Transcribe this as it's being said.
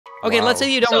Okay, Wow. let's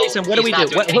say you don't release him. What do we do?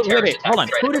 Wait, hold on.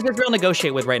 Right Who does Israel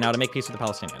negotiate with right now to make peace with the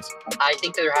Palestinians? I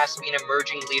think that there has to be an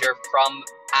emerging leader from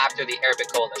after the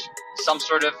Arabic coalition. Some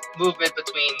sort of movement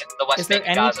between the West Is there Bank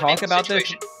and any Gaza. talk about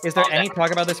this? Is there any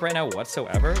talk about this right now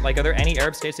whatsoever? Like, are there any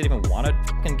Arab states that even want to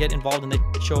fucking get involved in the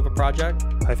show of a project?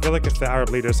 I feel like if the Arab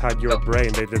leaders had your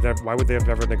brain, why would they have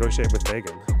ever negotiated with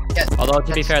Begin? Yeah, although,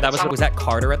 to be fair, was that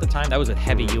Carter at the time? That was with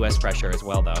heavy U.S. pressure as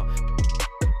well, though.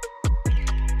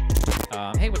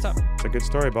 Hey, what's up? It's a good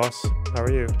story, boss. How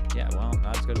are you? Yeah, well,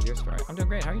 not as good as your story. I'm doing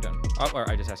great. How are you doing? Oh, or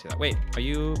I just asked you that. Wait, are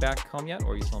you back home yet,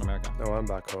 or are you still in America? Oh, I'm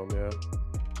back home, yeah.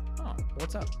 Oh,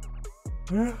 what's up?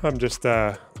 Yeah, I'm just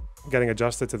getting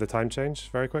adjusted to the time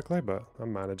change very quickly, but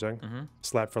I'm managing.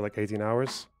 Slept for like 18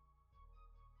 hours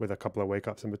with a couple of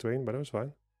wake-ups in between, but it was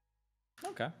fine.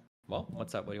 Okay. Well,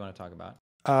 what's up? What do you want to talk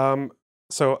about?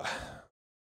 So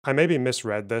I maybe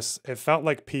misread this. It felt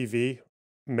like PV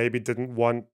maybe didn't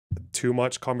want too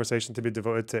much conversation to be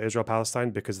devoted to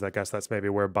Israel-Palestine because I guess that's maybe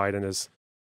where Biden is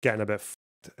getting a bit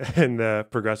in the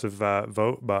progressive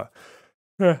vote. But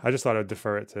I just thought I'd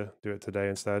defer it to do it today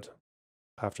instead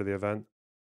after the event.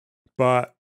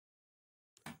 But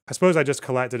I suppose I just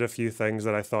collected a few things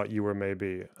that I thought you were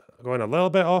maybe going a little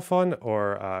bit off on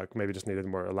or maybe just needed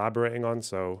more elaborating on.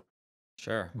 So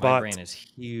sure. My brain is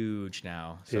huge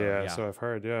now. So, yeah, so I've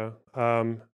heard, yeah.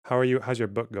 How are you? How's your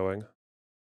book going?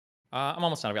 I'm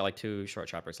almost done. I've got like 2 short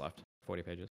chapters left, 40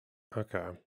 pages. Okay.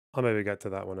 I'll maybe get to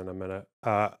that one in a minute.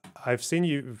 I've seen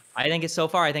you. I think it's so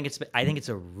far. I think it's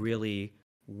a really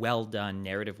well done,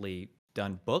 narratively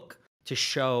done book to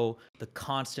show the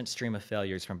constant stream of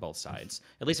failures from both sides.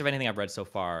 At least of anything I've read so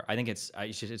far, I think it's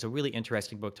a really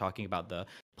interesting book talking about the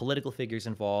political figures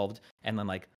involved and then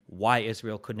like why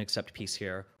Israel couldn't accept peace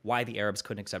here, why the Arabs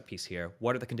couldn't accept peace here,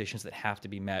 what are the conditions that have to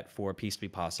be met for peace to be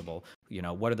possible, you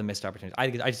know, what are the missed opportunities. I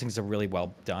just think it's a really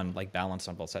well done, like balance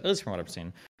on both sides, at least from what I've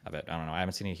seen of it. I don't know. I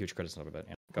haven't seen any huge criticism of it.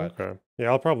 Yeah. Go ahead. Okay. Yeah,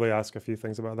 I'll probably ask a few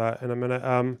things about that in a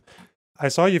minute. I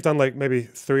saw you've done like maybe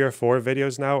 3 or 4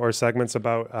 videos now or segments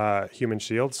about human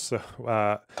shields.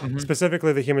 So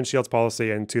specifically the human shields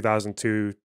policy in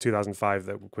 2002, 2005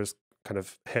 that was kind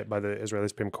of hit by the Israeli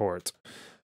Supreme Court.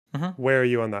 Where are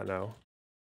you on that now?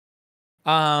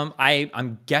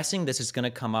 I'm guessing this is going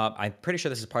to come up. I'm pretty sure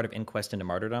this is part of Inquest into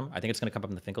Martyrdom. I think it's going to come up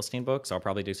in the Finkelstein book, so I'll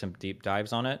probably do some deep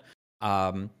dives on it.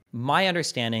 My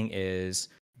understanding is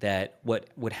that what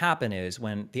would happen is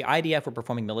when the IDF were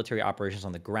performing military operations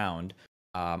on the ground,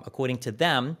 according to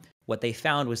them, what they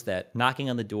found was that knocking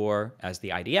on the door as the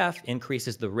IDF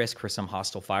increases the risk for some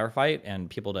hostile firefight and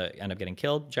people to end up getting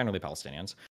killed, generally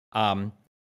Palestinians.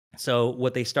 So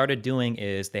what they started doing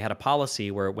is they had a policy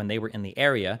where when they were in the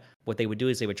area, what they would do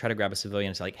is they would try to grab a civilian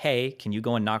and say like, hey, can you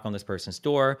go and knock on this person's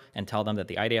door and tell them that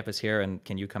the IDF is here and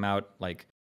can you come out, like,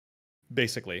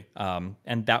 basically.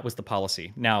 And that was the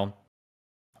policy. Now,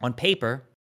 on paper,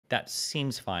 that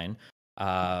seems fine.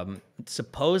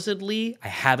 Supposedly, I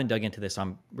haven't dug into this.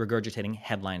 I'm regurgitating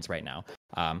headlines right now.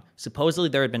 Supposedly,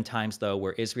 there had been times, though,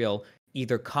 where Israel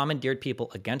either commandeered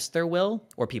people against their will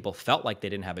or people felt like they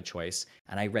didn't have a choice.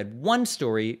 And I read one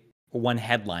story, or one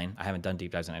headline, I haven't done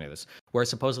deep dives on any of this, where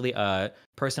supposedly a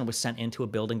person was sent into a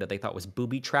building that they thought was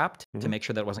booby-trapped to make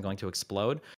sure that it wasn't going to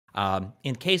explode.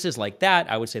 In cases like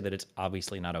that, I would say that it's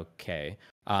obviously not okay.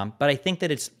 But I think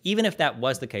that it's, even if that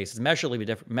was the case, it's measurably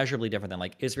different than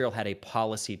like Israel had a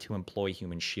policy to employ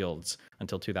human shields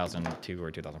until 2002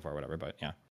 or 2004 or whatever, but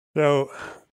yeah. So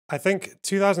I think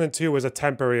 2002 was a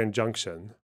temporary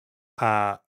injunction.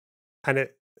 And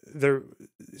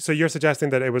so you're suggesting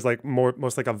that it was like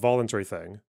most like a voluntary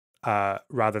thing.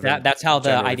 Rather than that's how the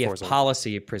IDF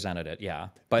policy presented it, yeah.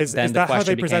 But is that how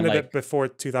they presented it before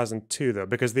 2002, though?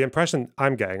 Because the impression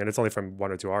I'm getting, and it's only from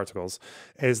 1 or 2 articles,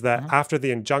 is that after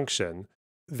the injunction,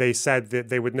 they said that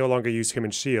they would no longer use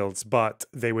human shields, but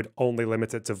they would only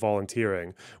limit it to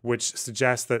volunteering, which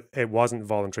suggests that it wasn't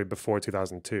voluntary before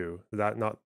 2002. Is that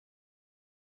not?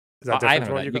 Is that different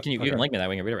from what you can link me that.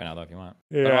 We can read it right now, though, if you want.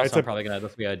 Yeah, but also, I'm probably going to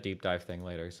be a deep dive thing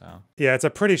later. So yeah, it's a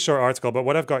pretty short article, but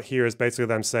what I've got here is basically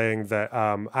them saying that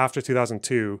after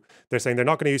 2002, they're saying they're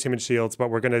not going to use human shields,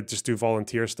 but we're going to just do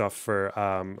volunteer stuff for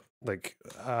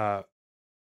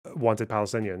wanted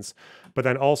Palestinians. But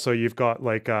then also you've got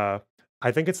like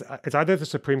I think it's either the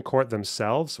Supreme Court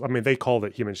themselves. I mean, they called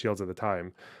it human shields at the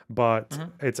time, but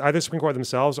it's either Supreme Court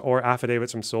themselves or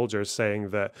affidavits from soldiers saying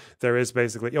that there is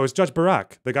basically, it's Judge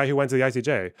Barak, the guy who went to the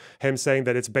ICJ, him saying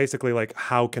that it's basically like,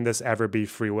 how can this ever be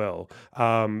free will?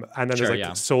 And then there's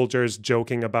like soldiers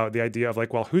joking about the idea of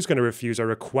like, well, who's going to refuse a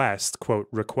request, quote,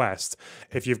 request,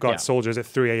 if you've got soldiers at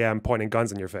 3 a.m. pointing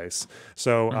guns in your face?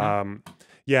 So,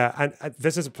 yeah, and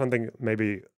this is something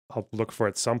maybe I'll look for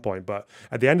it at some point. But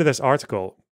at the end of this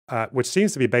article, which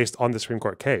seems to be based on the Supreme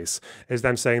Court case, is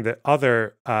them saying that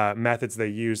other methods they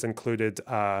used included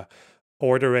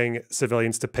ordering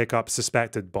civilians to pick up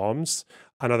suspected bombs.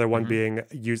 Another one being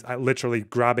literally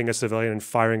grabbing a civilian and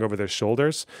firing over their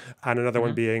shoulders. And another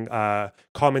one being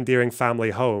commandeering family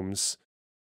homes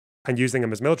and using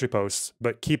them as military posts,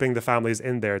 but keeping the families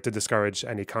in there to discourage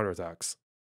any counterattacks.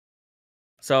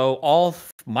 So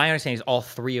my understanding is all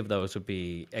three of those would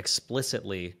be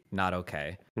explicitly not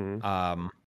okay.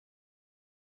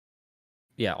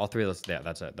 Yeah, all three of those. Yeah,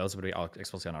 that's it. Those would be all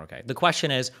explicitly not okay. The question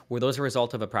is, were those a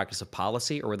result of a practice of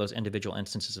policy, or were those individual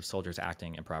instances of soldiers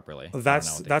acting improperly?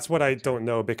 That's what I don't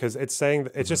know, because it's saying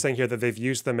it's just saying here that they've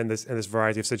used them in this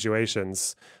variety of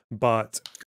situations, but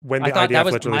when the IDF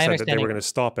literally said that they were going to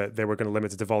stop it, they were going to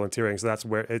limit it to volunteering. So that's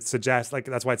where it suggests,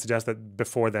 that's why it suggests that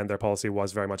before then their policy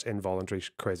was very much involuntary,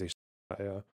 crazy.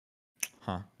 Yeah.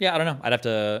 Huh. Yeah, I don't know. I'd have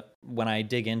to, when I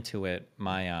dig into it,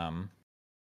 when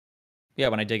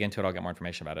I dig into it, I'll get more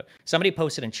information about it. Somebody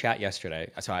posted in chat yesterday.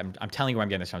 So I'm telling you where I'm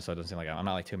getting this from, so it doesn't seem like I'm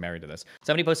not like too married to this.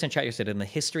 Somebody posted in chat yesterday, in the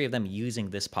history of them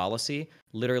using this policy,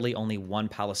 literally only one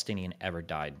Palestinian ever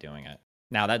died doing it.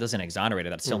 Now, that doesn't exonerate it.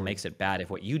 That still makes it bad. If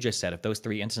what you just said, if those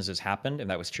three instances happened, and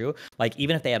that was true, like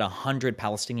even if they had 100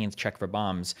 Palestinians check for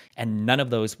bombs and none of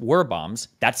those were bombs,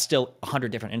 that's still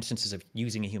 100 different instances of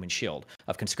using a human shield,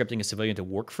 of conscripting a civilian to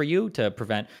work for you to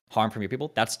prevent harm from your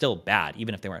people. That's still bad,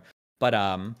 even if they weren't. But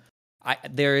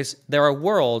there are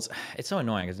worlds. It's so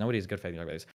annoying because nobody's good for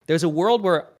this. There's a world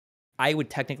where I would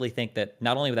technically think that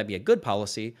not only would that be a good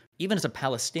policy, even as a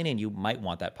Palestinian, you might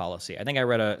want that policy. I think I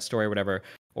read a story or whatever,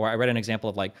 or I read an example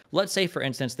of like, let's say, for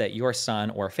instance, that your son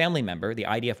or a family member, the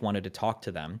IDF wanted to talk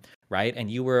to them, right?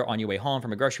 And you were on your way home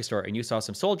from a grocery store and you saw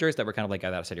some soldiers that were kind of like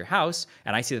outside your house.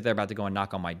 And I see that they're about to go and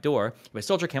knock on my door. If a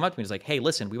soldier came up to me and was like, hey,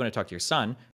 listen, we want to talk to your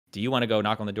son. Do you want to go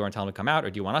knock on the door and tell him to come out,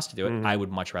 or do you want us to do it? I would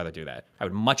much rather do that. I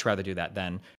would much rather do that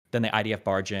than the IDF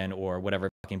barge in or whatever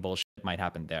fucking bullshit might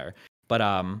happen there. But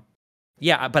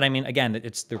yeah, but I mean, again,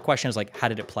 the question is like, how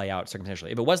did it play out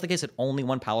circumstantially? If it was the case that only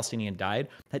one Palestinian died,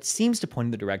 that seems to point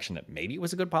in the direction that maybe it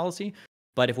was a good policy.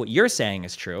 But if what you're saying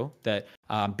is true, that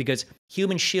because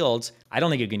human shields, I don't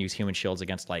think you can use human shields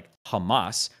against like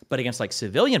Hamas, but against like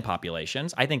civilian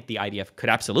populations, I think the IDF could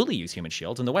absolutely use human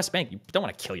shields. In the West Bank, you don't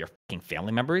want to kill your fucking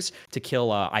family members to kill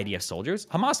IDF soldiers.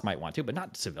 Hamas might want to, but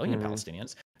not civilian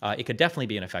Palestinians. It could definitely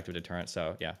be an effective deterrent.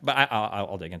 So yeah, but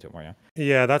I'll dig into it more. Yeah.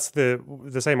 Yeah, that's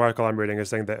the same article I'm reading is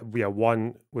saying that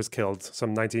one was killed,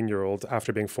 some 19-year-old,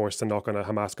 after being forced to knock on a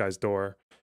Hamas guy's door.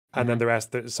 And then the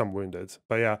rest, some wounded.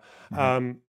 But yeah,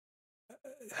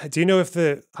 do you know if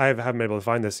I haven't been able to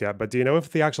find this yet, but do you know if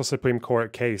the actual Supreme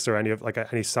Court case or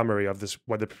any summary of this,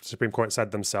 what the Supreme Court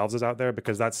said themselves is out there?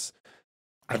 Because I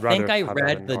think I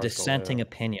read the dissenting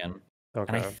opinion. Okay.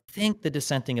 And I think the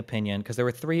dissenting opinion, because there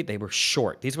were three, they were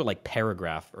short. These were like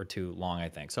paragraph or two long, I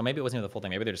think. So maybe it wasn't even the full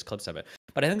thing. Maybe they're just clips of it.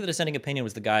 But I think the dissenting opinion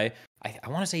was the guy, I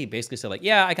want to say he basically said like,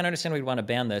 yeah, I can understand we'd want to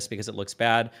ban this because it looks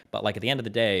bad. But like at the end of the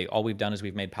day, all we've done is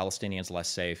we've made Palestinians less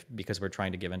safe because we're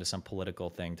trying to give into some political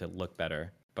thing to look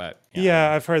better. But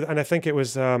yeah, I've heard, and I think it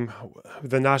was the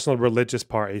National Religious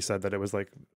Party said that it was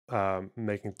like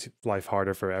making life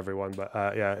harder for everyone. But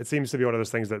yeah, it seems to be one of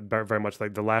those things that very much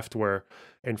like the left were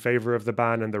in favor of the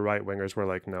ban and the right wingers were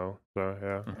like no. So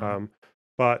yeah.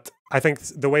 But I think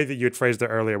the way that you'd phrased it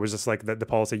earlier was just like that the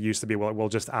policy used to be, well, we'll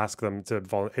just ask them to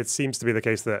volunteer. It seems to be the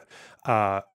case that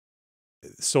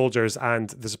soldiers and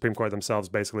the Supreme Court themselves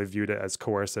basically viewed it as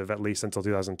coercive, at least until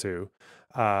 2002.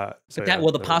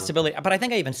 The possibility, but I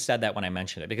think I even said that when I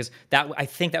mentioned it, because I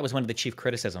think that was one of the chief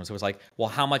criticisms. It was like, well,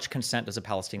 how much consent does a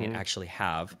Palestinian actually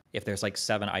have if there's like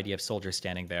 7 IDF soldiers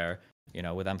standing there,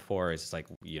 with M4s? It's like,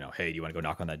 hey, do you want to go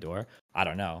knock on that door? I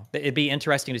don't know. It'd be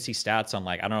interesting to see stats on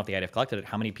like, I don't know if the IDF collected it,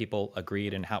 how many people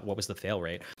agreed and what was the fail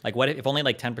rate? Like what if only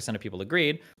like 10% of people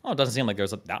agreed? Well, it doesn't seem like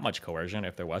there's that much coercion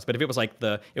if there was. But if it was like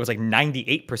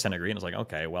 98% agreed, and it's like,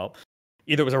 okay, well,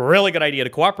 either it was a really good idea to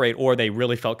cooperate or they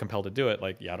really felt compelled to do it.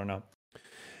 Like, yeah, I don't know.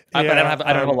 But I don't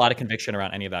have a lot of conviction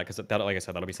around any of that, because that, like I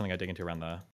said, that'll be something I dig into around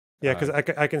the. Yeah, because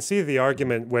I can see the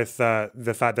argument with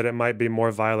the fact that it might be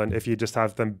more violent if you just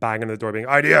have them banging the door being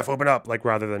IDF, open up, like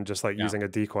rather than just like using a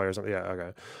decoy or something.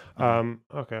 Yeah, okay.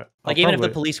 Okay. Like even if the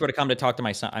police were to come to talk to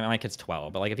my son, my kid's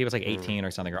 12, but like if he was like 18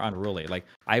 or something or unruly, like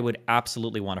I would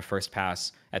absolutely want to first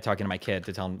pass at talking to my kid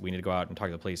to tell him we need to go out and talk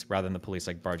to the police rather than the police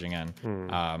like barging in.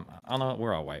 I don't know,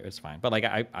 we're all white, it's fine. But like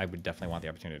I would definitely want the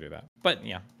opportunity to do that. But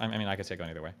yeah, I mean, I could see it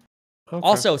going either way. Okay.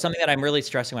 Also, something that I'm really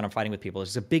stressing when I'm fighting with people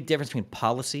is there's a big difference between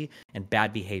policy and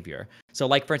bad behavior. So,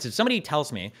 like, for instance, somebody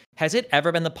tells me, has it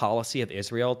ever been the policy of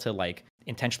Israel to, like,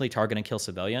 intentionally target and kill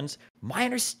civilians? My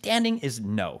understanding is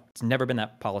no. It's never been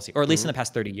that policy, or at least in the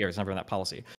past 30 years, never been that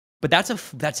policy. But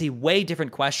that's a way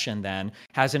different question than,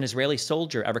 has an Israeli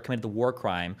soldier ever committed the war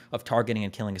crime of targeting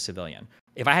and killing a civilian?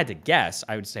 If I had to guess,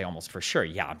 I would say almost for sure,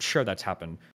 yeah, I'm sure that's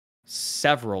happened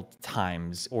several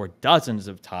times or dozens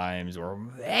of times or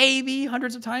maybe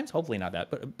hundreds of times. Hopefully not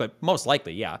that, but most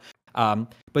likely, yeah. But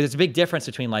there's a big difference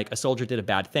between like a soldier did a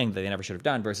bad thing that they never should have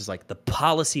done versus like the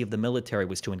policy of the military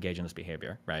was to engage in this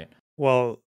behavior, right?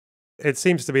 Well, it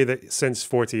seems to be that since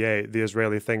 48, the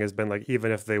Israeli thing has been like,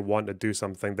 even if they want to do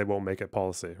something, they won't make it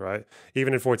policy, right?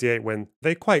 Even in 48, when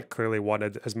they quite clearly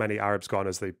wanted as many Arabs gone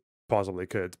as they possibly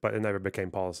could, but it never became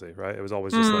policy, right? It was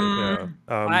always just like, yeah.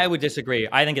 I would disagree.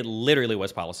 I think it literally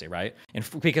was policy, right? And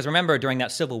because remember, during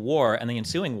that civil war and the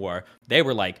ensuing war, they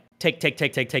were like, take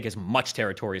as much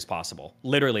territory as possible.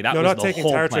 Literally, that was not the taking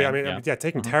whole territory. plan. I mean, yeah,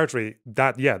 taking territory.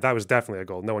 That was definitely a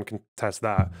goal. No one can test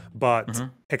that. But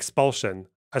expulsion,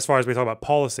 as far as we talk about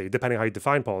policy, depending how you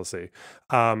define policy,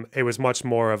 it was much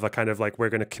more of a kind of like, we're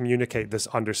going to communicate this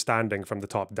understanding from the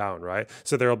top down, right?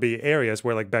 So there'll be areas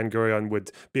where like Ben Gurion would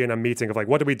be in a meeting of like,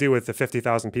 what do we do with the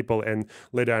 50,000 people in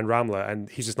Lida and Ramla? And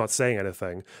he's just not saying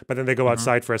anything. But then they go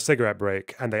outside for a cigarette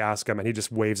break and they ask him and he just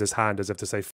waves his hand as if to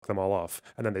say, fuck them all off.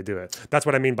 And then they do it. That's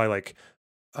what I mean by like,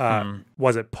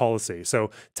 was it policy?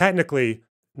 So technically,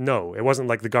 no, it wasn't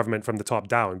like the government from the top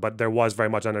down, but there was very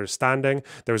much understanding.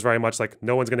 There was very much like,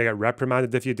 no one's going to get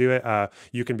reprimanded if you do it.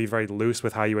 You can be very loose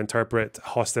with how you interpret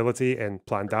hostility in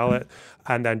Plan Dalit.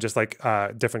 And then just like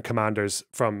different commanders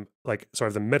from like sort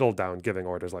of the middle down giving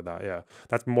orders like that. Yeah,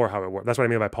 that's more how it works. That's what I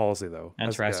mean by policy, though.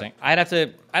 Interesting. Yeah. I'd have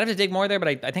to dig more there, but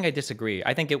I think I disagree.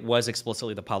 I think it was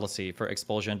explicitly the policy for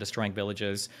expulsion, destroying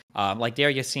villages. Like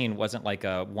Deir Yassin wasn't like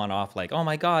a one-off, like, oh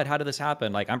my God, how did this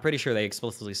happen? Like, I'm pretty sure they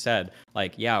explicitly said,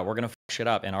 like, yeah, we're gonna f shit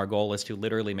up, and our goal is to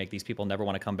literally make these people never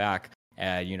want to come back.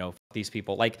 You know, these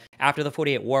people, like after the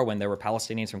 48 war, when there were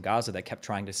Palestinians from Gaza that kept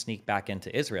trying to sneak back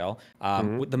into Israel,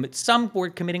 some were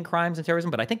committing crimes and terrorism,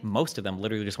 but I think most of them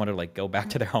literally just wanted to like go back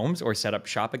to their homes or set up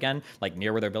shop again, like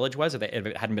near where their village was, if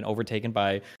it hadn't been overtaken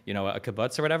by, you know, a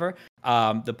kibbutz or whatever.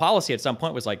 The policy at some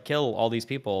point was like, kill all these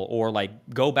people or like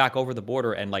go back over the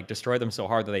border and like destroy them so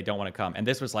hard that they don't want to come. And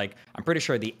this was like, I'm pretty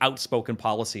sure the outspoken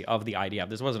policy of the IDF.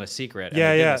 This wasn't a secret.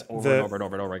 Yeah, and this over and over and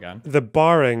over and over again. The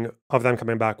barring of them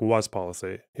coming back was policy.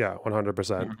 Yeah,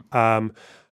 100%.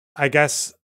 I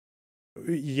guess,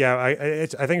 yeah, I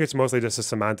think it's mostly just a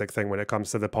semantic thing when it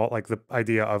comes to the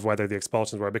idea of whether the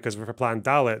expulsions were, because for Plan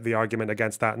Dalit, the argument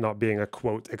against that not being a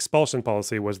quote expulsion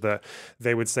policy was that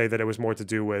they would say that it was more to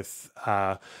do with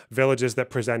villages that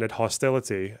presented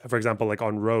hostility, for example, like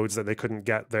on roads that they couldn't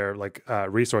get their like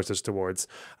resources towards,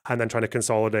 and then trying to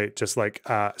consolidate just like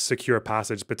secure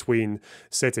passage between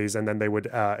cities, and then they would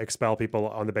expel people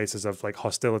on the basis of like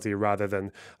hostility rather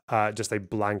than just a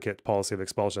blanket policy of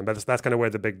expulsion. But that's kind of where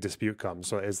the big dispute comes.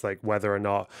 So it's like whether or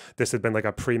not this had been like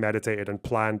a premeditated and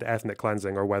planned ethnic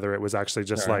cleansing, or whether it was actually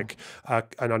just like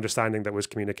an understanding that was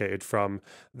communicated from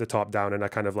the top down in a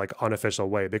kind of like unofficial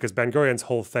way. Because Ben Gurion's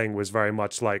whole thing was very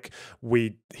much like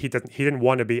he didn't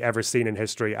want to be ever seen in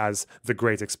history as the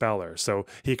great expeller. So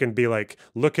he can be like,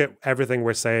 look at everything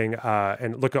we're saying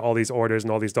and look at all these orders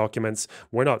and all these documents.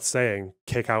 We're not saying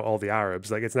kick out all the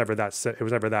Arabs. Like it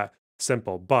was never that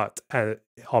simple, but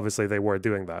obviously they were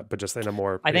doing that, but just in a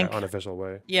more unofficial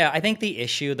way. Yeah, I think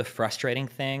the frustrating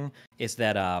thing is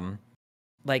that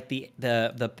like the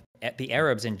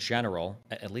Arabs in general,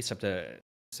 at least up to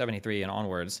 73 and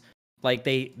onwards, like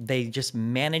they just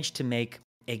managed to make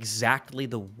exactly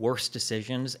the worst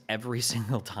decisions every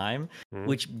single time,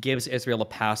 which gives Israel a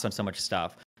pass on so much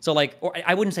stuff. So like, or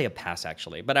I wouldn't say a pass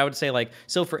actually, but I would say like,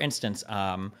 so for instance,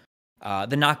 the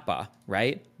Nakba,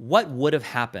 right? What would have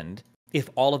happened if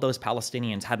all of those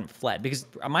Palestinians hadn't fled? Because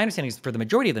my understanding is for the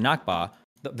majority of the Nakba,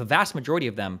 the vast majority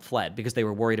of them fled because they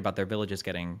were worried about their villages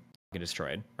getting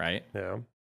destroyed, right? Yeah.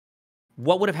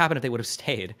 What would have happened if they would have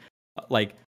stayed?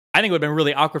 Like, I think it would have been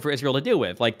really awkward for Israel to deal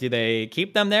with. Like, do they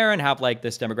keep them there and have like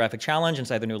this demographic challenge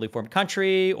inside the newly formed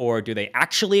country? Or do they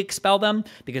actually expel them?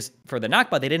 Because for the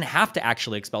Nakba, they didn't have to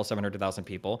actually expel 700,000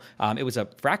 people. It was a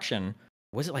fraction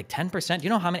Was it like 10%? You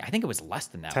know how many? I think it was less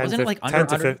than that. 10 Wasn't it like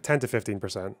under 10 to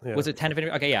 15%. Yeah. Was it 10 to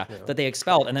 15? Okay, yeah. That they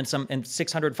expelled, and then some, and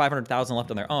 600, 500,000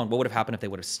 left on their own. What would have happened if they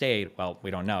would have stayed? Well,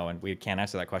 we don't know, and we can't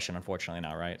answer that question, unfortunately,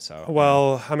 now, right? So,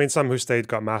 well, I mean, some who stayed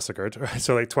got massacred, right?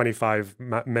 So like 25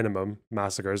 minimum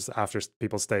massacres after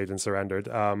people stayed and surrendered.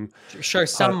 Sure,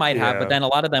 some might have, but yeah. then a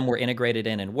lot of them were integrated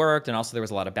in and worked, and also there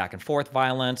was a lot of back and forth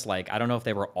violence. Like, I don't know if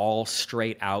they were all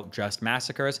straight out just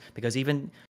massacres, because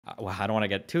even well, I don't want to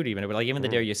get too deep into it, but like even the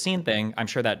Deir Yassin thing, I'm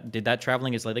sure that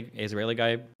traveling Israeli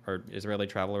guy or Israeli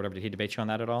traveler or whatever, did he debate you on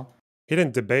that at all? He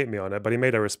didn't debate me on it, but he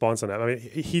made a response on it. I mean,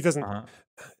 he doesn't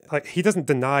like he doesn't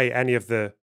deny any of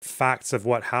the facts of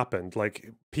what happened.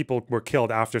 Like people were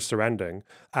killed after surrendering,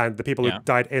 and the people who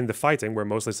died in the fighting were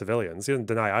mostly civilians. He didn't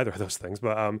deny either of those things,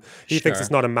 but he thinks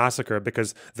it's not a massacre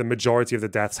because the majority of the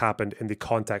deaths happened in the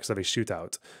context of a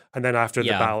shootout. And then after the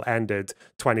battle ended,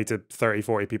 20 to 30,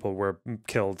 40 people were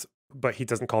killed. But he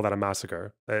doesn't call that a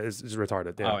massacre. It's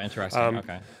retarded. Yeah. Oh, interesting.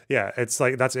 Okay. Yeah, it's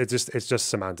like it's just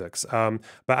semantics. But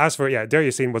as for Deir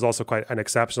Yassin was also quite an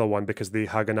exceptional one because the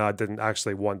Haganah didn't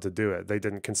actually want to do it. They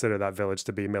didn't consider that village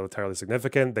to be militarily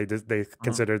significant. They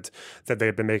considered that they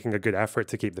had been making a good effort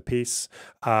to keep the peace.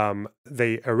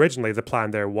 They originally, the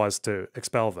plan there was to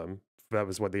expel them. That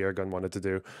was what the Irgun wanted to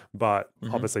do. But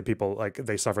obviously people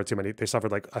they suffered too many. They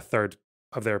suffered like a third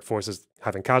of their forces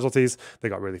having casualties. They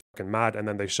got really fucking mad, and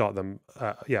then they shot them.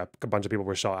 A bunch of people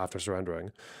were shot after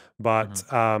surrendering. But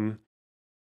when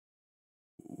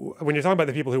you're talking about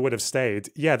the people who would have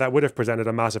stayed, that would have presented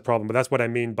a massive problem. But that's what I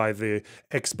mean by the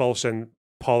expulsion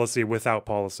policy without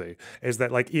policy, is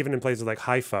that like even in places like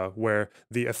Haifa, where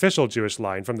the official Jewish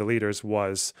line from the leaders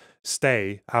was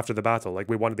stay after the battle, like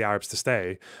we wanted the Arabs to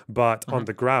stay, but on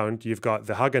the ground you've got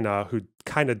the Haganah who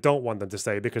kind of don't want them to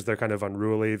stay because they're kind of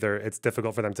unruly. It's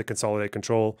difficult for them to consolidate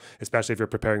control, especially if you're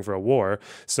preparing for a war.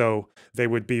 So they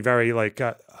would be very like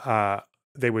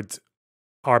they would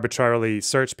arbitrarily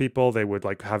search people. They would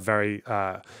like have very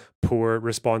poor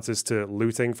responses to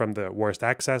looting from the worst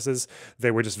excesses.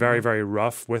 They were just very, very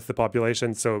rough with the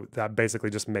population. So that basically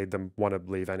just made them want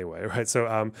to leave anyway, right?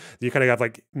 So you kind of have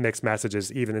like mixed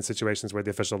messages, even in situations where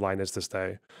the official line is to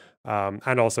stay.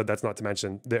 And also, that's not to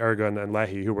mention the Irgun and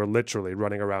Lehi, who were literally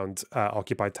running around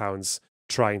occupied towns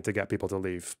trying to get people to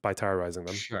leave by terrorizing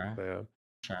them. Sure. So,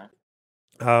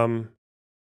 Sure.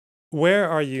 Where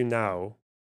are you now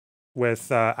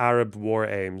with Arab war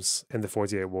aims in the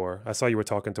 48 war? I saw you were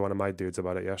talking to one of my dudes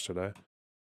about it yesterday.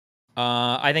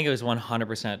 I think it was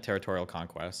 100% territorial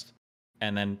conquest.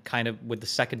 And then kind of with the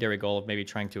secondary goal of maybe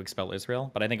trying to expel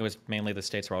Israel. But I think it was mainly the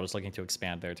states were all just looking to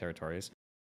expand their territories.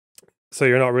 So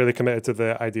you're not really committed to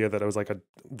the idea that it was like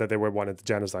that they were wanting to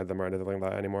genocide them or anything like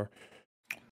that anymore?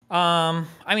 I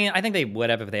mean, I think they would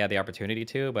have if they had the opportunity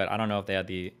to, but I don't know if they had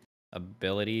the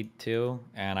ability to.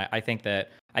 And I think the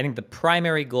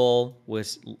primary goal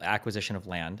was acquisition of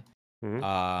land.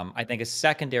 I think a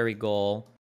secondary goal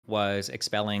was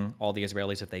expelling all the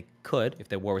Israelis if they could, if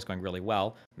the war was going really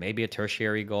well. Maybe a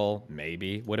tertiary goal,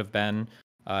 maybe would have been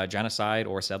genocide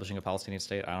or establishing a Palestinian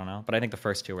state. I don't know. But I think the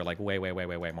first two were like way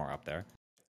more up there.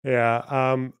 Yeah.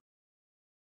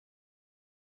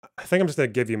 I think I'm just going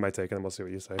to give you my take and then we'll see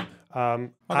what you say. Okay.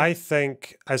 I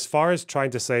think as far as trying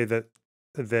to say that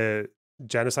the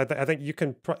genocide thing, I think you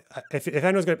can, if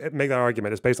anyone's going to make that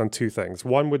argument, it's based on two things.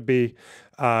 One would be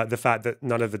the fact that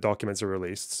none of the documents are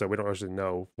released, so we don't actually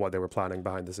know what they were planning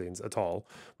behind the scenes at all.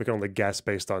 We can only guess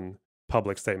based on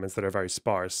public statements that are very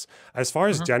sparse. As far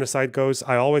as genocide goes,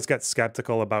 I always get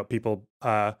skeptical about people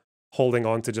holding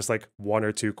on to just like one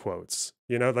or two quotes.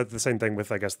 You know, that's the same thing with,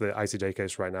 I guess, the ICJ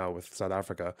case right now with South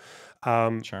Africa.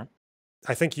 Sure.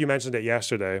 I think you mentioned it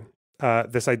yesterday,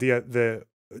 this idea, the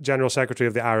General Secretary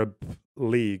of the Arab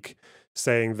League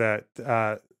saying that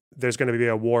there's going to be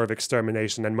a war of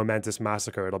extermination and momentous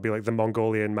massacre. It'll be like the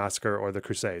Mongolian massacre or the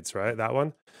Crusades, right? That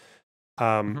one.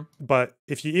 But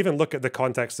if you even look at the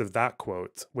context of that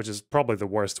quote, which is probably the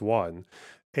worst one,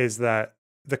 is that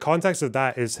the context of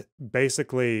that is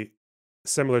basically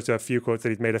similar to a few quotes that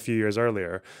he'd made a few years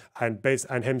earlier, and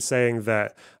him saying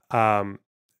that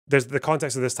there's the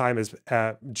context of this time is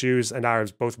Jews and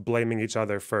Arabs both blaming each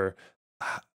other for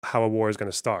how a war is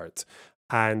going to start.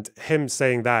 And him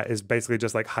saying that is basically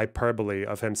just like hyperbole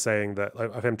of him saying that,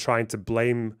 of him trying to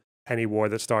blame any war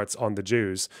that starts on the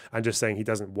Jews and just saying he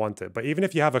doesn't want it. But even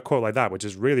if you have a quote like that, which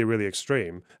is really, really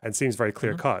extreme and seems very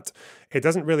clear cut, it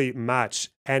doesn't really match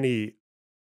anything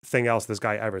else this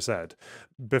guy ever said.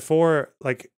 Before,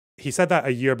 like he said that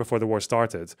a year before the war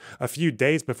started. A few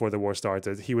days before the war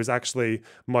started, he was actually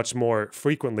much more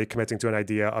frequently committing to an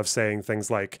idea of saying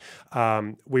things like,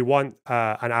 we want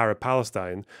an Arab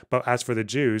Palestine, but as for the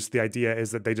Jews, the idea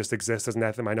is that they just exist as an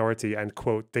ethnic minority and,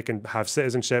 quote, they can have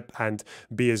citizenship and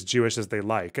be as Jewish as they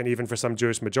like. And even for some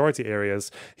Jewish majority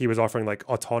areas, he was offering like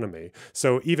autonomy.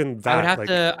 So even that,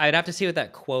 I'd have to see what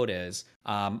that quote is.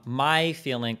 My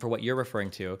feeling for what you're referring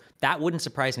to, that wouldn't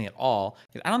surprise me at all.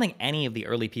 I don't think any of the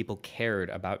early people cared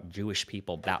about Jewish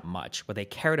people that much. What they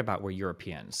cared about were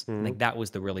Europeans. I think that was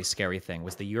the really scary thing,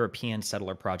 was the European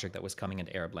settler project that was coming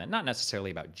into Arab land, not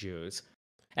necessarily about Jews.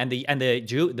 And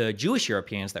the Jewish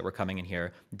Europeans that were coming in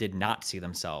here did not see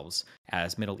themselves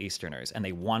as Middle Easterners, and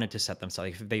they wanted to set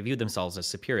themselves, they viewed themselves as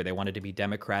superior. They wanted to be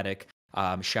democratic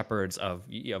shepherds of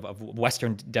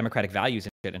Western democratic values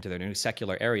and shit into their new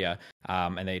secular area,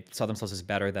 and they saw themselves as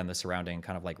better than the surrounding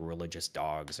kind of like religious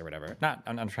dogs or whatever.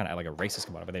 I'm not trying to act like a racist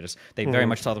component, but they very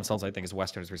much saw themselves, I think, as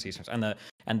Westerners versus Easterners.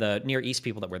 And the Near East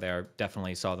people that were there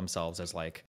definitely saw themselves as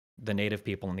like the native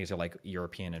people, and these are like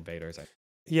European invaders.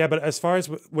 Yeah, but as far as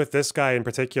with this guy in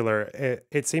particular,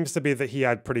 it seems to be that he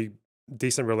had pretty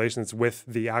decent relations with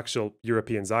the actual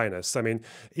European Zionists. I mean,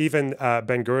 even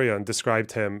Ben-Gurion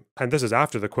described him, and this is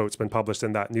after the quote's been published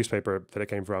in that newspaper that it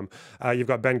came from. You've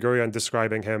got Ben-Gurion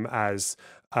describing him as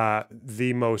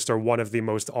the most, or one of the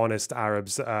most honest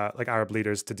Arabs, like Arab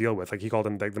leaders to deal with. Like he called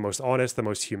him like the most honest, the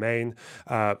most humane,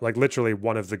 like literally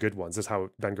one of the good ones is how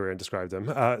Ben-Gurion described him.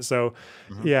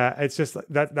 Yeah, it's just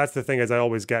that's the thing is I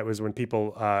always get was when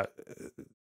people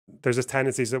there's this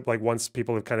tendency that like once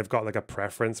people have kind of got like a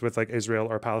preference with like Israel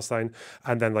or Palestine,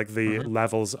 and then like the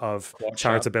levels of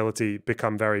charitability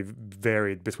become very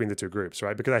varied between the two groups,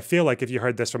 right? Because I feel like if you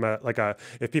heard this from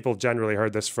if people generally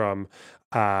heard this from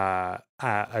a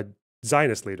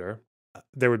Zionist leader,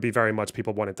 there would be very much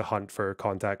people wanting to hunt for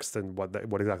context and what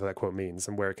exactly that quote means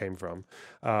and where it came from.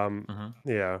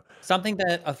 Yeah.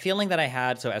 A feeling that I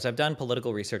had, so as I've done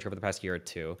political research over the past year or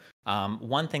two,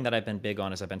 one thing that I've been big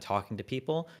on as I've been talking to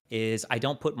people is I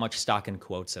don't put much stock in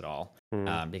quotes at all.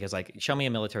 Because like, show me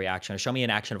a military action or show me an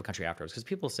action of a country afterwards, because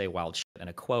people say wild shit and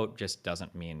a quote just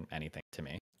doesn't mean anything to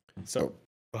me. So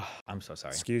I'm so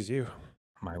sorry. Excuse you.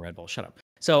 My Red Bull, shut up.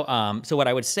 So what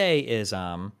I would say is,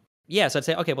 yeah, so I'd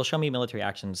say, okay, well, show me military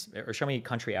actions or show me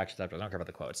country actions afterwards. I don't care about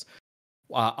the quotes.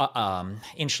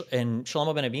 In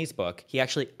Shlomo Ben Ami's book, he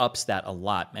actually ups that a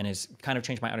lot and has kind of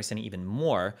changed my understanding even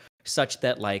more, such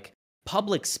that like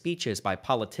public speeches by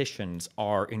politicians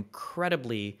are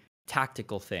incredibly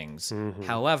tactical things.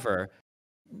 However,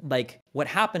 like what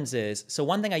happens is, so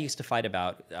one thing I used to fight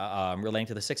about relating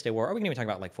to the 6-Day War, or we can even talk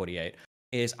about like 48,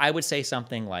 is I would say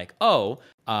something like,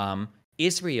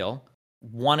 Israel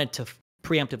wanted to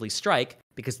preemptively strike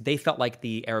because they felt like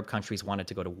the Arab countries wanted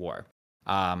to go to war.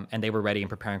 And they were ready and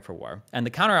preparing for war. And the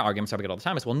counter arguments I would get all the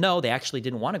time is, well, no, they actually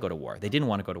didn't want to go to war. They didn't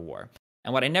want to go to war.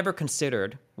 And what I never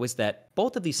considered was that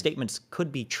both of these statements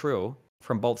could be true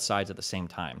from both sides at the same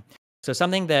time. So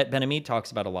something that Ben Ami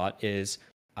talks about a lot is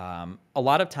a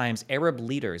lot of times Arab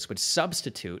leaders would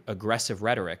substitute aggressive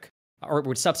rhetoric or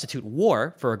would substitute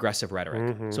war for aggressive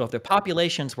rhetoric. So if their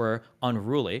populations were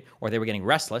unruly or they were getting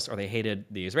restless or they hated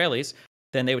the Israelis,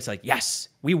 then they would say, like, yes,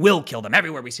 we will kill them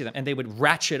everywhere we see them. And they would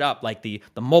ratchet up like the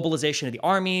mobilization of the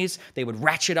armies. They would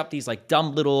ratchet up these like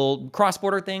dumb little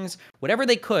cross-border things, whatever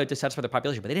they could to satisfy their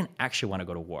population, but they didn't actually want to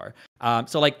go to war.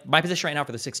 So like my position right now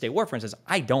for the 6-Day War, for instance,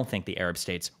 I don't think the Arab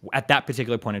states at that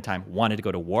particular point in time wanted to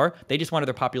go to war. They just wanted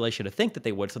their population to think that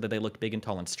they would so that they looked big and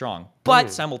tall and strong. But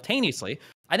simultaneously,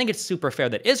 I think it's super fair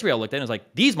that Israel looked at it and was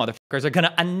like, these motherfuckers are going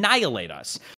to annihilate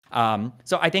us.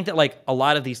 So I think that like a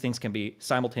lot of these things can be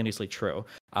simultaneously true.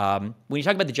 When you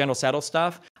talk about the General Settle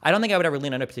stuff, I don't think I would ever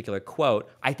lean on a particular quote.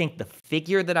 I think the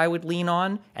figure that I would lean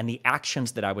on and the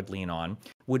actions that I would lean on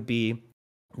would be,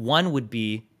 one would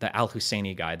be the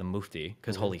Al-Husseini guy, the Mufti,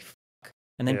 because holy fuck.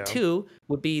 And then two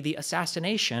would be the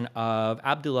assassination of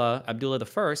Abdullah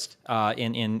I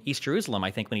in East Jerusalem,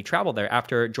 I think, when he traveled there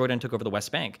after Jordan took over the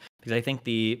West Bank. Because I think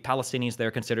the Palestinians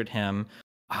there considered him,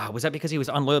 was that because he was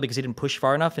unloyal because he didn't push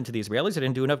far enough into the Israelis or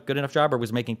didn't do good enough job or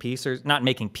was making peace or not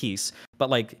making peace? But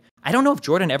like, I don't know if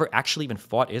Jordan ever actually even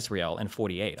fought Israel in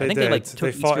 48. I think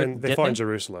they fought in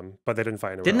Jerusalem, but they didn't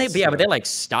fight anywhere else. Yeah, but they like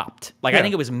stopped. Like I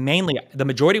think it was mainly, the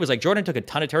majority was like Jordan took a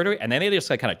ton of territory and then they just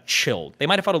like kind of chilled. They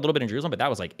might have fought a little bit in Jerusalem, but that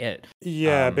was like it.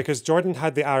 Yeah, because Jordan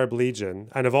had the Arab Legion,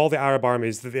 and of all the Arab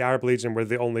armies, the Arab Legion were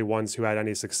the only ones who had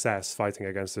any success fighting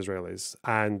against Israelis,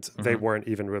 and they weren't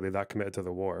even really that committed to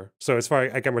the war. So as far,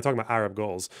 again, we're talking about Arab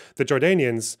goals. The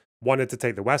Jordanians wanted to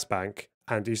take the West Bank,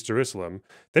 and East Jerusalem,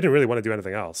 they didn't really want to do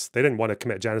anything else. They didn't want to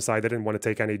commit genocide. They didn't want to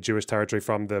take any Jewish territory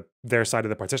from their side of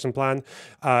the partition plan.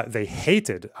 They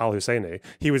hated al-Husseini.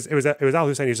 It was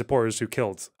al-Husseini supporters who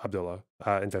killed Abdullah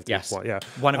in 51. Yes. Yeah,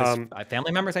 One of his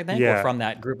family members, I think, or yeah. from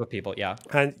that group of people. Yeah.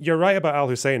 And you're right about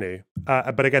al-Husseini,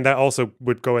 but again, that also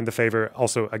would go in the favor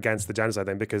also against the genocide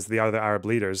thing, because the other Arab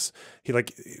leaders,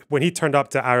 when he turned up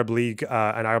to Arab League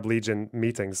and Arab Legion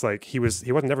meetings, like he was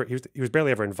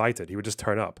barely ever invited. He would just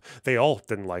turn up. They all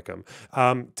didn't like him,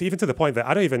 even to the point that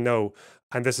I don't even know.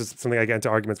 And this is something I get into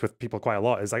arguments with people quite a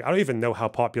lot, is like, I don't even know how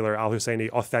popular al-Husseini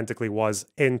authentically was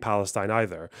in Palestine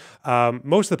either.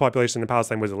 Most of the population in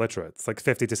Palestine was illiterate. It's like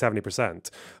 50 to 70%.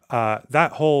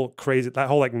 That whole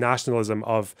like nationalism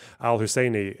of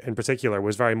al-Husseini in particular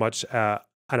was very much an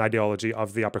ideology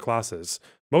of the upper classes.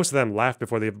 Most of them left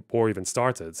before the war even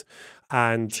started.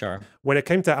 And when it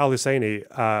came to al-Husseini,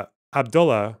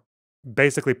 Abdullah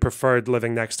basically preferred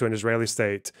living next to an Israeli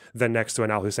state than next to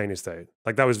an al-Husseini state.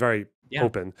 Like, that was very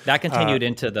open. That continued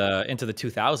into the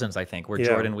 2000s, I think, where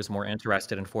Jordan was more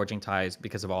interested in forging ties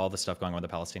because of all the stuff going on with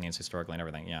the Palestinians historically and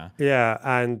everything. Yeah,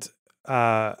 and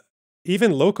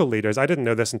even local leaders, I didn't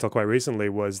know this until quite recently,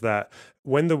 was that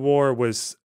when the Arab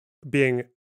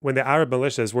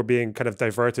militias were being kind of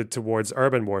diverted towards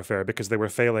urban warfare because they were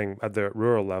failing at the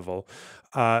rural level,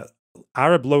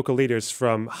 Arab local leaders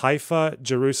from Haifa,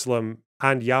 Jerusalem,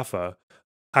 and Jaffa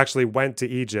actually went to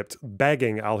Egypt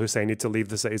begging al-Husseini to leave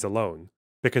the cities alone,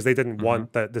 because they didn't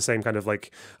want the same kind of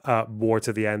like war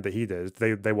to the end that he did.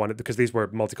 They wanted, because these were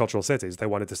multicultural cities, they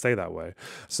wanted to stay that way.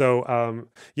 So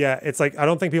it's like, I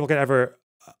don't think people can ever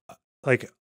like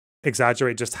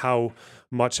exaggerate just how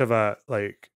much of a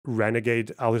like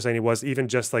renegade al-Husseini was, even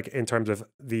just like in terms of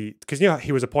because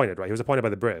he was appointed, right? He was appointed by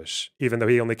the British, even though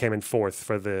he only came in fourth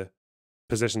for the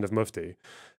position of Mufti,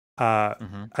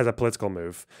 as a political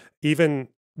move. Even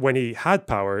when he had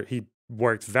power, he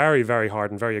worked very, very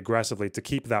hard and very aggressively to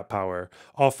keep that power,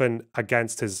 often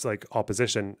against his like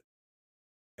opposition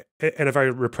in a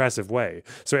very repressive way.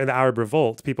 So in the Arab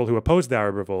Revolt, people who opposed the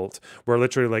Arab Revolt were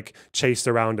literally like chased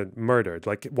around and murdered.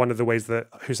 Like, one of the ways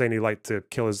that Husseini liked to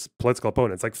kill his political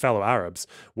opponents, like fellow Arabs,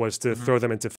 was to throw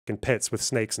them into fucking pits with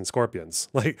snakes and scorpions.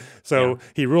 Like, so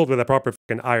he ruled with a proper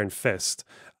fucking iron fist.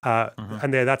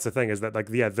 And that's the thing, is that like,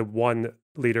 the one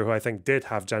leader who I think did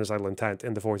have genocidal intent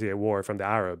in the 48 war from the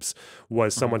Arabs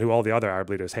was someone who all the other Arab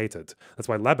leaders hated. That's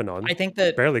why Lebanon, I think,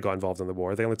 that barely got involved in the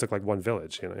war. They only took like one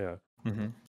village,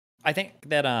 I think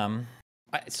that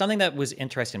something that was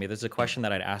interesting to me, this is a question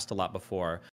that I'd asked a lot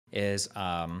before, is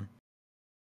all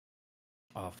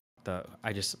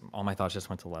my thoughts just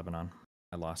went to Lebanon.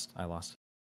 I lost.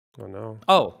 Oh no.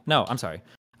 Oh no, I'm sorry.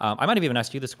 I might have even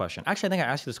asked you this question. Actually, I think I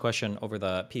asked you this question over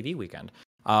the PV weekend.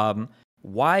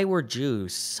 Why were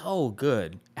Jews so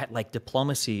good at like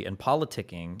diplomacy and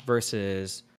politicking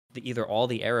versus either all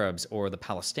the Arabs or the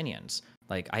Palestinians?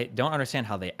 Like, I don't understand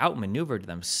how they outmaneuvered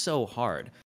them so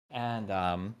hard.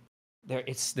 And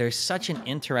there's such an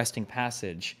interesting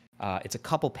passage. It's a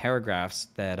couple paragraphs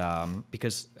that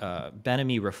because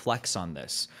Ben-Ami reflects on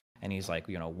this, and he's like,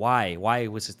 why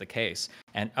was this the case?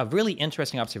 And a really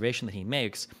interesting observation that he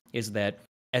makes is that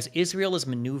as Israel is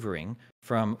maneuvering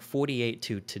from 48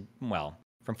 to the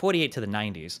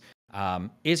 90s,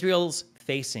 Israel's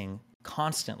facing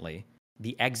constantly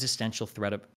the existential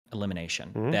threat of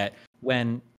elimination. That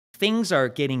when things are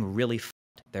getting really fucked,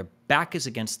 their back is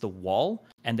against the wall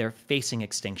and they're facing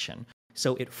extinction.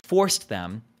 So it forced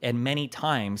them, and many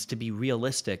times, to be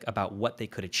realistic about what they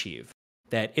could achieve.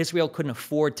 That Israel couldn't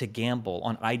afford to gamble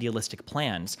on idealistic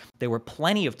plans. There were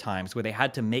plenty of times where they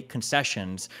had to make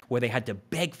concessions, where they had to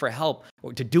beg for help,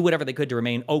 or to do whatever they could to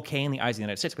remain okay in the eyes of the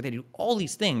United States, but they do all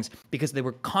these things because they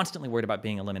were constantly worried about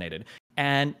being eliminated.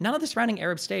 And none of the surrounding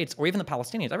Arab states, or even the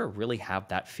Palestinians, ever really have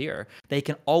that fear. They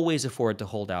can always afford to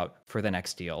hold out for the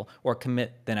next deal, or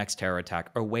commit the next terror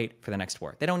attack, or wait for the next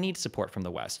war. They don't need support from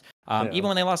the West. Even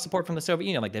when they lost support from the Soviet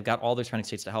Union, like, they've got all their surrounding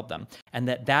states to help them. And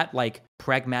that like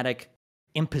pragmatic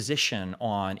imposition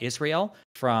on Israel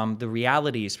from the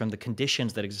realities, from the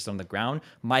conditions that exist on the ground,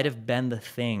 might have been the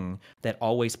thing that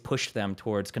always pushed them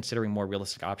towards considering more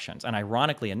realistic options. And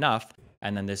ironically enough,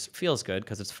 and then this feels good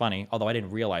because it's funny, although I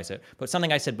didn't realize it, but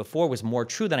something I said before was more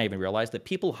true than I even realized, that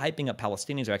people hyping up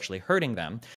Palestinians are actually hurting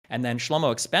them. And then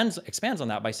Shlomo expands on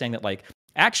that by saying that, like,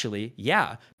 actually,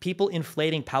 yeah, people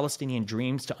inflating Palestinian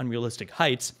dreams to unrealistic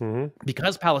heights,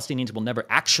 because Palestinians will never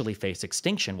actually face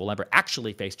extinction, will never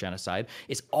actually face genocide,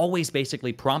 is always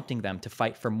basically prompting them to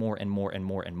fight for more and more and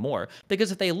more and more.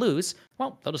 Because if they lose,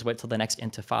 well, they'll just wait till the next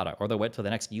intifada, or they'll wait till the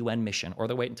next UN mission, or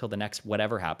they'll wait until the next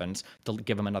whatever happens to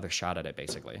give them another shot at it,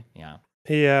 basically. Yeah.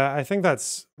 Yeah, I think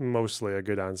that's mostly a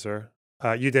good answer.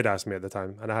 You did ask me at the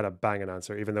time, and I had a banging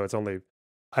answer, even though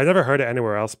I never heard it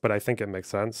anywhere else, but I think it makes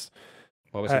sense.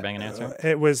 What was your banging answer?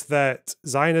 It was that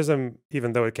Zionism,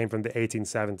 even though it came from the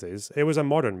 1870s, it was a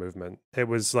modern movement. It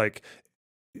was like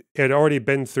it had already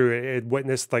been through it. It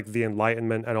witnessed like the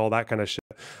Enlightenment and all that kind of shit.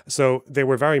 So they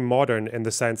were very modern in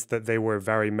the sense that they were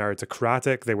very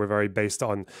meritocratic. They were very based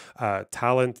on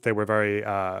talent. They were very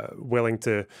willing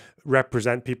to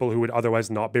represent people who would otherwise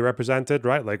not be represented,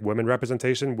 right? Like women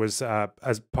representation was a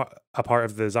part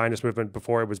of the Zionist movement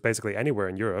before it was basically anywhere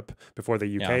in Europe, before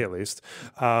the UK at least.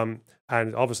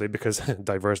 And obviously because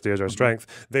diversity is our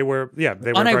strength, they were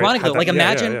unironically, like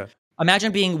imagine. Yeah.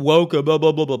 Imagine being woke, blah,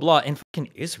 blah, blah, blah, blah. In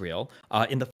fucking Israel,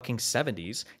 in the fucking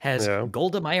 70s, has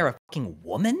Golda Meir a fucking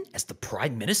woman as the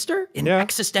prime minister in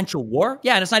existential war?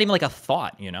 Yeah, and it's not even like a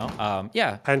thought, you know?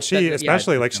 And she,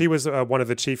 especially, like, she was one of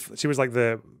the she was like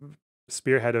the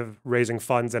spearhead of raising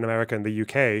funds in America and the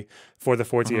UK for the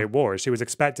 48 wars. She was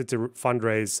expected to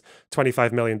fundraise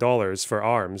 $25 million for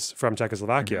arms from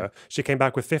Czechoslovakia. She came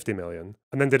back with 50 million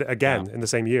and then did it again in the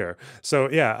same year. So,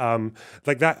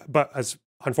 like that, but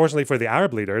unfortunately for the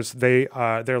Arab leaders,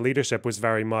 their leadership was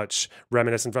very much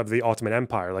reminiscent of the Ottoman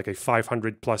Empire, like a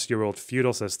 500-plus-year-old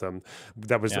feudal system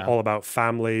that was all about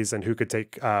families and who could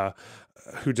take,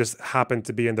 who just happened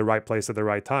to be in the right place at the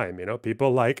right time. You know,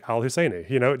 people like Al Husseini.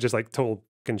 You know, just like total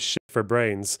shit for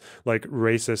brains, like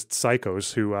racist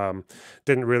psychos who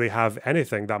didn't really have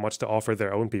anything that much to offer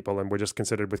their own people and were just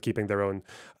considered with keeping their own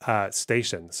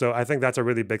station. So I think that's a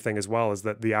really big thing as well, is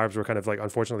that the Arabs were kind of like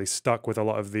unfortunately stuck with a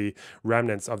lot of the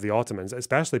remnants of the Ottomans,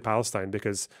 especially Palestine,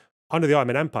 because under the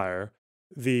Ottoman Empire,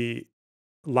 the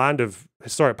land of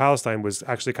historic Palestine was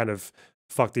actually kind of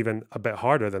fucked even a bit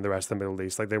harder than the rest of the Middle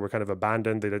East. Like they were kind of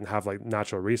abandoned. They didn't have like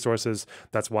natural resources.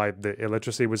 That's why the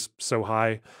illiteracy was so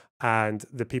high. And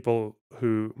the people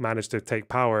who managed to take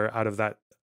power out of that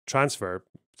transfer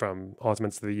from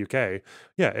Ottomans to the UK,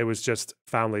 it was just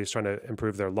families trying to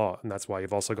improve their lot. And that's why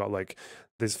you've also got like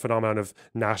this phenomenon of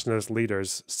nationalist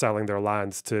leaders selling their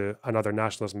lands to another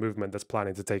nationalist movement that's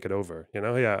planning to take it over, you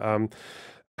know?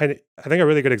 And I think a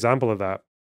really good example of that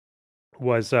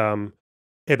was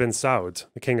Ibn Saud,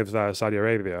 the king of Saudi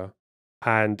Arabia,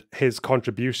 and his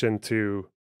contribution to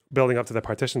building up to the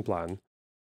partition plan.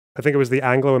 I think it was the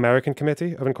Anglo-American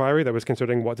Committee of Inquiry that was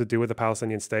considering what to do with the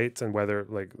Palestinian state and whether,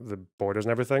 like, the borders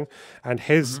and everything. And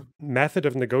his method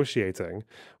of negotiating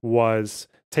was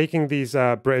taking these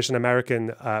British and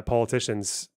American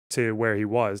politicians to where he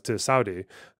was, to Saudi,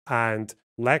 and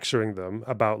lecturing them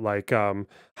about like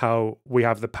how we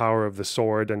have the power of the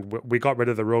sword and we got rid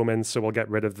of the Romans, so we'll get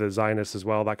rid of the Zionists as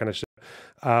well, that kind of shit.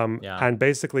 And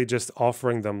basically just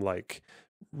offering them like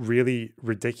really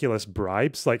ridiculous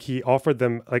bribes. Like he offered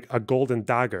them like a golden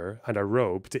dagger and a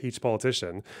robe to each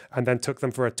politician and then took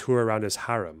them for a tour around his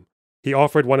harem. He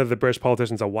offered one of the British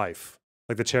politicians a wife,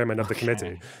 like the chairman of the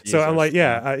committee. So Jesus, I'm like,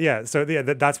 so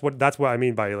that's what I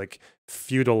mean by like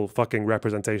feudal fucking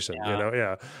representation, you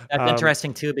know? That's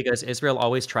interesting too, because Israel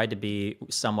always tried to be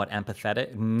somewhat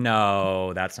empathetic.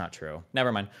 No, that's not true.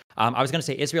 Never mind. I was going to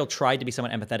say Israel tried to be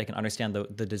somewhat empathetic and understand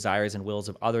the desires and wills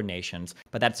of other nations,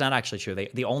 but that's not actually true.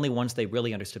 The only ones they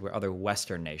really understood were other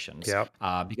Western nations.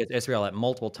 Because Israel at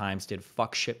multiple times did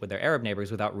fuck shit with their Arab neighbors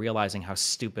without realizing how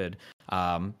stupid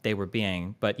they were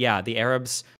being. But yeah, the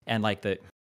Arabs and like the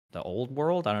old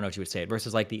world, I don't know what you would say it,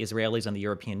 versus like the Israelis and the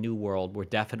European New World were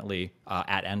definitely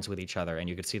at ends with each other, and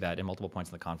you could see that in multiple points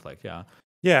in the conflict.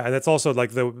 Yeah, and it's also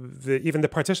like even the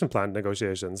partition plan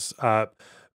negotiations.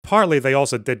 Partly, they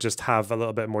also did just have a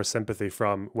little bit more sympathy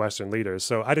from Western leaders.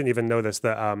 So I didn't even know this,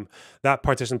 that that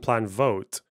partition plan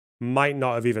vote might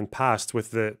not have even passed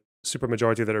with the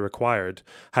supermajority that it required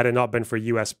had it not been for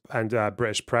US and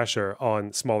British pressure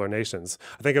on smaller nations.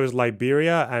 I think it was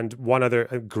Liberia and one other,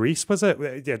 Greece, was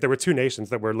it? Yeah, there were two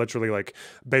nations that were literally like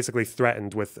basically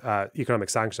threatened with economic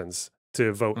sanctions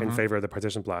to vote in favor of the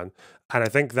partition plan. And I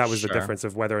think that was the difference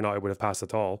of whether or not it would have passed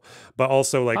at all. But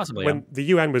also like when the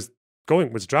UN was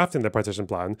drafting the partition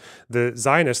plan, the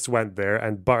Zionists went there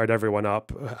and buttered everyone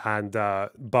up and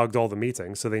bugged all the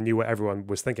meetings, so they knew what everyone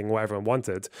was thinking, what everyone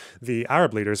wanted. The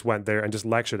Arab leaders went there and just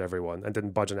lectured everyone and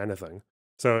didn't budge on anything.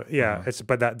 So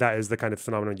but that is the kind of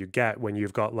phenomenon you get when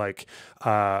you've got like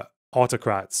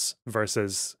autocrats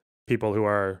versus people who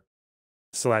are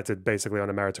selected basically on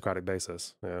a meritocratic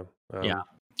basis.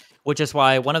 Which is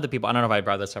why one of the people, I don't know if I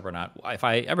brought this up or not, if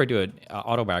I ever do an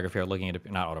autobiography or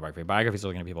biographies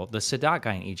looking at people, the Sadat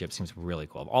guy in Egypt seems really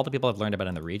cool. Of all the people I've learned about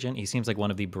in the region, he seems like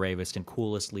one of the bravest and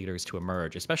coolest leaders to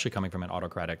emerge, especially coming from an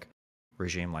autocratic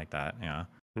regime like that.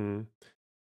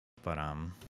 But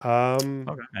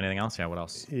Okay. Anything else? Yeah. What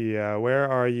else? Yeah, where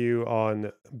are you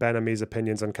on Ben Ami's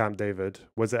opinions on Camp David?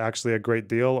 Was it actually a great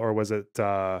deal, or was it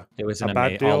It was a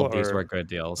bad deal? all of these were Or good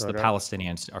deals. The okay,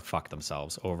 Palestinians are fuck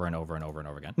themselves over and over and over and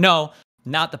over again. No,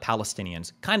 not the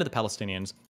Palestinians. Kind of the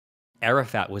Palestinians.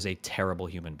 Arafat was a terrible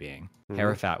human being.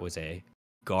 Arafat was a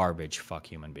garbage fuck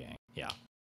human being. Yeah.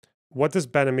 what does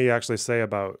Ben Ami actually say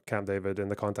about Camp David in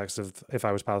the context of if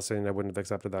I was Palestinian, I wouldn't have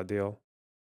accepted that deal?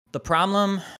 The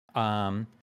problem,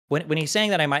 when he's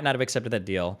saying that I might not have accepted that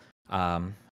deal,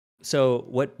 so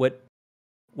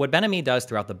what Ben Ami does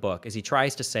throughout the book is he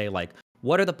tries to say, like,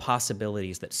 what are the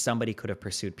possibilities that somebody could have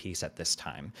pursued peace at this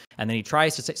time? And then he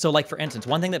tries to say, so like, for instance,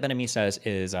 one thing that Ben Ami says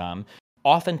is,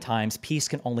 oftentimes peace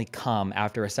can only come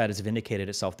after Assad has vindicated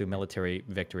itself through military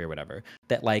victory or whatever.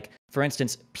 That, like, for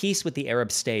instance, peace with the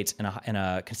Arab states in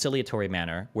a conciliatory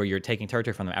manner where you're taking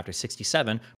territory from them after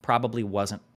 67 probably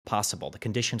wasn't possible. The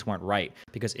conditions weren't right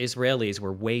because Israelis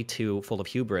were way too full of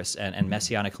hubris and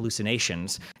messianic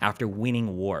hallucinations after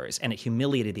winning wars, and it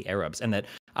humiliated the Arabs, and that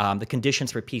the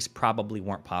conditions for peace probably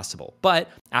weren't possible. But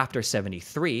after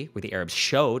 73, where the Arabs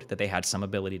showed that they had some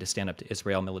ability to stand up to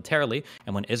Israel militarily,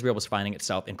 and when Israel was finding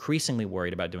itself increasingly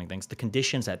worried about doing things, the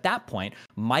conditions at that point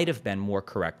might have been more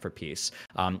correct for peace.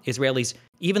 Israelis,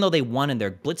 even though they won in their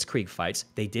blitzkrieg fights,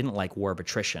 they didn't like war of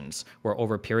attritions, where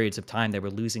over periods of time they were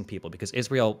losing people, because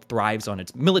Israel thrives on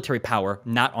its military power,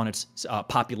 not on its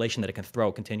population that it can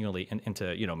throw continually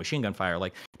into machine gun fire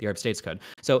like the Arab states could.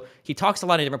 So he talks a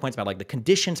lot of different points about, like, the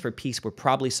conditions for peace were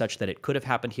probably such that it could have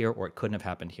happened here or it couldn't have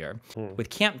happened here. With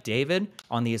Camp David,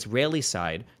 on the Israeli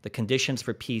side, the conditions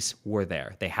for peace were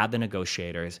there. They had the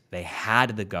negotiators, they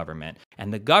had the government,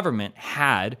 and the government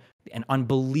had an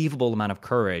unbelievable amount of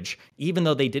courage. Even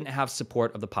though they didn't have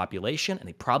support of the population and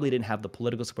they probably didn't have the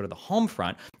political support of the home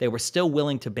front, they were still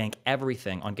willing to bank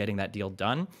everything on getting that deal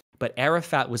done. But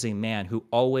Arafat was a man who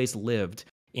always lived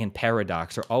in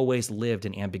paradox, or always lived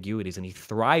in ambiguities, and he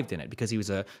thrived in it because he was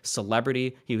a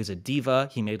celebrity, he was a diva,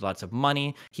 he made lots of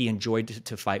money, he enjoyed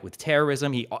to fight with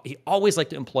terrorism, he always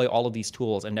liked to employ all of these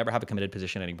tools and never have a committed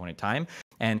position at any point in time.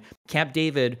 And Camp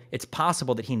David, it's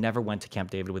possible that he never went to Camp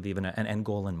David with even an end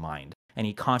goal in mind, and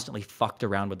he constantly fucked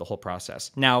around with the whole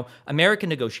process. Now, American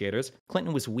negotiators,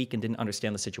 Clinton was weak and didn't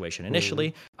understand the situation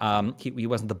initially. He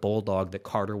wasn't the bulldog that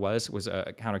Carter was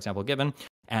a counterexample given.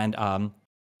 And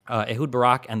Ehud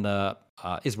Barak and the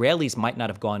Israelis might not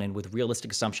have gone in with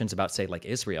realistic assumptions about, say, like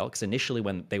Israel, because initially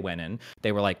when they went in,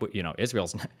 they were like,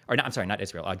 Israel's, or not, I'm sorry, not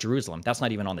Israel, Jerusalem. That's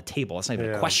not even on the table. That's not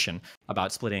even a question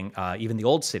about splitting even the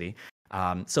old city.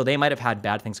 So they might have had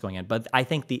bad things going in. But I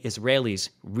think the Israelis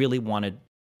really wanted,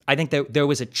 I think there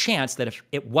was a chance that if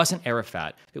it wasn't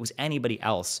Arafat, if it was anybody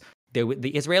else, the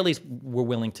Israelis were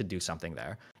willing to do something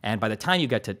there. And by the time you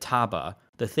get to Taba,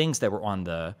 the things that were on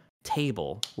the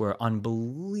table were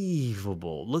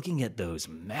unbelievable. Looking at those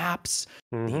maps,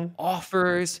 the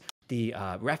offers, the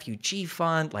refugee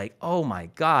fund, like, oh my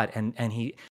God. And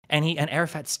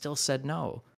Arafat still said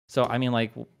no. So I mean,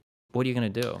 like, what are you gonna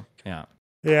do? Yeah.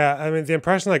 Yeah, I mean, the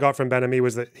impression I got from Ben Ami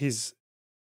was that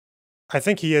I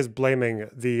think he is blaming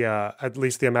the at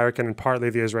least the American and partly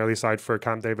the Israeli side for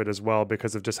Camp David as well,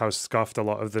 because of just how scuffed a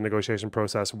lot of the negotiation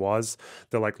process was.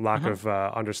 The lack of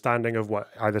understanding of what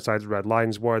either side's red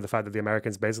lines were, the fact that the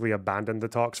Americans basically abandoned the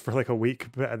talks for like a week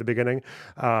at the beginning,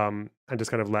 and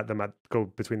just kind of let them go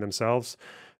between themselves.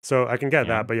 So I can get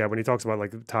that, but yeah, when he talks about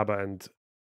like Taba and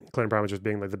Clinton Brown just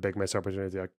being like the big missed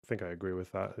opportunity, I think I agree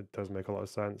with that. It does make a lot of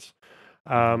sense.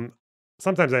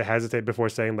 Sometimes I hesitate before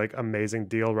saying like amazing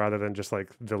deal rather than just like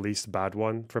the least bad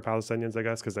one for Palestinians, I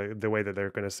guess, because the way that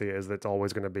they're going to see it is that it's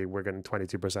always going to be we're getting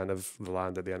 22% of the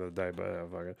land at the end of the day. But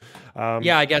fuck it.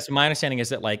 Yeah, I guess my understanding is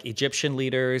that like Egyptian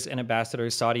leaders and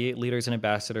ambassadors, Saudi leaders and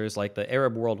ambassadors, like the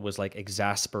Arab world was like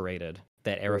exasperated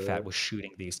that Arafat was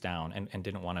shooting these down and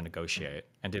didn't want to negotiate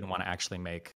and didn't want to actually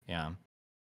make,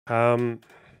 I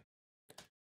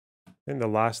think the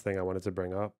last thing I wanted to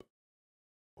bring up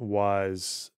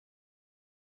was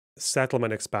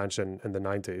settlement expansion in the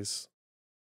 90s.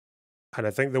 And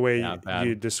I think the way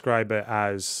you describe it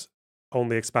as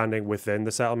only expanding within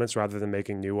the settlements rather than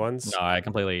making new ones. No, I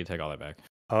completely take all that back.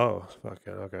 Oh,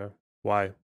 okay.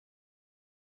 Why?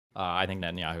 I think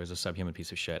Netanyahu is a subhuman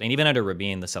piece of shit. And even under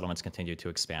Rabin, the settlements continued to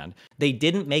expand. They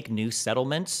didn't make new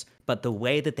settlements, but the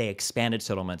way that they expanded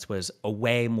settlements was a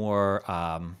way more,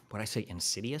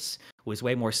 insidious? Was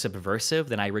way more subversive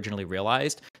than I originally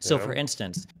realized. So for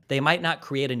instance, they might not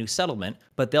create a new settlement,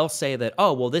 but they'll say that,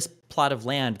 oh, well, this plot of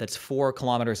land that's 4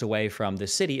 kilometers away from the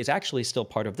city is actually still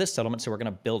part of this settlement, so we're going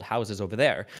to build houses over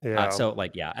there.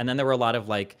 And then there were a lot of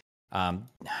like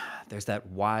There's that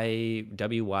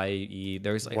YWYE. Wye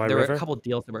There were a River? couple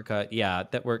deals that were cut. Yeah,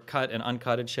 that were cut and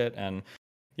uncut and shit. And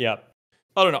yeah,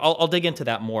 I don't know. I'll dig into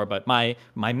that more. But my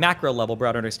macro level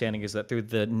broad understanding is that through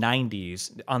the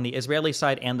 90s, on the Israeli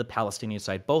side and the Palestinian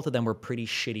side, both of them were pretty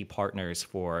shitty partners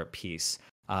for peace.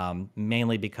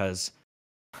 Mainly because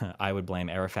I would blame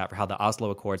Arafat for how the Oslo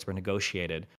Accords were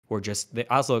negotiated. Were just the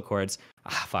Oslo Accords.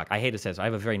 Fuck, I hate to say this. I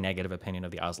have a very negative opinion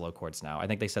of the Oslo Accords now. I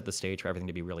think they set the stage for everything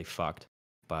to be really fucked.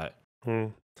 But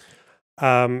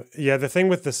Yeah, the thing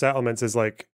with the settlements is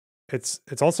like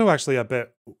it's also actually a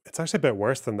bit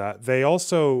worse than that. They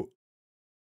also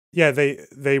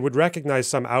they would recognize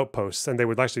some outposts and they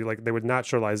would actually they would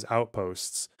naturalize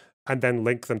outposts and then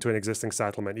link them to an existing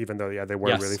settlement, even though they were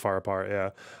really yes, far apart.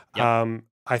 Yeah. yep.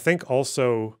 I think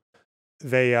also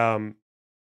they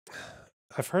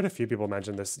I've heard a few people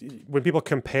mention this. When people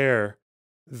compare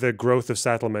the growth of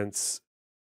settlements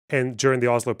during the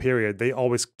Oslo period, they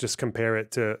always just compare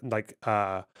it to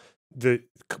the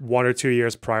 1 or 2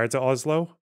 years prior to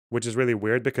Oslo, which is really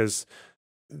weird because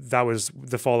that was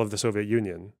the fall of the Soviet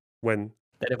Union when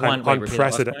That if an one wait, repeat that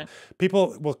last unprecedented point.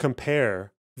 people will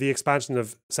compare the expansion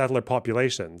of settler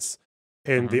populations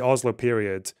in Hmm. the Oslo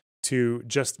period to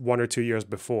just 1 or 2 years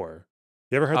before.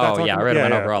 You ever heard that Oh talk yeah, I about? read Yeah,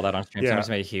 went yeah, over all that on stream. yeah, Somebody's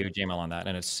made a huge email on that,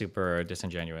 and it's super yeah,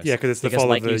 disingenuous. because it's the Because, fall of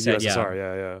like the you said, USSR.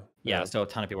 Yeah, yeah, yeah. yeah. So a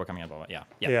ton of people are coming in, but yeah,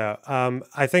 yeah. Yeah.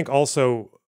 I think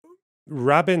also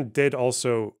Rabin did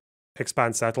also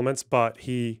expand settlements, but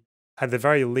he, at the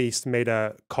very least, made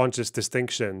a conscious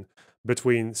distinction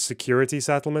between security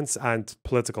settlements and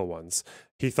political ones.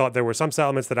 He thought there were some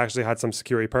settlements that actually had some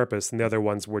security purpose, and the other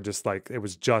ones were just it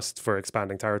was just for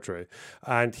expanding territory.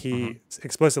 And Hmm. he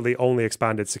explicitly only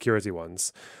expanded security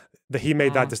ones. He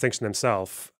made that distinction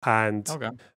himself, and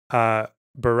Okay,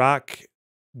 Barak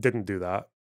didn't do that,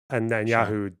 and sure.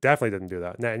 Netanyahu definitely didn't do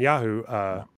that. Netanyahu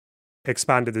Yeah.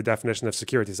 expanded the definition of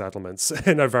security settlements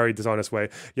in a very dishonest way.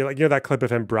 You know that clip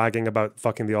of him bragging about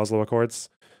fucking the Oslo Accords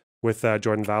with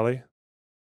Jordan Valley?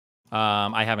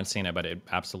 I haven't seen it, but it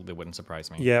absolutely wouldn't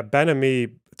surprise me. Yeah, Ben Ami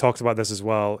talks about this as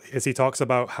well. Is he talks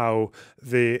about how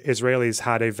the Israelis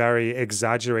had a very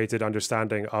exaggerated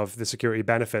understanding of the security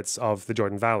benefits of the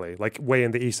Jordan Valley, like way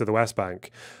in the east of the West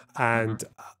Bank, Hmm. and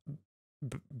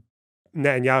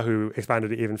Netanyahu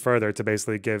expanded it even further to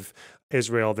basically give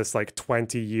Israel this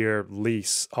 20-year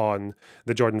lease on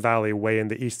the Jordan Valley way in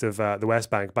the east of the West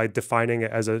Bank by defining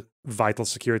it as a vital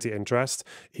security interest,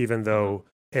 even Hmm. though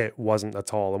it wasn't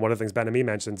at all. And one of the things Ben Ami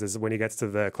mentions is when he gets to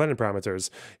the Clinton parameters,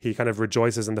 he kind of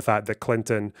rejoices in the fact that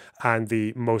Clinton and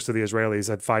most of the Israelis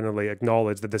had finally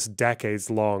acknowledged that this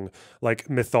decades-long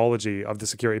mythology of the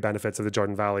security benefits of the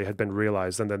Jordan Valley had been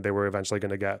realized, and then they were eventually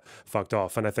going to get fucked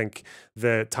off. And I think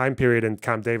the time period in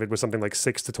Camp David was something like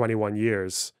 6 to 21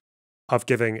 years of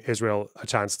giving Israel a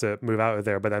chance to move out of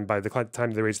there. But then by the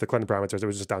time they reached the Clinton parameters, it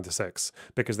was just down to 6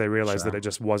 because they realized that Sure. it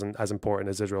just wasn't as important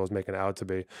as Israel was making it out to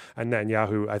be. And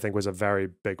Netanyahu, I think, was a very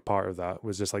big part of that,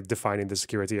 was just defining the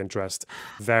security interest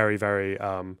very, very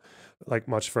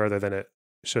much further than it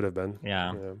should have been.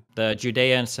 Yeah. Yeah. The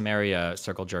Judea and Samaria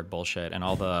circle jerk bullshit and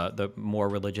all the more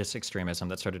religious extremism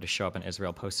that started to show up in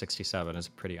Israel post 67 is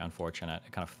pretty unfortunate.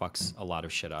 It kind of fucks a lot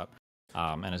of shit up,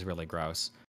 and is really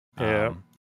gross. Yeah.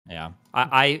 Yeah.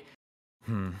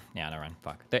 Yeah, never mind.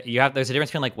 Fuck. There's a difference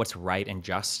between what's right and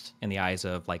just in the eyes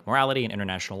of morality and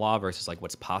international law versus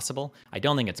what's possible. I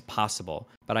don't think it's possible,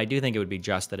 but I do think it would be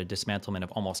just that a dismantlement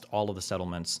of almost all of the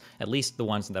settlements, at least the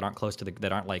ones that aren't close to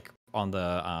that aren't on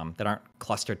the that aren't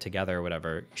clustered together or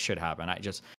whatever, should happen.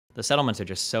 The settlements are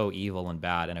just so evil and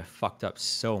bad and have fucked up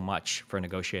so much for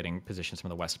negotiating positions from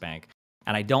the West Bank.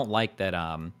 And I don't like that.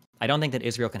 I don't think that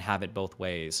Israel can have it both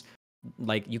ways.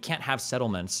 You can't have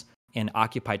settlements in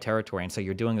occupied territory and say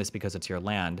you're doing this because it's your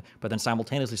land, but then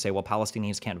simultaneously say, well,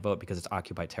 Palestinians can't vote because it's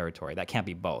occupied territory. That can't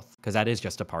be both, because that is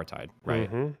just apartheid,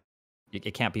 right? Mm-hmm.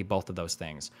 It can't be both of those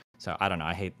things. So I don't know.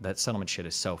 I hate that settlement shit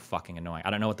is so fucking annoying. I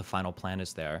don't know what the final plan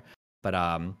is there, but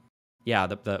yeah,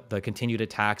 the continued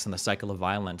attacks and the cycle of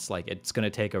violence, it's going to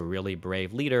take a really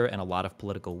brave leader and a lot of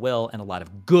political will and a lot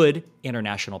of good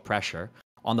international pressure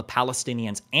on the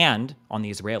Palestinians and on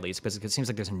the Israelis, because it seems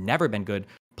like there's never been good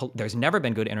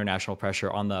international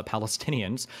pressure on the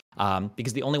Palestinians,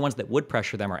 because the only ones that would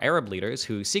pressure them are Arab leaders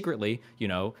who secretly,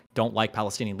 don't like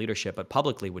Palestinian leadership, but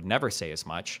publicly would never say as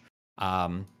much.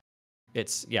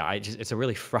 It's a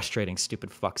really frustrating,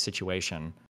 stupid fuck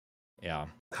situation. Yeah.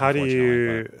 How do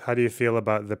Unfortunately, you feel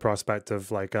about the prospect of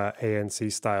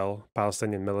ANC style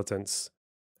Palestinian militants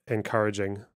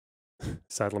encouraging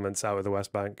settlements out of the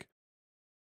West Bank?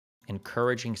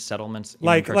 encouraging settlements.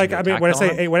 Like I mean,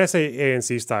 when I say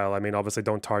ANC style, I mean obviously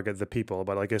don't target the people,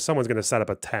 but like if someone's going to set up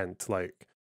a tent, like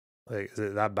is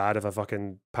it that bad if a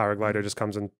fucking paraglider just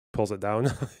comes and pulls it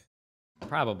down?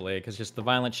 Probably, because just the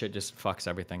violent shit just fucks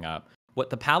everything up. What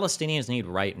the Palestinians need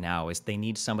right now is they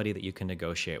need somebody that you can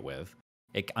negotiate with.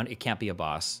 It can't be a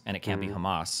boss, and it can't be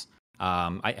Hamas.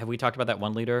 Have we talked about that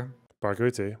one leader?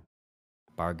 Barghouti.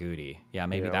 Yeah,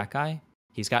 maybe that guy.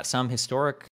 He's got some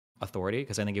historic authority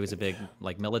because I think he was a big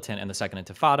like militant in the Second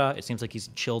Intifada. It seems like he's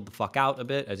chilled the fuck out a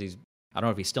bit as he's. I don't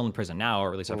know if he's still in prison now,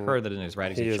 or at least I've heard that in his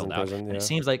writings he's chilled out. Prison, and it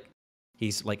seems like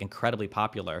he's like incredibly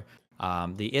popular.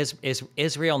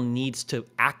 Israel needs to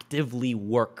actively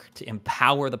work to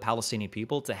empower the Palestinian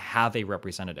people to have a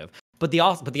representative. But the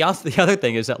other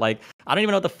thing is that like I don't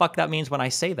even know what the fuck that means when I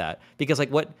say that, because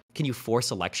like what can you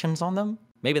force elections on them?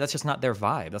 Maybe that's just not their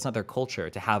vibe. That's not their culture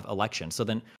to have elections.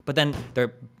 But then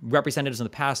their representatives in the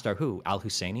past are who?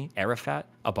 Al-Husseini, Arafat,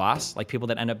 Abbas, like people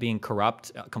that end up being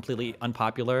corrupt, completely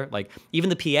unpopular. Like even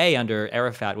the PA under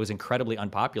Arafat was incredibly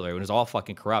unpopular. It was all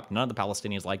fucking corrupt. None of the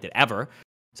Palestinians liked it ever.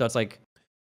 So it's like,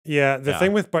 the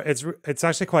thing with it's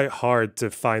actually quite hard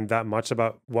to find that much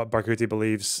about what Barghouti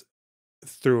believes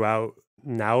throughout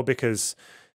now, because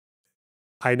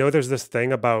I know there's this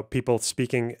thing about people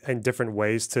speaking in different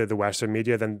ways to the Western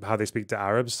media than how they speak to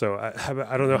Arabs. So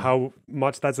I don't know how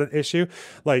much that's an issue.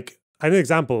 Like a good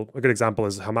example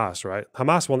is Hamas, right?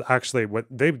 Hamas will actually,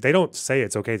 they don't say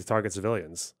it's okay to target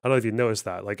civilians. I don't know if you noticed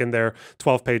that. Like in their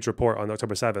 12-page report on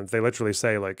October 7th, they literally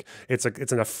say like it's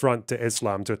an affront to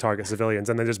Islam to target civilians,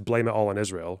 and they just blame it all on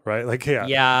Israel, right? Like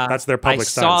that's their public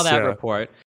stance. I saw that report.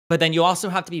 But then you also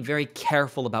have to be very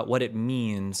careful about what it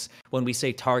means when we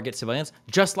say target civilians.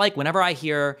 Just like whenever I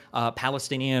hear a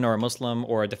Palestinian or a Muslim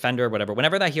or a defender or whatever,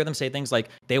 whenever I hear them say things like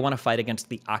they want to fight against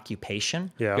the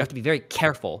occupation, you have to be very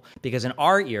careful, because in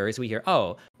our ears we hear,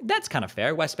 oh, that's kind of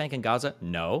fair, West Bank and Gaza.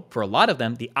 No, for a lot of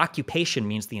them, the occupation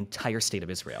means the entire state of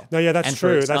Israel. No, yeah, that's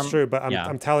true. That's true. But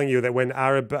I'm telling you that when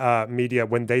Arab media,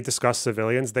 when they discuss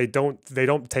civilians, they don't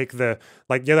take the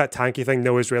that tanky thing,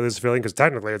 no Israeli civilian, because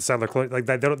technically it's settler colony. Like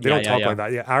they don't talk like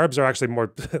that. Yeah, Arabs are actually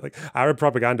more like Arab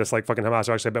propagandists like fucking Hamas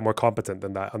are actually a bit more competent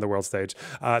than that on the world stage.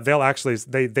 They'll actually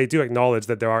they do acknowledge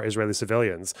that there are Israeli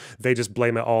civilians. They just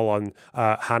blame it all on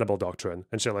Hannibal doctrine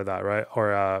and shit like that, right?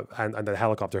 Or and the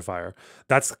helicopter fire.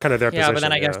 That's kind of their position. Yeah, but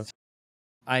then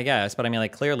I guess, but I mean,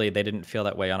 like clearly they didn't feel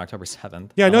that way on October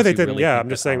 7th. Yeah, no, they didn't. Really I'm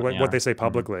just saying what they say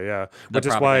publicly. Yeah, which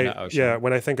is why.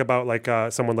 When I think about like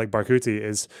someone like Barghouti,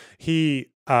 is he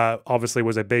obviously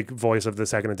was a big voice of the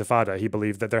Second Intifada. He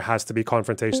believed that there has to be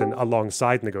confrontation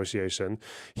alongside negotiation.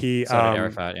 He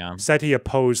Arafat, said he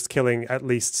opposed killing at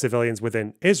least civilians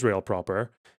within Israel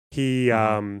proper. He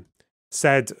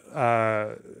said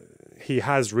he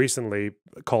has recently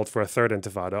called for a third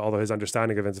intifada, although his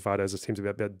understanding of intifada seems to be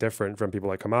a bit different from people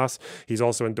like Hamas. He's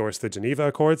also endorsed the Geneva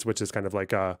Accords, which is kind of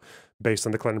like based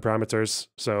on the Clinton parameters.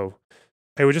 So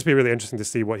it would just be really interesting to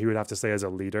see what he would have to say as a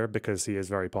leader, because he is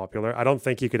very popular. I don't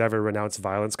think he could ever renounce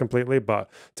violence completely, but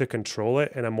to control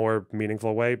it in a more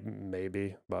meaningful way,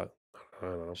 maybe. But I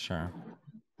don't know. Sure.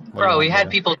 Bro, we had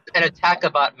people an attack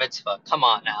about mitzvah. Come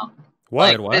on now.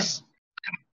 What?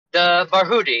 The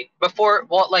Barghouti,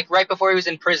 right before he was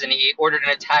in prison, he ordered an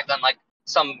attack on like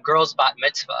some girl's bat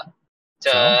mitzvah,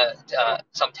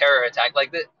 some terror attack.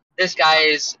 Like this guy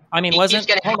is. I mean, hold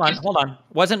on.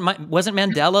 Wasn't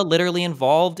Mandela literally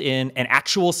involved in an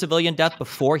actual civilian death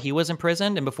before he was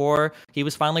imprisoned and before he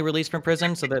was finally released from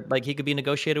prison, so that like he could be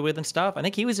negotiated with and stuff? I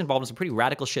think he was involved in some pretty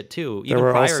radical shit too. There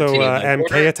were also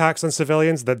MK attacks on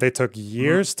civilians that they took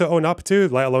years to own up to,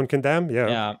 let alone condemn.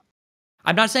 Yeah.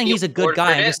 I'm not saying he's a good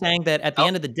guy. I'm just saying that at the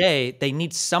end of the day, they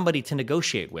need somebody to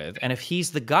negotiate with. And if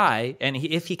he's the guy, and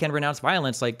if he can renounce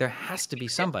violence, like there has to be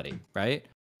somebody, right?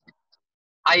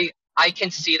 I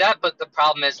can see that, but the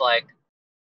problem is like,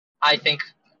 I think,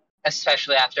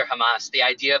 especially after Hamas, the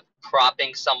idea of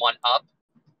propping someone up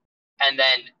and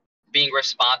then being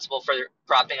responsible for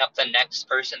propping up the next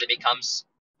person that becomes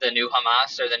the new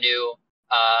Hamas or the new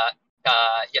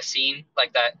Yassin,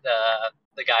 like that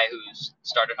the guy who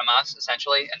started Hamas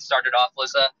essentially and started off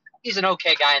he's an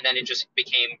okay guy, and then it just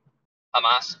became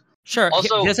Hamas. Sure.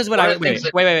 Also, this is what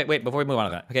wait before we move on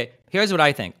to that. Okay, here's what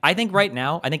I think. I think right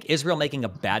now, I think Israel making a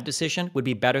bad decision would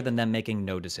be better than them making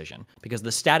no decision, because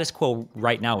the status quo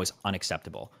right now is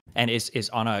unacceptable and is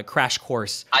on a crash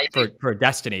course for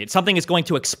destiny. Something is going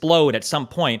to explode at some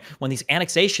point when these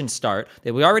annexations start.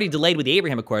 That we already delayed with the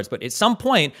Abraham Accords, but at some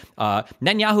point,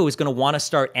 Netanyahu is going to want to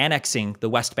start annexing the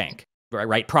West Bank,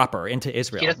 right, proper into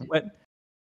Israel.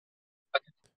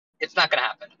 It's not going to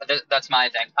happen. That's my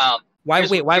thing. Why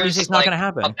would you say it's not going to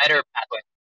happen? A better pathway.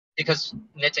 because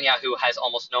Netanyahu has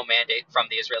almost no mandate from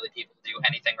the Israeli people to do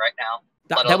anything right now.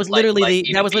 That was literally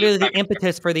even the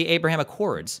impetus for the Abraham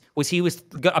Accords. He was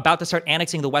about to start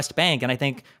annexing the West Bank, and I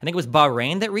think it was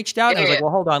Bahrain that reached out and was like,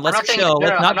 "Well, hold on, let's chill,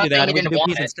 let's not do that, and we can do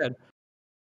peace instead."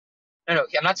 No,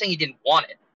 I'm not saying he didn't want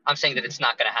it. I'm saying that it's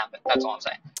not going to happen. That's all I'm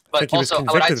saying. But I think he was also,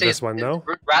 convicted what I'd of say this is, one, no?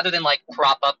 rather than like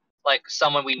prop up like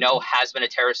someone we know has been a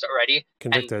terrorist already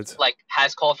Convicted. and like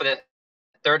has called for the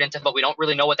third intifada, but we don't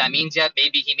really know what that means yet.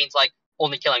 Maybe he means like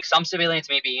only killing some civilians.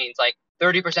 Maybe he means like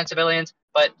 30% civilians.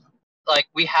 But like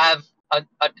we have an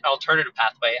alternative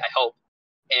pathway, I hope,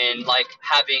 in like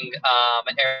having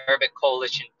an Arabic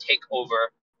coalition take over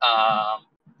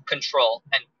control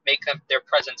and make their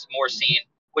presence more seen,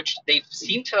 which they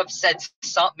seem to have said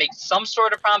make some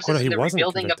sort of promises in the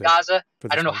rebuilding of Gaza.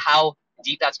 I don't know how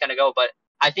deep that's going to go, but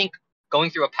I think going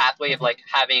through a pathway of like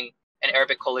having an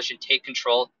Arabic coalition take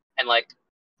control and like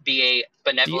be a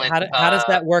benevolent. How does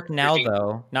that work now,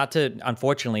 though? Not to,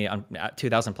 unfortunately,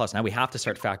 2000 plus. Now we have to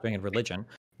start factoring in religion.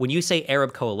 When you say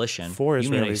Arab coalition, you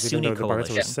mean a Sunni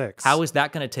coalition. How is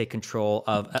that going to take control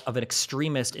of an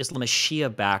extremist Islamist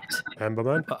Shia-backed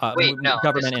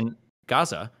government in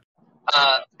Gaza?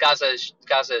 Gaza is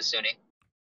Sunni,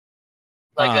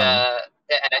 like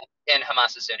and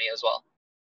Hamas is Sunni as well.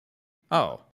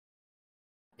 Oh.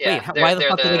 Yeah, wait, why the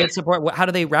fuck do they get support? How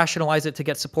do they rationalize it to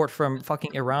get support from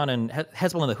fucking Iran and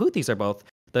Hezbollah and the Houthis are both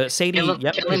the shady?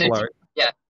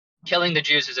 Killing the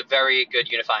Jews is a very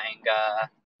good unifying.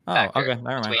 Okay,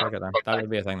 never mind. Okay, then that would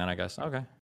be a thing then, I guess. Okay.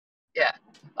 Yeah,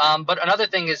 but another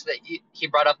thing is that he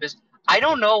brought up is I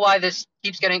don't know why this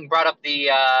keeps getting brought up. The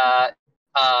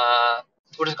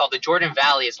what is it called? The Jordan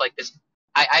Valley is like this.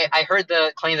 I heard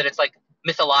the claim that it's like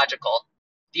mythological.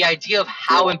 The idea of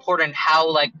how important, how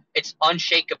like it's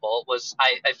unshakable was,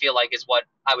 I feel like, is what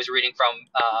I was reading from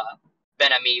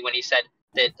Ben Ami when he said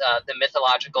that the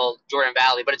mythological Jordan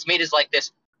Valley, but it's made as like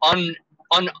this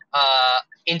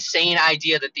insane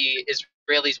idea that the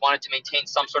Israelis wanted to maintain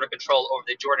some sort of control over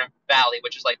the Jordan Valley,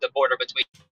 which is like the border between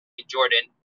Jordan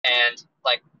and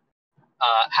like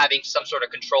having some sort of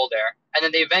control there. And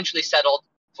then they eventually settled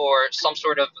for some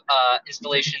sort of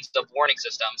installations of warning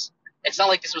systems. It's not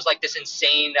like this was like this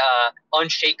insane,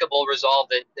 unshakable resolve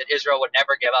that Israel would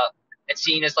never give up. It's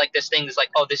seen as like this thing is like,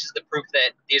 oh, this is the proof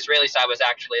that the Israeli side was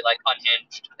actually like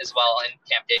unhinged as well in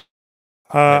Camp David.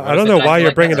 I don't know why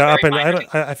you're bringing that up, and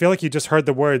I feel like you just heard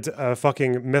the word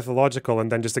fucking mythological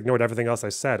and then just ignored everything else I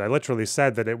said. I literally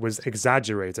said that it was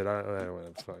exaggerated.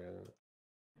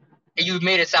 You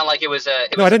made it sound like it was a...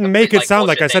 No, I didn't make it sound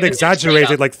like I said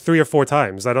exaggerated like 3 or 4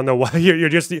 times. I don't know why you're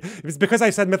just... It's because I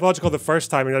said mythological the first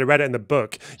time and I read it in the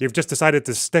book. You've just decided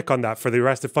to stick on that for the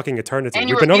rest of fucking eternity.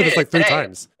 We've been over this like 3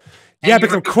 times. Yeah,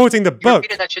 because I'm quoting the book. You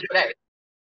repeated that shit today.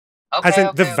 Okay, as in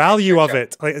the value of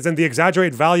it, like, as in the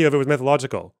exaggerated value of it was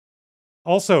mythological.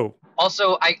 Also,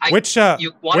 which of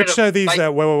these?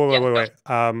 Wait.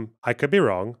 I could be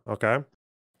wrong. Okay,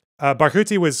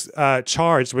 Barghouti was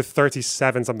charged with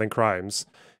 37 something crimes.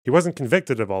 He wasn't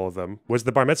convicted of all of them. Was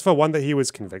the bar mitzvah one that he was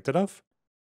convicted of?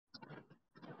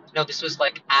 No, this was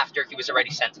like after he was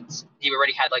already sentenced. He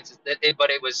already had like, but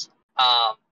it was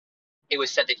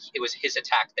said that it was his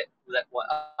attack that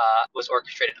was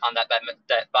orchestrated on that bat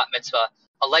mitzvah.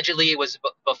 Allegedly, it was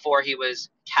before he was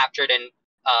captured and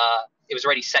it was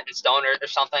already set in stone or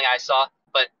something I saw.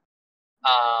 But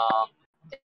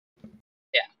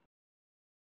yeah,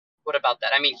 what about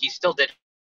that? I mean, he still did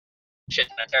shit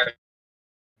in a terror.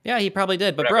 Yeah, he probably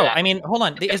did. But bro, I mean, hold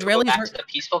on. The Israelis were the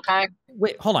peaceful kind.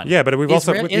 Wait, hold on. Yeah, but we've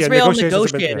also Israel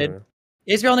negotiated.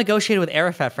 Israel negotiated with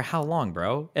Arafat for how long,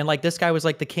 bro? And like this guy was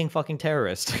like the king fucking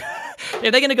terrorist.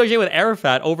 If they can negotiate with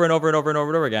Arafat over and over and over and over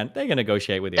and over again, they can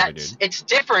negotiate with the other dude. It's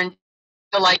different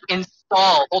to like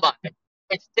install. Hold on.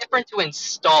 It's different to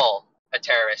install a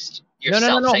terrorist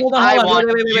yourself. No. Hold on. I want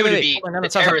you to be the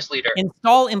terrorist leader.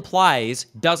 Install implies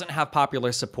doesn't have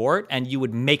popular support, and you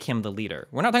would make him the leader.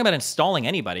 We're not talking about installing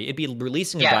anybody. It'd be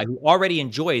releasing a guy who already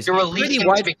enjoys. You're releasing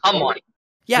him to become one.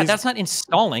 Yeah, that's not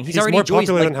installing. He's already more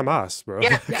popular than Hamas, bro.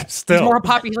 Yeah. Still. He's more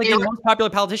popular. He's like the most popular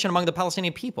politician among the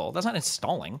Palestinian people. That's not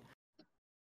installing.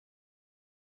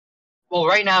 Well,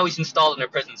 right now he's installed in a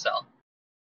prison cell.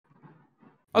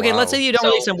 Okay, let's say you don't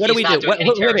release him. What do we do?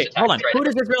 Wait, hold on. Who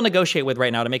does Israel negotiate with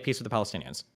right now to make peace with the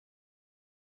Palestinians?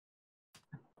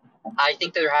 I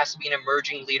think there has to be an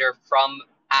emerging leader from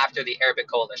after the Arabic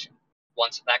coalition.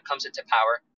 Once that comes into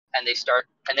power, and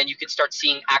then you could start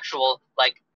seeing actual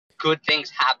like good things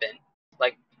happen,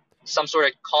 like some sort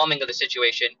of calming of the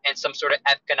situation and some sort of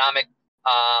economic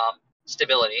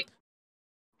stability,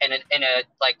 and a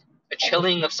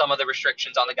chilling of some of the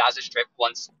restrictions on the Gaza Strip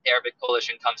once the Arabic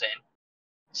coalition comes in.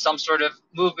 some sort of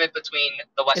movement between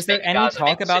the West Is there Bank and any Gaza, make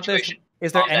talk the about this? situation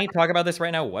Is there calm down. any talk about this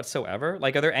right now whatsoever?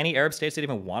 Like, are there any Arab states that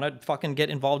even want to fucking get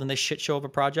involved in this shit show of a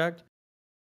project?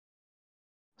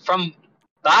 From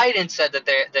Biden said that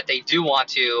they do want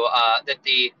to, that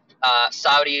the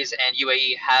Saudis and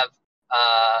UAE have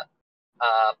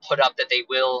put up that they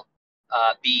will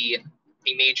be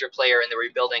a major player in the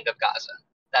rebuilding of Gaza.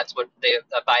 That's what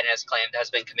Biden has claimed has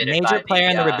been committed Major by player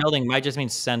in the the. rebuilding might just mean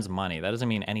sends money. That doesn't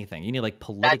mean anything. You need like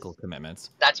political commitments.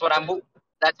 That's what I'm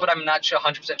not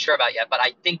 100% sure about yet. But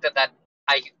I think that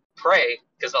I pray,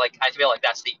 because like I feel like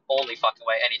that's the only fucking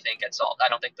way anything gets solved. I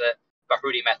don't think the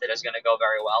Barghouti method is going to go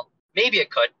very well. Maybe it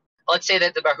could. Let's say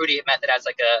that the Barghouti method has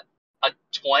like a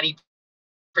 20%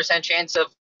 chance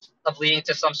of leading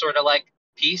to some sort of like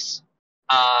peace.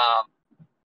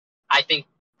 I think,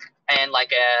 and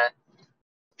like a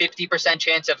 50%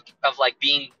 chance of like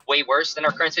being way worse than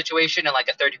our current situation, and like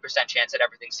a 30% chance that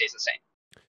everything stays the same.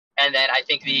 And then I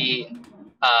think the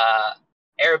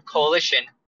Arab coalition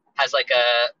has like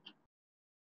a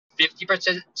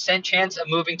 50% chance of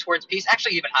moving towards peace.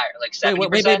 Actually, even higher, like 70%.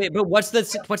 Wait. But what's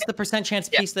the percent chance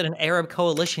peace that an Arab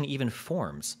coalition even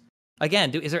forms?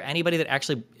 Again, is there anybody that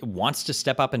actually wants to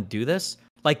step up and do this?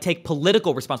 Like, take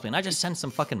political responsibility, not just send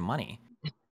some fucking money.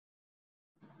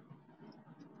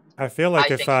 I feel like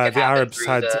if the Arabs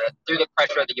had through the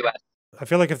pressure of the U.S. I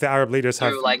feel like if the Arab leaders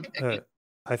have like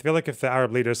I feel like if the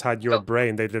Arab leaders had your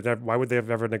brain, why would they have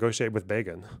ever negotiated with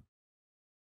Begin?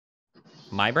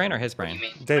 My brain or his brain? What do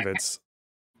you mean? David's.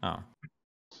 Oh.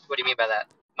 What do you mean by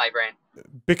that? My brain.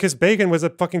 Because Begin was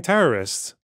a fucking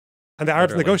terrorist, and the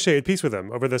Arabs negotiated peace with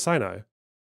him over the Sinai.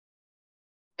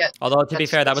 Yeah, although to be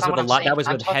fair, that was with a lot. That was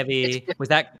with heavy. Was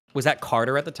that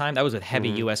Carter at the time? That was with heavy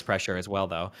U.S. pressure as well,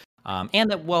 though.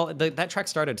 And that track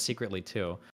started secretly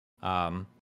too.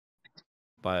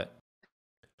 But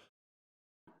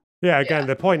yeah, again,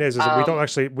 the point is that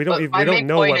we don't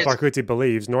know what Barghouti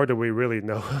believes, nor do we really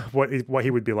know what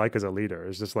he would be like as a leader.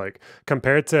 It's just like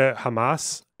compared to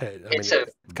Hamas,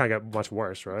 it can't get much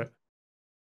worse, right?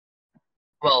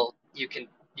 Well, you can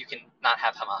not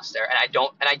have Hamas there, and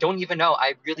I don't even know.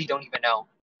 I really don't even know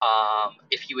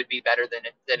if he would be better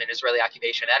than an Israeli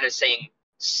occupation. That is saying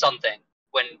something.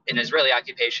 When an Israeli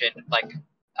occupation, like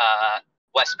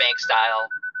West Bank style,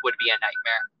 would be a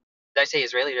nightmare. Did I say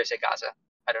Israeli or did I say Gaza?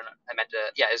 I don't know. I meant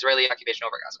Israeli occupation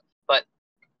over Gaza. But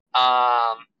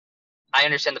I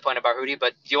understand the point of Barghouti.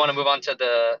 But do you want to move on to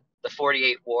the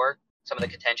 48 war? Some of the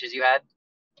contentions you had.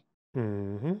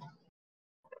 Mm-hmm.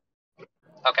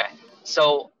 Okay.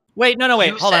 So wait.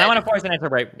 Hold on. I want to force an answer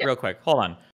real quick. Hold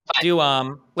on.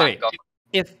 Fine. Wait.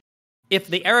 If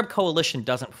the Arab coalition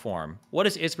doesn't form, what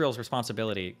is Israel's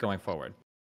responsibility going forward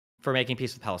for making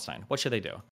peace with Palestine? What should they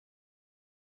do?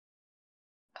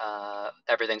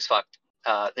 Everything's fucked.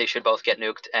 They should both get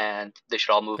nuked, and they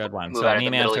should all move. Good one. Move so out meme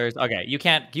of the answers. Okay, you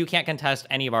can't contest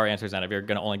any of our answers then if you're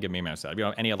gonna only give meme answers. If you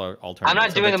don't have any other alternatives. I'm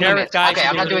not doing a meme answer. Okay,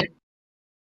 I'm not doing.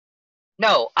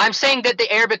 No, I'm saying that the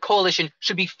Arabic coalition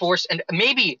should be forced, and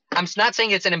maybe I'm not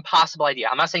saying it's an impossible idea.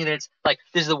 I'm not saying that it's like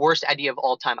this is the worst idea of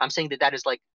all time. I'm saying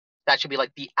that should be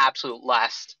like the absolute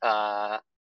last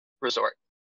resort.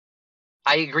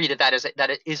 I agree that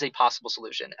it is a possible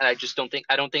solution, and I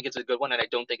don't think it's a good one, and I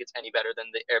don't think it's any better than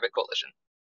the Arabic coalition.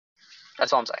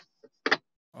 That's all I'm saying.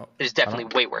 It is definitely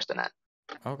way worse than that.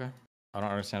 Okay, I don't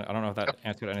understand. I don't know if that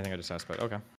answered anything I just asked, but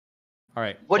okay. All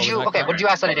right. What did you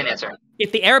ask that I didn't answer?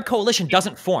 If the Arab coalition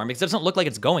doesn't form, because it doesn't look like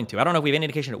it's going to, I don't know if we have any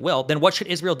indication it will, then what should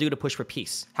Israel do to push for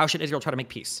peace? How should Israel try to make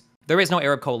peace? There is no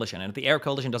Arab coalition, and if the Arab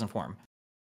coalition doesn't form.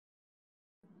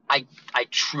 I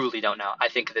truly don't know. I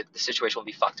think that the situation will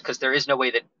be fucked because there is no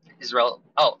way that Israel.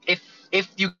 Oh, if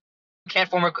you can't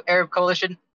form an Arab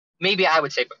coalition, maybe I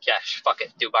would say, yeah, fuck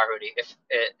it, do Barghouti. If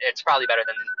it's probably better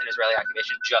than an Israeli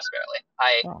occupation, just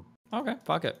barely. Okay,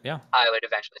 fuck it, yeah. I would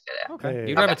eventually say that. Okay. Do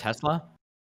you drive a Tesla?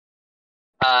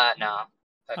 No.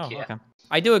 Okay.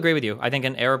 I do agree with you. I think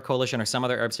an Arab coalition or some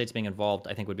other Arab states being involved,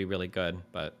 I think would be really good.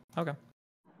 But okay.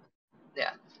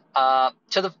 Yeah.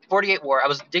 To the 48 war, I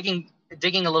was digging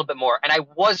a little bit more, and I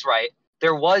was right.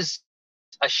 There was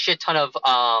a shit ton of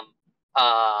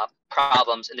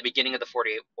problems in the beginning of the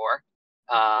 48 war.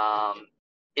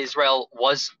 Israel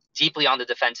was deeply on the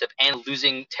defensive and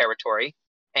losing territory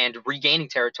and regaining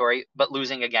territory, but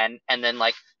losing again, and then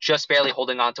like just barely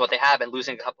holding on to what they have and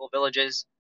losing a couple of villages.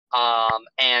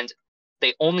 And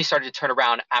they only started to turn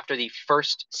around after the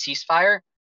first ceasefire.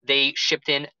 They shipped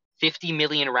in 50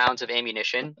 million rounds of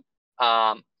ammunition,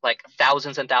 like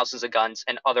thousands and thousands of guns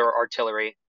and other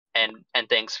artillery and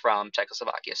things from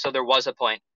Czechoslovakia. So there was a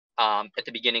point at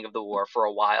the beginning of the war for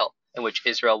a while in which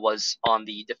Israel was on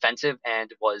the defensive and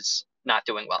was not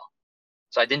doing well.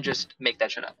 So I didn't just make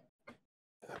that shit up.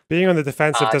 Being on the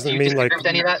defensive Do doesn't you mean disagree like with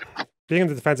any of that? being on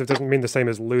the defensive doesn't mean the same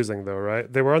as losing, though,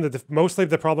 right? They were on the mostly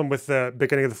the problem with the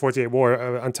beginning of the 48 War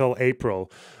until April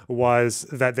was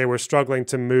that they were struggling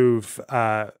to move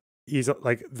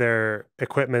like their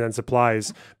equipment and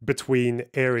supplies between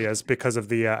areas because of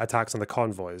the attacks on the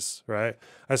convoys, right?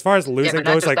 As far as losing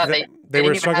goes, like they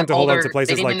were struggling to hold on to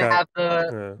places like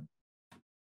they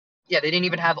didn't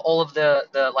even have all of the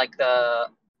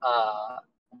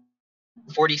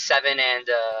 47 and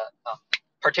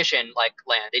partition like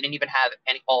land. They didn't even have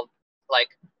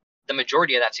the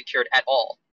majority of that secured at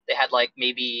all. They had like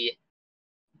maybe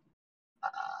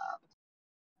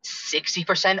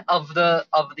 60% of the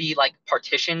like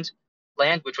partitioned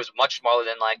land, which was much smaller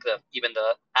than like even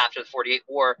the after the 48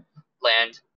 War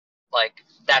land. Like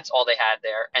that's all they had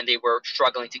there, and they were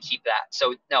struggling to keep that.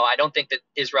 So no, I don't think that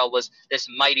Israel was this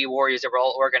mighty warriors that were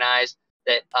all organized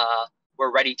that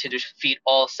were ready to defeat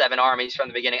all 7 armies from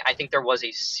the beginning. I think there was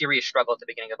a serious struggle at the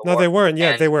beginning of the war. No, they weren't.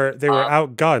 Yeah, they were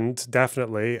outgunned.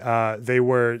 Definitely, they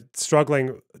were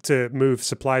struggling to move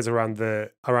supplies around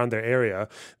their area.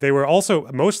 They were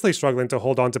also mostly struggling to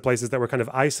hold on to places that were kind of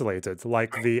isolated,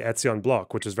 like the Etzion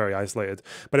block, which was very isolated.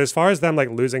 But as far as them like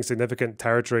losing significant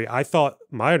territory, I thought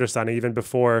my understanding, even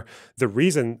before the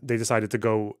reason they decided to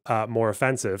go more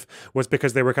offensive, was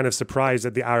because they were kind of surprised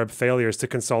at the Arab failures to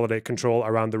consolidate control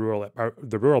around the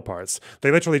rural parts. They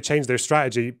literally changed their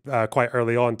strategy quite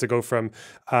early on to go from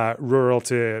rural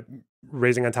to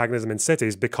raising antagonism in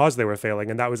cities because they were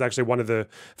failing, and that was actually one of the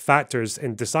factors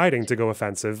in deciding to go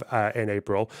offensive in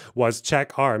April, was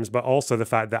check arms, but also the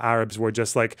fact that Arabs were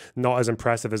just like not as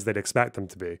impressive as they'd expect them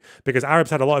to be, because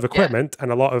Arabs had a lot of equipment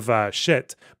and a lot of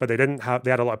shit, but they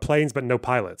had a lot of planes but no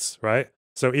pilots, right?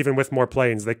 So even with more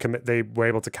planes, they were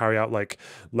able to carry out like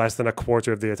less than a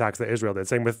quarter of the attacks that Israel did.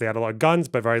 Same with, they had a lot of guns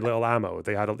but very little ammo.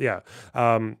 They had and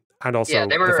also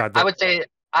they were, the fact that,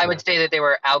 I would say that they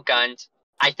were outgunned.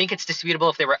 I think it's disputable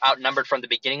if they were outnumbered from the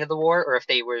beginning of the war or if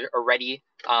they were already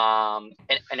an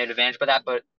advantage by that.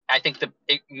 But I think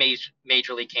it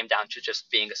majorly came down to just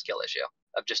being a skill issue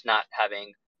of just not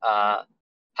having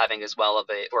as well of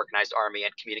a organized army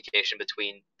and communication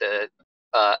between the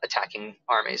attacking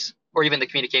armies, or even the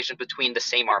communication between the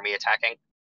same army attacking.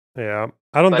 Yeah,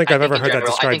 I don't think I've ever heard that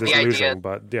described as losing,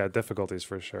 but yeah, difficulties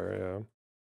for sure.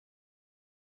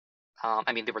 Yeah.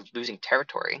 I mean, they were losing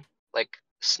territory, like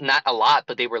not a lot,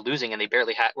 but they were losing, and they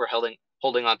barely were holding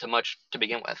on to much to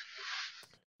begin with.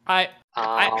 I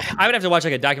would have to watch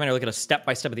like a documentary, look at a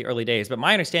step-by-step of the early days, but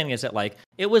my understanding is that like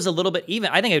it was a little bit even.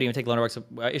 I think I would even take Lonerbock's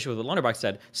issue with what Lonerbock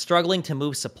said, struggling to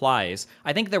move supplies.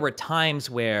 I think there were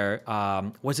times where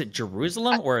was it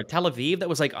Jerusalem or Tel Aviv that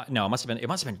was like no, it must have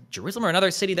been Jerusalem or another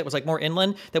city that was like more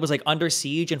inland that was like under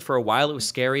siege, and for a while it was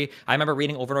scary. I remember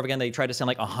reading over and over again they tried to send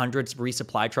like 100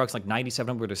 resupply trucks, like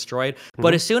 97 of them were destroyed.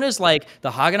 But as soon as like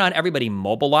the Haganah and everybody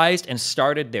mobilized and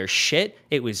started their shit,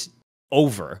 it was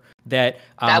over. That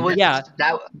was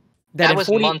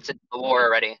months into the war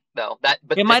already, though. But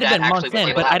it might have been months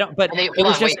in, but I don't. But it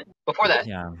was just before that.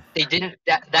 Yeah, they didn't.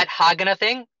 That Haganah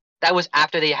thing. That was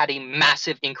after they had a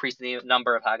massive increase in the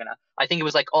number of Haganah. I think it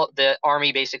was like the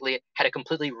army basically had a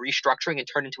completely restructuring and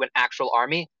turned into an actual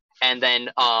army, and then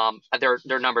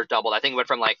their numbers doubled. I think it went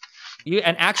from like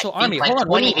an actual army. Like hold on,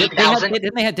 28,000.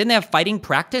 Didn't they have fighting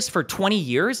practice for 20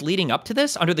 years leading up to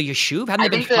this under the Yeshuv?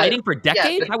 Hadn't they been fighting for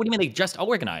decades? How would you mean they just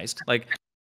organized? Like,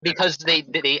 because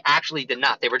they actually did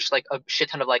not. They were just like a shit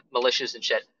ton of like militias and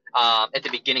shit at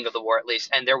the beginning of the war, at least.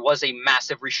 And there was a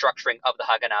massive restructuring of the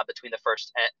Haganah between the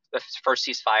first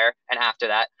ceasefire and after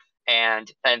that,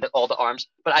 and all the arms.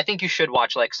 But I think you should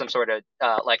watch like some sort of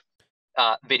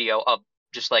video of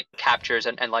just like captures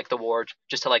and like the war,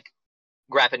 just to like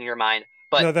grab it in your mind.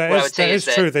 But no, that is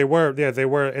true. They were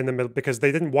in the middle because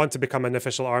they didn't want to become an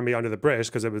official army under the British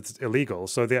because it was illegal.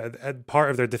 So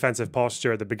part of their defensive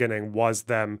posture at the beginning was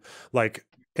them like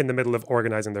in the middle of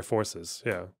organizing their forces.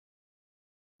 Yeah.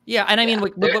 Yeah, and I mean,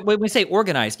 when we say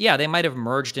organized, yeah, they might have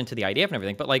merged into the IDF and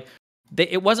everything, but like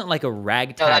it wasn't like a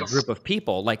ragtag group of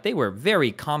people. Like they were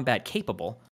very combat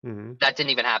capable. Mm-hmm. That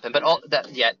didn't even happen. But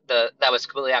that was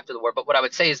completely after the war. But what I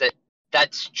would say is that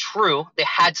that's true. They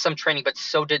had some training, but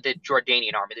so did the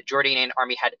Jordanian army. The Jordanian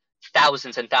army had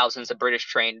thousands and thousands of British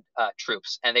trained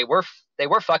troops, and they were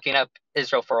fucking up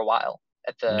Israel for a while.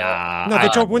 Wait.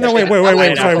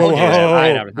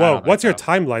 Whoa. What's your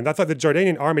timeline? I thought the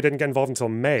Jordanian army didn't get involved until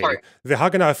May. Sorry. The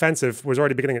Haganah offensive was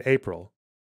already beginning in April.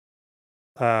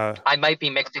 I might be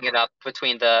mixing it up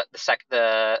between the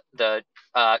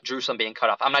Jerusalem being cut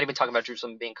off. I'm not even talking about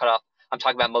Jerusalem being cut off. I'm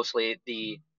talking about mostly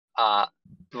the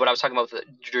what I was talking about with the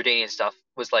Jordanian stuff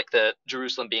was like the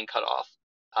Jerusalem being cut off.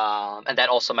 And that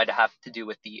also might have to do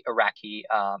with the Iraqi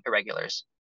irregulars.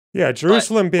 Yeah,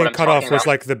 Jerusalem being cut off was about,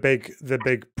 like the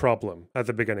big problem at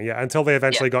the beginning. Yeah, until they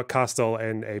eventually got Castle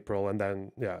in April, and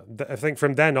then I think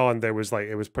from then on there was like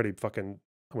it was pretty fucking.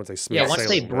 I wouldn't say smooth once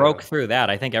sailing, they broke through that,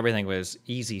 I think everything was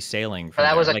easy sailing. From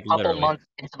that there, was a like, couple literally. months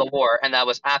into the war, and that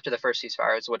was after the first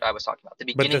ceasefire. Is what I was talking about. The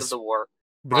beginning of the war.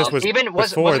 But this was even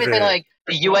wasn't it like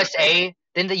the USA?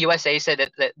 Didn't the USA say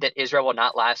that Israel will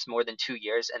not last more than 2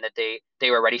 years, and that they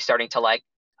were already starting to like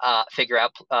figure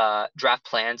out draft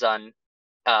plans on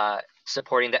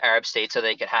supporting the Arab states so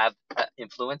they could have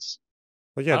influence?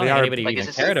 Well, yeah, I don't think anybody like,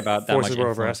 even cared about that much forces were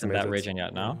influence in overestimated. that region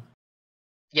yet. No.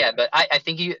 Yeah, but I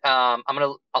think you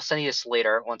I'll send you this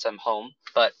later once I'm home.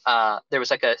 But there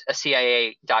was like a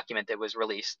CIA document that was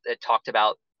released that talked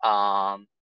about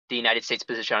the United States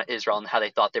position on Israel and how they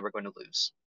thought they were going to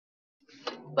lose.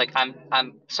 Like I'm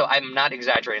not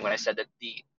exaggerating when I said that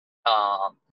the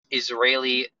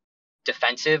Israeli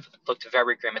defensive looked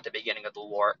very grim at the beginning of the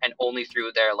war, and only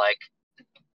through their like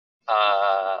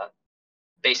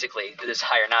basically the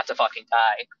desire not to fucking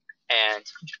die and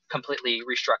completely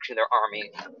restructuring their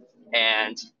army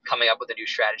and coming up with a new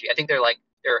strategy. I think their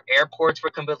airports were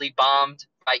completely bombed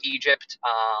by Egypt.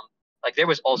 Like there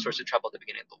was all sorts of trouble at the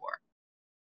beginning of the war.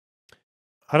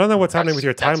 I don't know what's happening with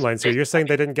your timeline. So you're saying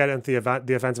they didn't get into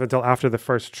the offensive until after the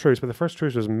first truce, but the first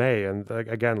truce was May, and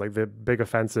again, like the big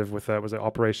offensive with was it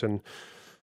Operation?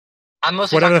 I'm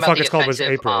mostly whatever talking the fuck about it's called was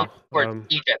April. For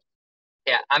Egypt.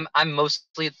 Yeah, I'm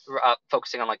mostly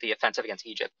focusing on like the offensive against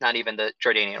Egypt, not even the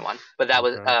Jordanian one. But that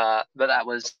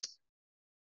was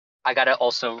I gotta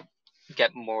also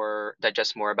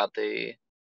digest more about the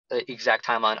exact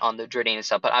timeline on the Jordanian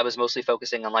stuff. But I was mostly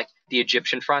focusing on like the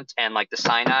Egyptian front and like the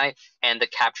Sinai and the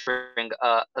capturing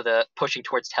the pushing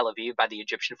towards Tel Aviv by the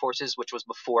Egyptian forces, which was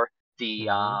before the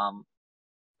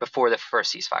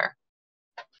first ceasefire.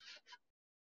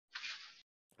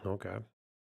 Okay.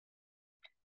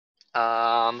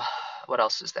 What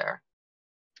else is there?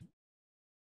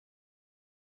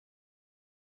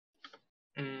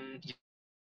 You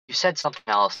said something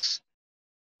else.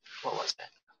 What was it?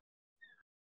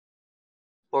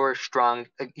 Or strong?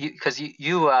 Because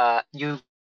you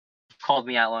called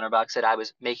me out, Lonerbox, said I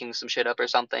was making some shit up or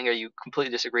something, or you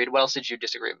completely disagreed. What else did you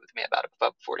disagree with me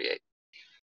about 48?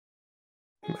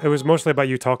 It was mostly about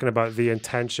you talking about the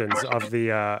intentions of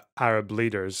the Arab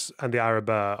leaders and the Arab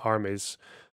armies,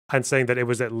 and saying that it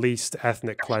was at least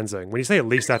ethnic cleansing. When you say at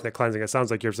least ethnic cleansing, it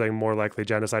sounds like you're saying more likely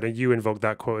genocide. And you invoked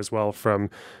that quote as well from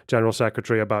General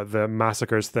Secretary about the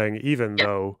massacres thing, even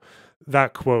though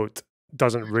that quote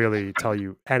doesn't really tell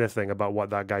you anything about what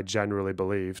that guy generally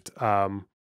believed. And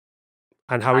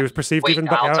how he was perceived, even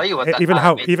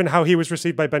how he was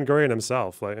received by Ben Gurion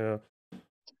himself. Like,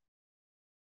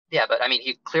 yeah, but I mean,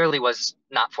 he clearly was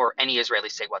not for any Israeli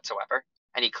state whatsoever.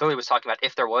 And he clearly was talking about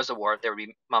if there was a war, there would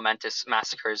be momentous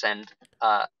massacres and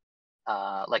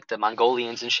like the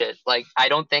Mongolians and shit. Like, I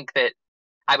don't think that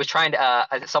I was trying to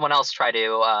someone else tried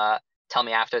to tell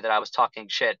me after that I was talking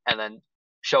shit, and then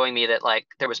showing me that like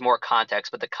there was more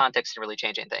context, but the context didn't really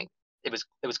change anything. It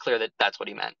was clear that that's what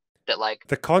he meant. That like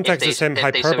the context is him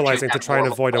hyperbolizing to try and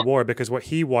avoid a war, because what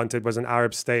he wanted was an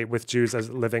Arab state with Jews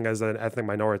as living as an ethnic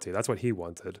minority. That's what he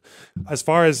wanted. As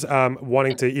far as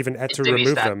wanting to even to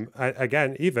remove them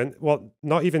again,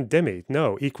 not even dhimmi,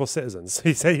 no, equal citizens.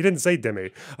 He didn't say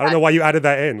dhimmi. I don't know why you added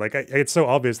that in. Like it's so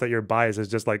obvious that your bias is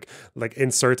just like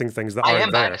inserting things that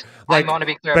aren't there. Like I want to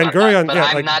be clear Ben Gurion, about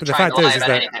that, but I'm not trying to lie about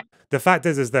anything. The fact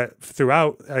is that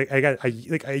throughout, again,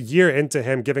 a year into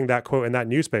him giving that quote in that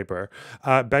newspaper,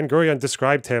 Ben Gurion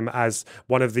described him as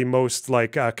one of the most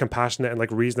compassionate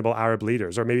and reasonable Arab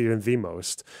leaders, or maybe even the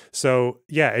most. So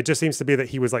yeah, it just seems to be that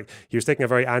he was taking a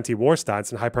very anti-war stance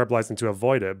and hyperbolizing to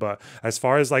avoid it. But as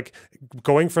far as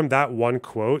going from that one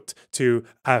quote to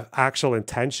actual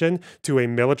intention to a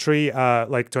military,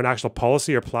 to an actual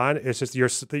policy or plan, it's just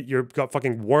you've got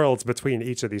fucking worlds between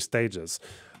each of these stages.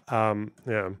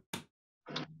 Yeah.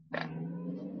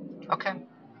 Okay.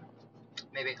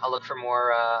 Maybe I'll look for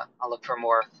more.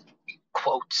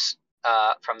 Quotes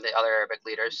from the other Arabic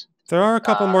leaders. There are a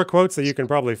couple more quotes that you can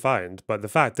probably find, but the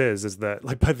fact is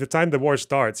that by the time the war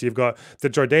starts, you've got the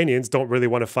Jordanians don't really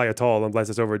want to fight at all unless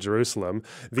it's over Jerusalem.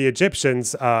 The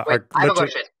Egyptians are. I have a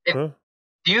question.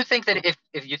 Do you think that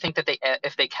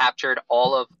if they captured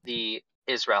all of the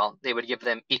Israel, they would give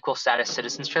them equal status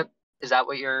citizenship? Is that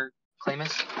what your claim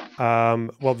is?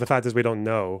 Well, the fact is we don't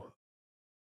know.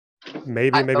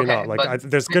 Maybe not.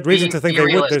 There's good reason to think they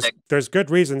would. There's good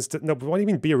reasons to no. But what do you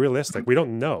mean be realistic? We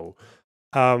don't know.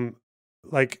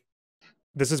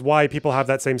 this is why people have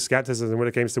that same skepticism when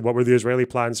it comes to what were the Israeli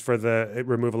plans for the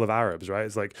removal of Arabs, right?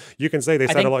 It's like, you can say they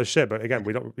said a lot of shit, but again,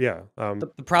 we don't,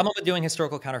 The problem with doing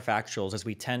historical counterfactuals is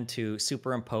we tend to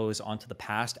superimpose onto the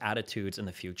past attitudes in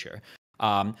the future.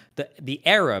 The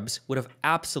Arabs would have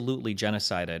absolutely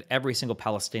genocided every single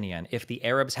Palestinian if the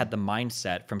Arabs had the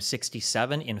mindset from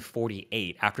 67 in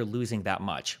 48 after losing that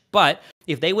much. But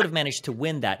if they would have managed to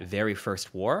win that very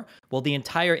first war, well, the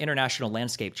entire international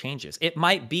landscape changes. It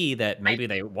might be that maybe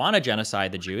they want to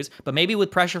genocide the Jews, but maybe with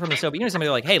pressure from the Soviet Union,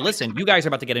 somebody like, hey, listen, you guys are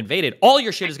about to get invaded. All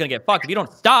your shit is going to get fucked. If you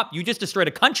don't stop, you just destroyed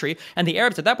a country. And the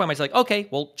Arabs at that point might say, like, okay,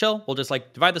 well, chill. We'll just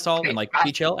like divide this all and like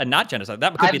be chill and not genocide.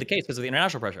 That could be the case because of the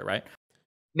international pressure, right?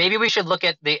 Maybe we should look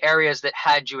at the areas that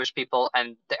had Jewish people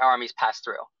and the armies passed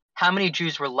through. How many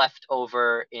Jews were left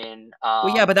over in?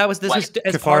 Well, yeah, but this was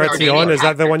Kfar Etzion. Is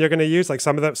that the one you're going to use? Like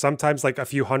sometimes like a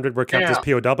few hundred were kept as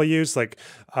POWs. Like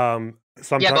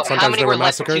sometimes there were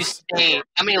massacres.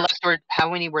 How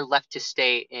many were left to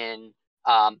stay in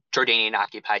Jordanian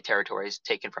occupied territories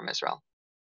taken from Israel?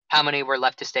 How many were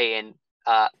left to stay in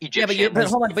Egyptian? Yeah, but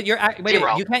hold on. But wait,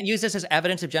 you can't use this as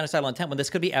evidence of genocidal intent when this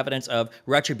could be evidence of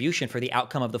retribution for the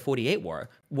outcome of the 48 war.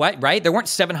 What? Right? There weren't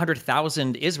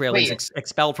 700,000 Israelis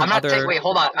expelled from other. Wait,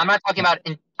 hold on. I'm not talking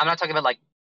about like.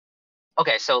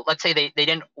 Okay, so let's say they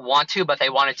didn't want to, but they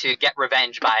wanted to get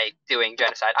revenge by doing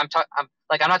genocide. I'm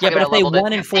not talking about. But if they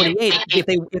won in 48,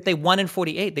 if they won in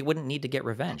 48, they wouldn't need to get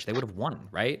revenge. They would have won,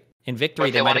 right? In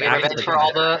victory, they might have get revenge for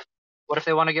all the. What if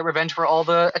they want to get revenge for all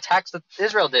the attacks that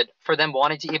Israel did, for them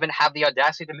wanting to even have the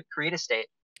audacity to create a state?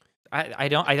 I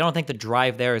don't think the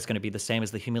drive there is going to be the same as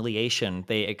the humiliation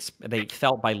they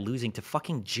felt by losing to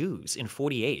fucking Jews in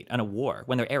 48 in a war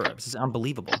when they're Arabs. It's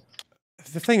unbelievable.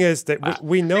 The thing is that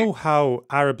we know how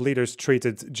Arab leaders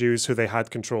treated Jews who they had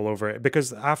control over,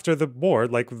 because after the war,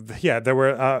 there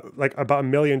were like about 1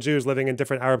 million Jews living in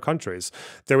different Arab countries.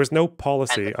 There was no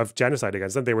policy of genocide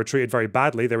against them. They were treated very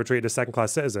badly. They were treated as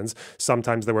second-class citizens.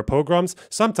 Sometimes there were pogroms.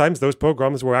 Sometimes those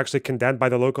pogroms were actually condemned by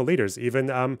the local leaders. Even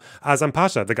Azam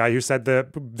Pasha, the guy who said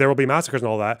there will be massacres and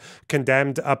all that,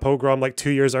 condemned a pogrom like 2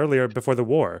 years earlier before the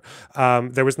war.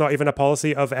 There was not even a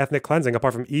policy of ethnic cleansing,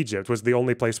 apart from Egypt was the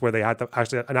only place where they had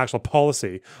actually an actual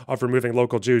policy of removing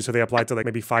local Jews, so they applied to like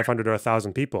maybe 500 or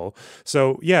 1,000 people.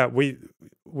 So yeah, we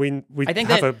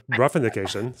have a rough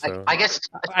indication. So. I guess it's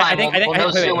fine. We'll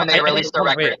know soon when they release the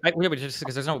record. Just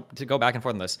because there's no to go back and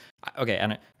forth on this. Okay,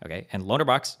 and Loner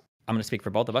Box, I'm going to speak for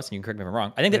both of us, and you can correct me if I'm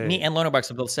wrong. I think that me and Loner Box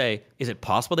will both say, is it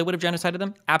possible they would have genocided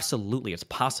them? Absolutely, it's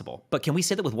possible. But can we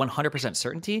say that with 100%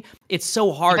 certainty? It's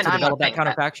so hard to develop that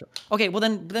counterfactual. Okay, well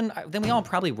then we all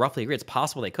probably roughly agree it's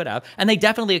possible they could have, and they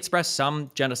definitely expressed some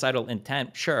genocidal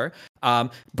intent, sure. But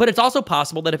it's also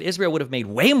possible that if Israel would have made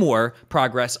way more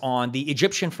progress on the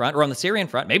Egyptian front or on the Syrian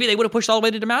front, maybe they would have pushed all the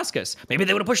way to Damascus. Maybe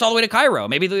they would have pushed all the way to Cairo.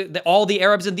 Maybe all the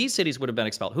Arabs in these cities would have been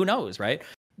expelled. Who knows, right?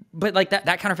 But like that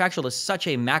counterfactual is such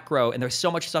a macro, and there's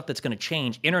so much stuff that's going to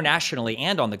change internationally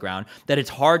and on the ground that it's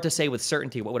hard to say with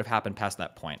certainty what would have happened past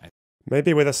that point.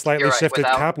 Maybe with a slightly shifted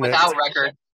cabinet. Without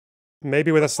record.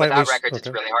 Maybe with a slightly without records, it's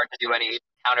really hard to do any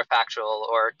counterfactual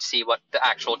or see what the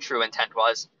actual true intent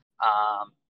was.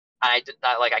 I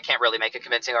can't really make a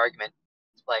convincing argument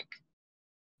like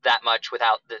that much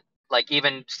without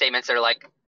even statements that are like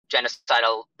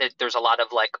genocidal. There's a lot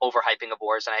of like overhyping of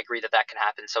wars, and I agree that can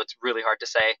happen. So it's really hard to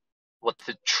say what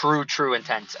the true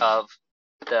intent of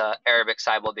the Arabic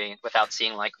side will be without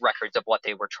seeing like records of what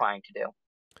they were trying to do,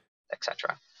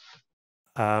 etc.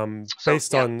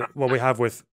 Based on what we have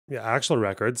with actual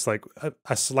records, like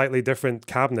a slightly different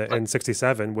cabinet in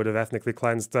 67 would have ethnically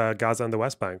cleansed Gaza and the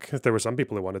West Bank. There were some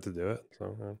people who wanted to do it.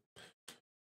 So,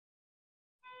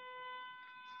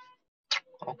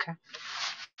 Okay.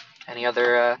 Any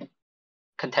other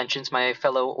contentions, my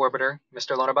fellow orbiter,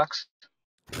 Mr. Lonerbox?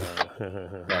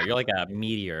 No, you're like a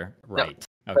meteor, right?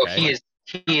 No, okay.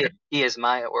 He is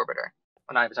my orbiter.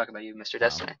 I'm not even talking about you, Mr.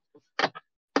 Destiny.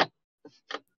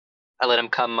 I let him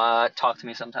come talk to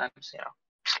me sometimes,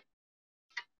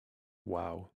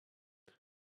 Wow.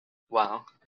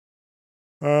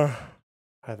 I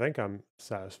think I'm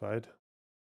satisfied.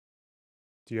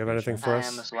 Do you have anything for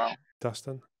us, as well.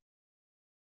 Dustin?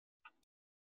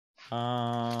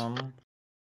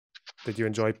 Did you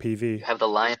enjoy PV? You have the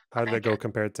line. How did it go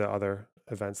compared to other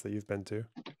events that you've been to?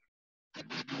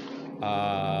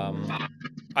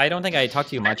 I don't think I talked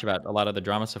to you much about a lot of the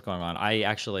drama stuff going on.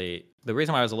 The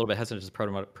reason why I was a little bit hesitant to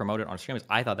promote it on stream is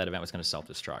I thought that event was going to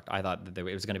self-destruct. I thought that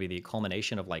it was going to be the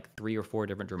culmination of like 3 or 4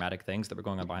 different dramatic things that were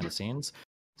going on behind the scenes.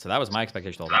 So that was my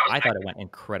expectation. I thought it went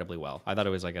incredibly well. I thought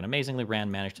it was like an amazingly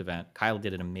managed event. Kyle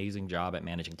did an amazing job at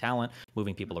managing talent,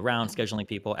 moving people around, scheduling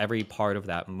people. Every part of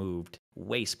that moved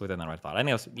way smoother than I thought. I think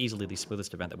it was easily the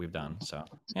smoothest event that we've done. So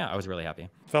yeah, I was really happy.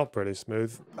 Felt pretty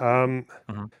smooth. Mhm.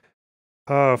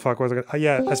 Oh fuck, what was I gonna?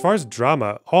 Yeah, as far as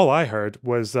drama, all I heard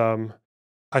was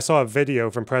I saw a video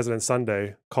from President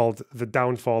Sunday called "The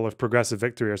Downfall of Progressive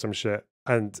Victory" or some shit,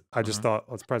 and I just thought,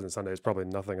 well, it's President Sunday. It's probably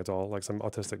nothing at all, like some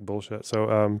autistic bullshit.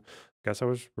 So guess I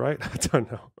was right. I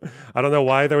don't know. I don't know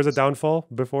why there was a downfall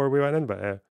before we went in, but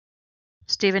yeah.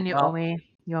 Steven, you Well- owe me.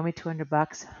 You owe me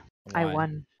 $200. I Why?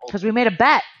 won because we made a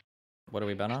bet. What do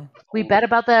we bet on? We bet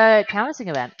about the canvassing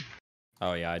event.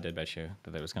 Oh yeah, I did bet you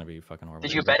that it was going to be fucking horrible.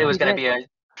 Did you bet it was You going to did. be a?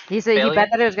 He said he Failure? bet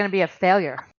that it was going to be a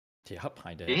failure. Yep,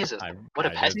 I did. Jesus, what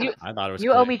a I pessimist. did. I thought it was.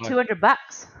 You owe great. me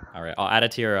 $200. All right, I'll add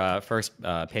it to your first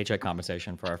paycheck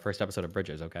compensation for our first episode of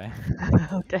Bridges. Okay.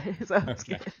 Okay, sounds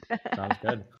Okay. good. Sounds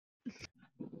good.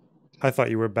 I thought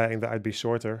you were betting that I'd be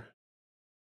shorter.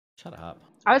 Shut up.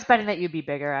 I was betting that you'd be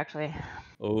bigger, actually.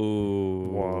 Oh.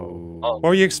 Whoa. Oh. What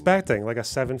were you expecting? Like a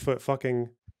 7-foot fucking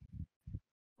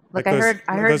Look, those,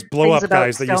 I heard those blow up things about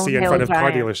guys that you see in Stonehill front of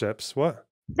car giants. dealerships. What?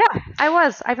 Yeah, I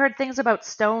was. I've heard things about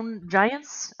stone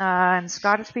giants and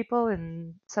Scottish people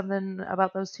and something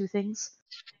about those two things,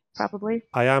 probably.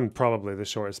 I am probably the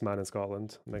shortest man in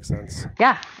Scotland. Makes sense.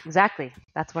 Yeah, exactly.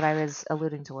 That's what I was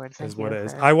alluding towards. Thank Is what you it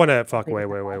is. for- I want to fuck. bringing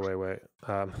Wait. that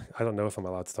up. I don't know if I'm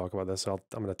allowed to talk about this, so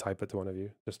I'm going to type it to one of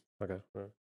you. Just okay. All right,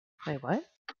 Wait, what?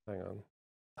 hang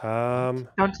on.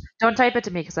 Don't type it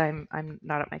to me because I'm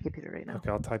not at my computer right now. Okay,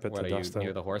 I'll type it What to are you Dustin.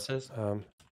 near the horses?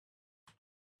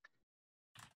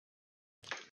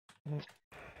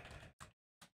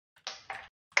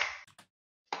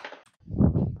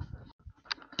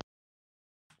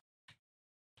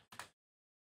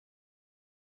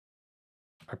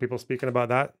 Are people speaking about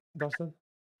that, Dustin?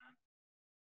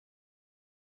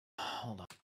 Hold on.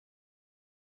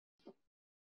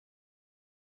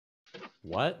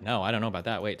 What? No, I don't know about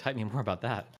that. Wait, type me more about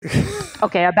that.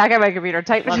 Okay, I'm back at my computer.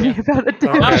 Type to me about the Okay,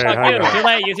 Oh, fuck hang you. on. Too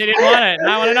late. You said you didn't want it.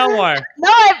 Now I want to know more. No,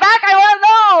 I'm back. I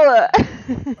want to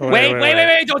know. Oh, Wait.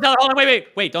 Don't tell it. Hold on.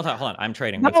 Wait. Don't tell it. Hold on. I'm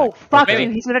trading. One No, sec. fuck Wait, you.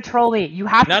 wait. He's gonna troll me. You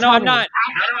have to. No, tell I'm me. not.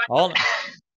 Hold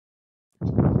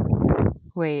on.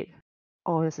 Wait.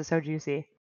 Oh, this is so juicy.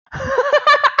 Yeah,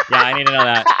 I need to know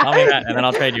that. Tell me that, and then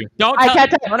I'll trade you. Don't I tell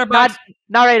can't me. tell. 100 bucks.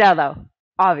 Not right now, though.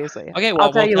 Obviously. Okay, well,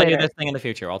 I'll tell we'll you tell later. you this thing in the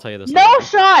future. I'll tell you this. No later.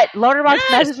 shot. Loaderbox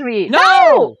Yes! messaged me.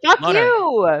 No! Fuck Loader.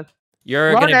 you.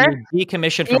 You're going to Loner. be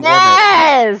decommissioned from orbit.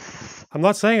 Yes. I'm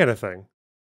not saying anything.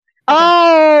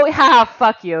 Oh, yeah.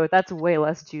 Fuck you. That's way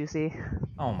less juicy.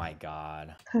 Oh my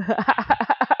god.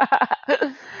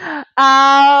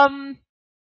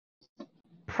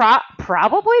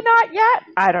 Probably not yet.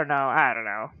 I don't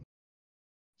know.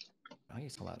 Oh, you're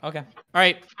so loud. Okay. All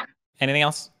right. Anything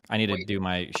else? I need to Wait. do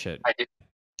my shit.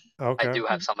 Okay. I do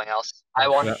have something else. Oh, I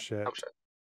wanted. shit. Oh, shit.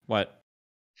 What?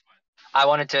 I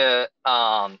wanted to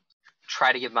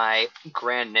try to give my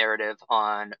grand narrative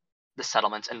on the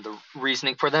settlements and the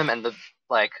reasoning for them and the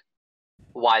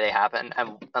why they happen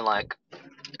and like.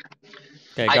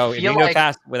 Okay, I go. If you feel can go like-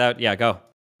 fast without, yeah, go.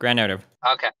 Grand narrative.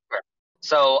 Okay. Sure.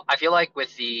 So I feel like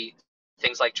with the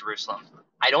things like Jerusalem,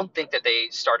 I don't think that they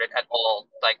started at all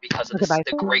because of Goodbye.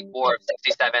 the Great War of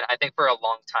 '67. I think for a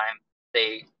long time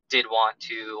they did want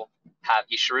to have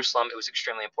East Jerusalem. It was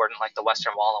extremely important, like the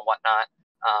Western Wall and whatnot.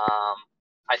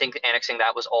 I think annexing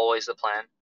that was always the plan.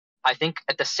 I think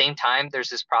at the same time there's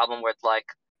this problem with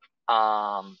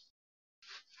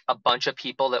a bunch of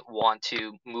people that want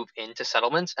to move into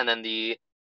settlements, and then the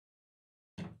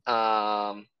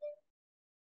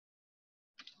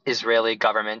Israeli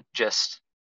government just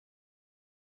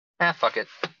fuck it.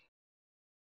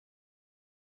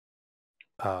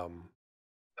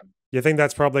 You think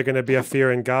that's probably going to be a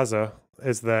fear in Gaza?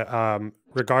 Is that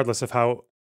regardless of how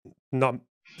it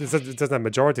doesn't have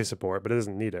majority support, but it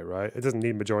doesn't need it, right? It doesn't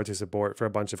need majority support for a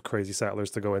bunch of crazy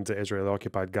settlers to go into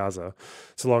Israel-occupied Gaza,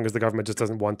 so long as the government just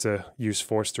doesn't want to use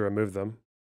force to remove them.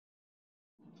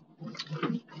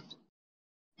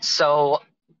 So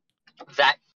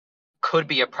that could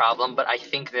be a problem, but I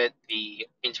think that the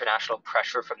international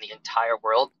pressure from the entire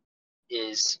world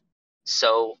is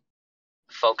so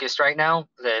focused right now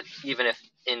that even if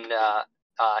in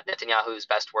Netanyahu's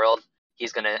best world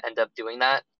he's going to end up doing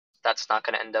that, that's not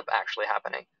going to end up actually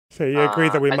happening. So you agree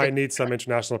that we I might think- need some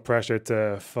international pressure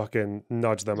to fucking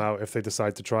nudge them out if they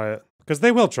decide to try it? Because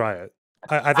they will try it.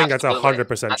 I think that's Absolutely.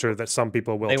 100% true that some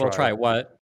people will They try will try it.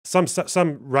 what?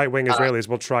 some right-wing Israelis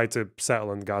will try to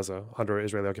settle in Gaza under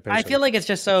Israeli occupation. I feel like it's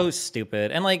just so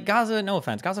stupid. And like Gaza, no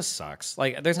offense, Gaza sucks.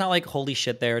 Like there's not like holy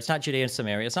shit there. It's not Judea and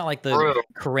Samaria. It's not like the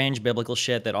cringe biblical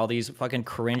shit that all these fucking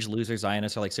cringe loser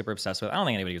Zionists are like super obsessed with. I don't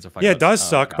think anybody gives a fuck. Yeah, it does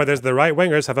suck, but there's the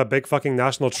right-wingers have a big fucking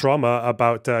national trauma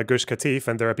about Gush Katif,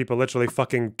 and there are people literally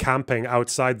fucking camping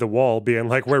outside the wall being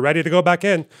like, we're ready to go back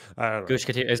in. I don't know. Gush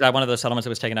Katif, is that one of those settlements that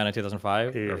was taken down in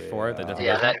 2005 or 4?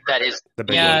 That is the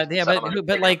big one.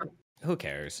 But like, who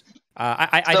cares?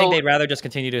 I think they'd rather just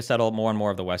continue to settle more and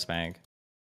more of the West Bank.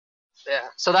 Yeah.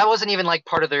 So that wasn't even like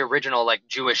part of the original like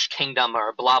Jewish kingdom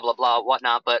or blah blah blah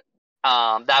whatnot, but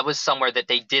that was somewhere that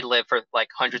they did live for like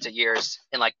hundreds of years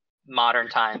in like modern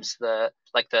times,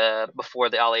 before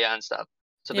the Aliyah and stuff.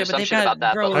 So there's some shit about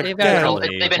that. Bro, but they've got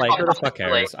they've been like, who the fuck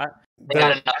cares? They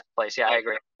got enough place. Yeah, I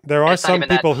agree. There are it's not some even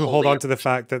that people who hold holy. on to the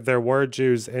fact that there were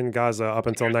Jews in Gaza up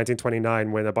until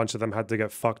 1929 when a bunch of them had to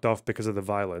get fucked off because of the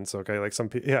violence. Okay, like some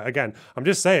people. Yeah, again, I'm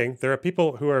just saying there are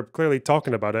people who are clearly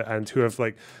talking about it and who have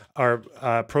are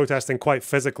protesting quite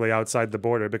physically outside the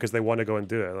border because they want to go and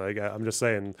do it. Like I'm just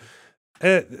saying,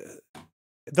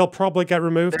 they'll probably get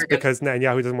removed because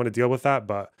Netanyahu doesn't want to deal with that.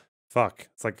 But fuck,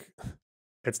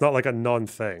 it's not like a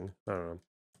non-thing. I don't know.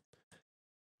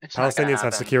 Palestinians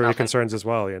have security concerns as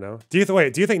well, you know. Do you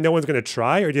think no one's going to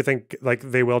try, or do you think like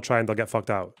they will try and they'll get fucked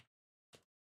out?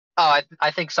 Oh, I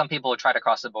think some people will try to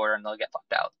cross the border and they'll get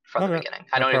fucked out from the beginning.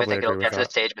 I don't even think it'll get to the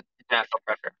stage with international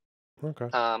pressure.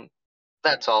 Okay.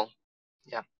 That's all.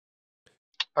 Yeah.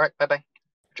 All right. Bye.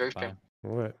 Enjoy your stream.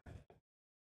 All right.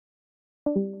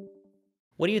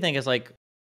 What do you think is like?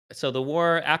 So the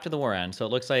war, after the war ends, so it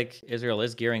looks like Israel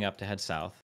is gearing up to head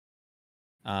south.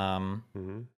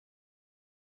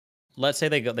 Let's say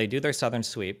they do their southern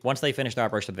sweep. Once they finish their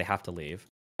operation, they have to leave,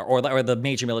 or the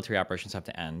major military operations have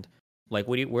to end. Like,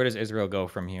 where does Israel go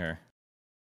from here?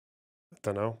 I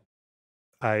don't know.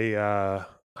 I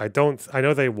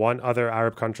know they want other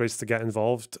Arab countries to get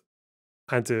involved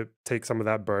and to take some of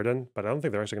that burden, but I don't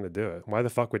think they're actually going to do it. Why the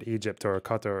fuck would Egypt or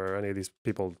Qatar or any of these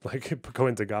people like go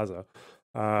into Gaza?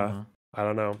 I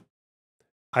don't know.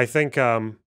 I think I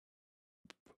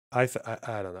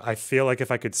don't know. I feel like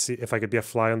if I could be a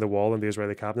fly on the wall in the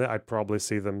Israeli cabinet, I'd probably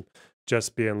see them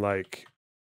just being like,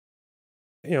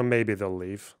 you know, maybe they'll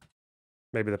leave.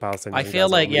 Maybe the Palestinians. I feel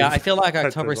like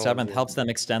October 7th helps them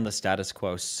extend the status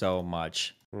quo so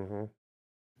much.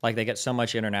 Like they get so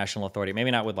much international authority.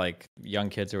 Maybe not with like young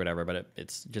kids or whatever, but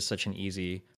it's just such an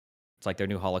easy. It's like their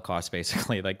new Holocaust,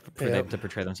 basically. Like for them to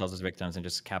portray themselves as victims and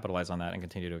just capitalize on that and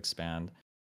continue to expand.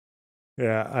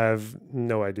 Yeah, I have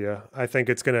no idea. I think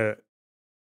it's gonna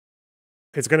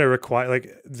require like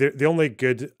the only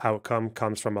good outcome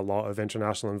comes from a lot of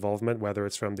international involvement, whether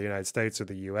it's from the United States or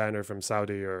the UN or from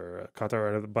Saudi or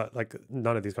Qatar, but like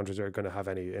none of these countries are going to have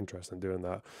any interest in doing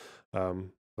that.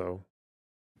 So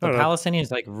the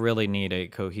Palestinians like really need a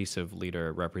cohesive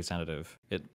leader representative.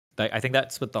 I think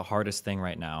that's what the hardest thing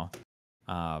right now.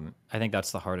 I think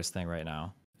that's the hardest thing right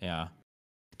now. Yeah.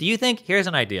 Do you think? Here's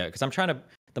an idea, because I'm trying to.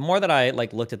 The more that I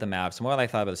like looked at the maps, the more that I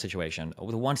thought about the situation,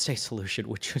 the one-state solution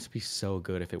would just be so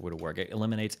good if it were to work. It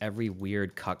eliminates every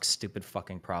weird, cuck, stupid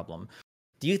fucking problem.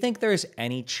 Do you think there's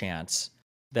any chance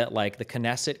that like the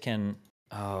Knesset can?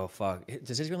 Oh fuck!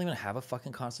 Does Israel even have a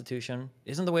fucking constitution?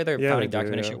 Isn't the way their founding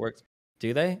document shit works?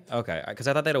 Do they? Okay, because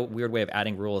I thought they had a weird way of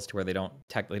adding rules to where they don't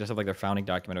technically just have like their founding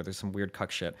document or there's some weird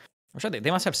cuck shit. I'm sure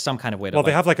they must have some kind of way to. Well,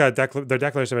 they have like their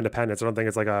Declaration of Independence. I don't think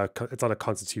it's it's not a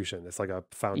constitution. It's like a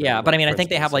founding. Yeah, but I mean, I think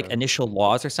they have like initial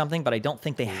laws or something, but I don't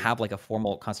think they have like a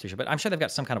formal constitution. But I'm sure they've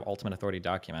got some kind of ultimate authority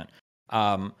document.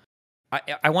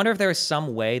 I wonder if there is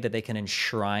some way that they can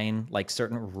enshrine like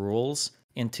certain rules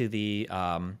into the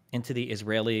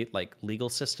Israeli like legal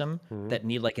system that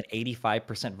need like an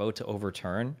 85% vote to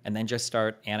overturn, and then just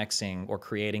start annexing or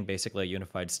creating basically a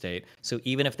unified state. So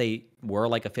even if they were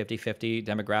like a 50-50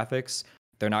 demographics,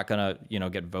 they're not gonna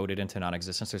get voted into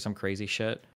non-existence or some crazy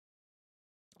shit.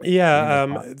 Yeah,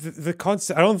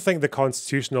 I don't think the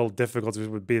constitutional difficulties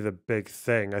would be the big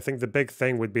thing. I think the big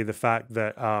thing would be the fact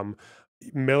that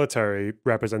military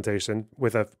representation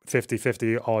with a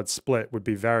 50-50 odd split would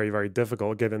be very, very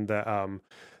difficult, given that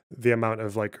the amount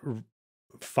of like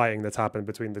fighting that's happened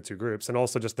between the two groups, and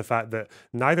also just the fact that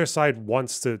neither side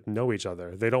wants to know each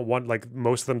other. They don't want, like,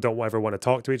 most of them don't ever want to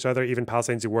talk to each other. Even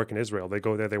Palestinians who work in Israel, they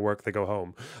go there, they work, they go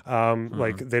home.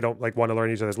 Like they don't like want to learn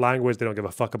each other's language. They don't give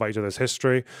a fuck about each other's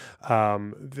history.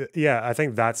 Yeah, I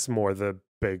think that's more the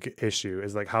big issue,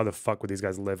 is like, how the fuck would these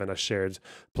guys live in a shared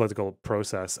political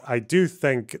process? I do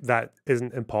think that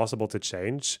isn't impossible to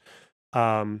change.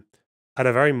 at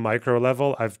a very micro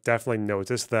level, I've definitely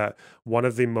noticed that one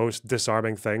of the most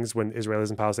disarming things when Israelis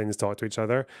and Palestinians talk to each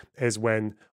other is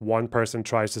when one person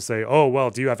tries to say, "Oh, well,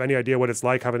 do you have any idea what it's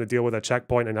like having to deal with a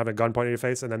checkpoint and having a gun pointed at your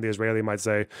face?" And then the Israeli might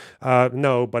say,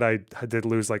 "No, but I did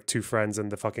lose like 2 friends in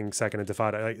the fucking second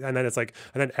Intifada." And then it's like,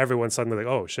 and then everyone's suddenly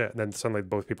like, "Oh shit!" And then suddenly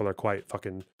both people are quite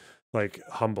fucking like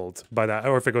humbled by that,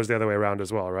 or if it goes the other way around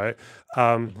as well, right?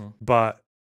 But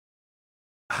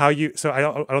I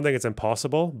don't think it's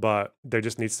impossible, but there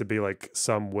just needs to be like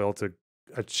some will to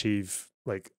achieve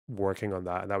like working on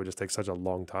that, and that would just take such a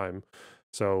long time.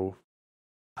 So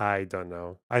I don't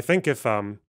know. I think if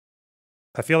I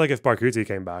feel like if Barghouti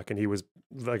came back and he was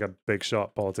like a big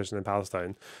shot politician in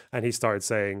Palestine and he started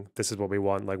saying this is what we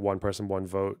want, like one person, one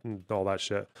vote and all that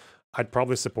shit, I'd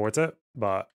probably support it,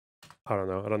 but I don't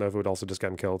know. I don't know if it would also just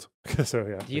get him killed. So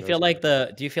yeah. Do you feel like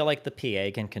the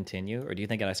PA can continue, or do you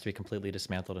think it has to be completely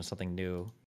dismantled and something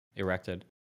new erected?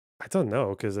 I don't know,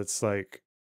 because it's like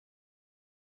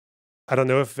I don't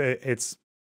know if it's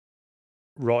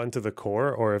rotten to the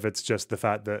core or if it's just the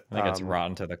fact that I think it's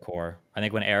rotten to the core. I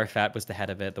think when Arafat was the head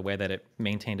of it, the way that it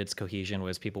maintained its cohesion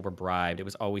was people were bribed. It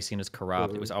was always seen as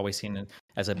corrupt. It was always seen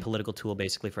as a political tool,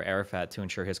 basically, for Arafat to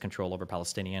ensure his control over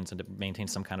Palestinians and to maintain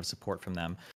some kind of support from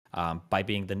them by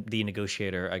being the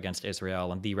negotiator against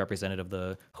Israel and the representative of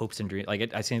the hopes and dreams. Like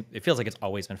it feels like it's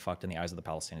always been fucked in the eyes of the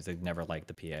Palestinians. They've never liked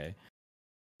the PA.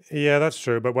 Yeah, that's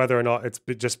true. But whether or not it's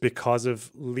just because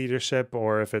of leadership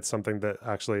or if it's something that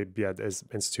actually is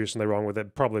institutionally wrong with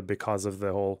it, probably because of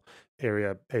the whole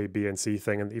area A, B, and C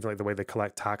thing, and even like the way they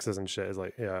collect taxes and shit is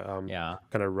like kind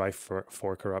of rife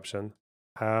for corruption.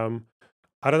 I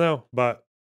don't know, but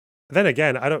then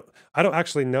again, I don't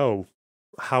actually know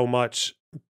how much.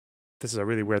 This is a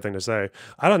really weird thing to say.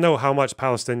 I don't know how much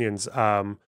Palestinians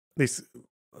at least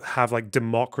have like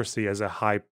democracy as a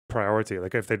high priority,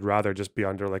 like if they'd rather just be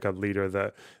under like a leader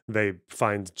that they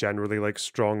find generally like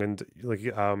strong and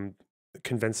like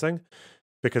convincing,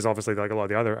 because obviously like a lot of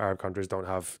the other Arab countries don't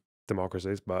have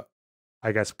democracies, but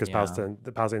I guess because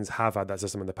the Palestinians have had that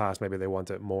system in the past, maybe they want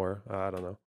it more. I don't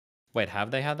know. Wait,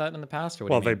 have they had that in the past, or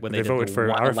what Well, do you mean? When they did voted the for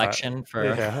one Arafat. election for?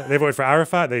 Yeah, they voted for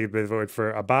Arafat. They voted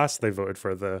for Abbas. They voted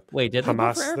for the Wait, did they vote for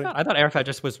Hamas thing. Arafat? I thought Arafat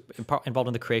just was involved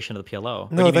in the creation of the PLO. Or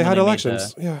do No, you they mean when had made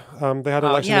elections. Yeah, they had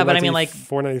elections. yeah, but I mean, like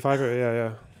 495.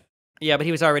 Yeah. Yeah, but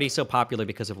he was already so popular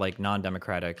because of like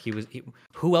non-democratic.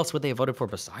 Who else would they have voted for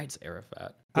besides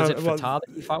Arafat? Was it Fatah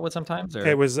that he fought with sometimes? Or?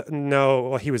 It was no.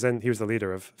 Well, he was the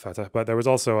leader of Fatah, but there was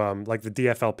also like the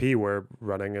DFLP were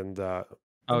running and. Oh,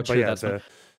 true. Yeah, that's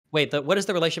wait. What is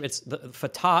the relationship? It's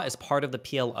Fatah is part of the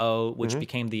PLO, which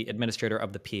became the administrator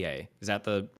of the PA. Is that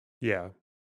the? Yeah.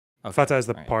 Okay. Fatah is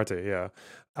the party, yeah.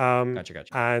 Gotcha.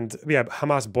 And yeah,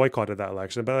 Hamas boycotted that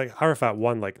election, but like Arafat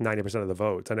won like 90% of the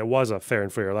votes, and it was a fair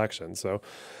and free election. So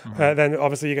then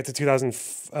obviously you get to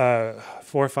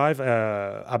 2004 5,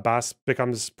 Abbas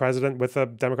becomes president with a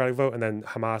democratic vote, and then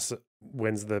Hamas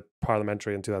wins the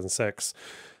parliamentary in 2006.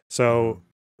 So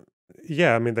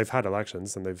yeah, I mean they've had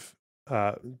elections and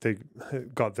they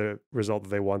got the result that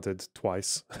they wanted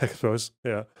twice, I suppose.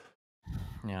 Yeah.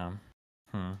 Yeah.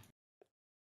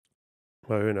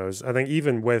 Well, who knows? I think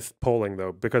even with polling,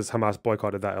 though, because Hamas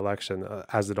boycotted that election,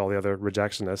 as did all the other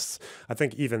rejectionists, I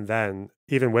think even then,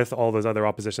 even with all those other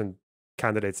opposition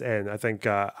candidates in, I think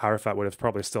Arafat would have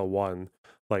probably still won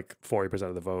like 40%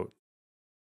 of the vote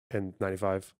in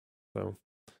 95. So,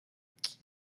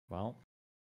 well,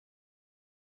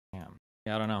 yeah,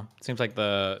 I don't know. It seems like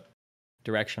the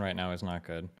direction right now is not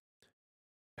good.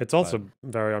 It's also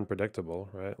very unpredictable,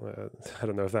 right? I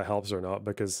don't know if that helps or not,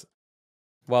 because...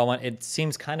 Well, it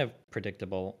seems kind of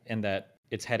predictable in that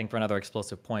it's heading for another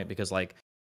explosive point, because like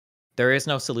there is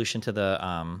no solution to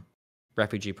the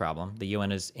refugee problem. The UN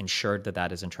has ensured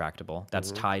that is intractable.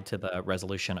 That's tied to the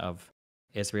resolution of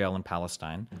Israel and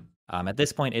Palestine. At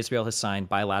this point, Israel has signed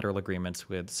bilateral agreements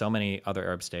with so many other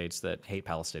Arab states that hate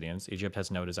Palestinians. Egypt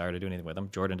has no desire to do anything with them.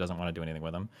 Jordan doesn't want to do anything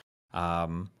with them.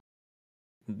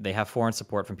 They have foreign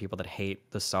support from people that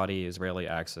hate the Saudi-Israeli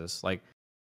axis. Like,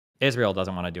 Israel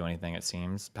doesn't want to do anything, it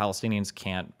seems. Palestinians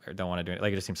can't or don't want to do it.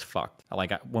 Like, it just seems fucked.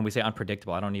 Like, when we say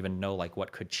unpredictable, I don't even know, like,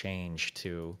 what could change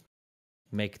to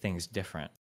make things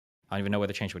different. I don't even know where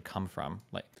the change would come from.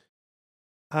 Like,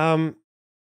 I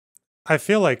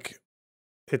feel like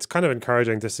it's kind of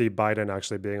encouraging to see Biden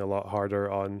actually being a lot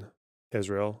harder on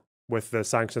Israel with the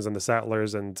sanctions and the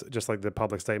settlers and just like the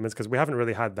public statements, because we haven't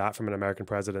really had that from an American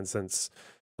president since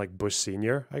like Bush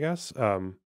Sr., I guess.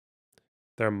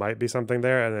 There might be something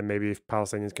there, and then maybe if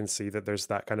Palestinians can see that there's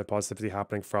that kind of positivity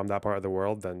happening from that part of the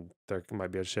world, then there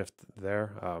might be a shift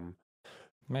there.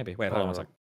 Maybe. Wait, hold on a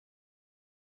second.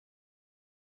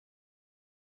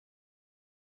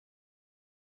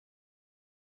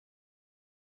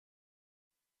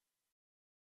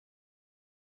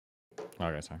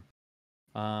 Okay, sorry.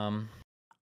 Huh.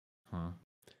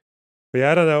 But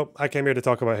yeah, I don't know. I came here to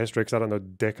talk about history because I don't know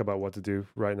dick about what to do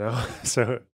right now.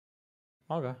 So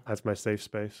Okay. that's my safe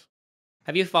space.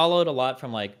 Have you followed a lot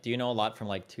from like? Do you know a lot from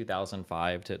like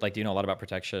 2005 to like? Do you know a lot about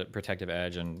Protective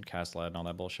Edge and Cast Lead and all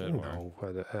that bullshit? Or No,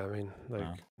 I mean, like,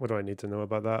 no? what do I need to know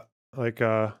about that? Like,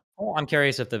 Well, I'm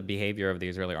curious if the behavior of the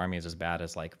Israeli army is as bad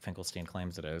as like Finkelstein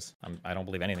claims it is. I don't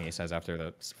believe anything he says after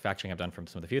the fact checking I've done from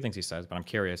some of the few things he says, but I'm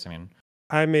curious.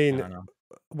 I don't know.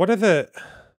 what are the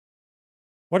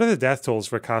death tolls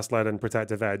for Cast Lead and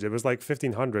Protective Edge? It was like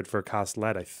 1,500 for Cast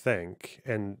Lead, I think,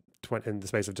 in the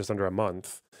space of just under a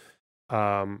month.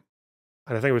 And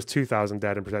I think it was 2,000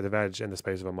 dead in Protective Edge in the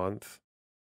space of a month.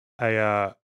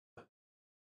 Yeah,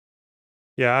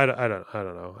 I don't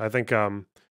know. I think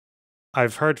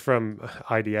I've heard from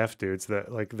IDF dudes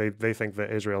that like they think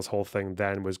that Israel's whole thing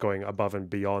then was going above and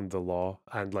beyond the law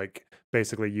and like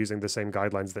basically using the same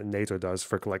guidelines that NATO does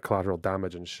for like collateral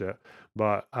damage and shit.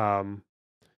 But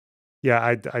yeah,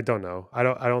 I don't know. I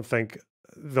don't think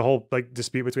the whole like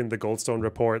dispute between the Goldstone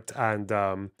report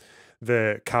and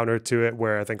the counter to it,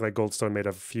 where I think like Goldstone made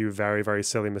a few very, very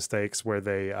silly mistakes where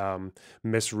they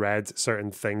misread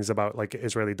certain things about like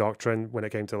Israeli doctrine when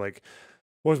it came to like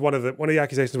what was one of the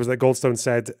accusations was that Goldstone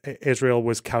said Israel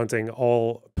was counting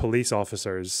all police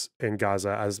officers in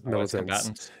Gaza as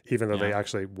militants, even though they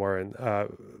actually weren't,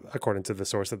 according to the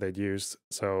source that they'd used.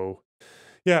 So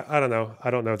yeah, I don't know. I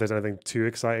don't know if there's anything too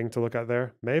exciting to look at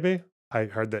there. Maybe. I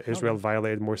heard that Israel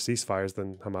violated more ceasefires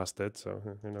than Hamas did, so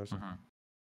who knows?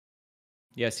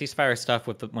 Yeah, ceasefire stuff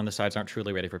with when the sides aren't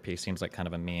truly ready for peace seems like kind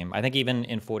of a meme. I think even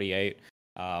in 48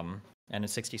 and in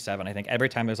 67, I think every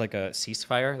time there's like a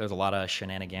ceasefire, there's a lot of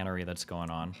shenaniganery that's going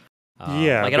on.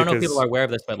 Yeah, like I don't know if people are aware of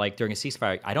this, but like during a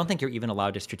ceasefire, I don't think you're even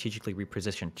allowed to strategically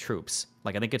reposition troops.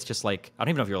 Like I think it's just like I don't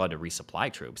even know if you're allowed to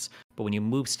resupply troops. But when you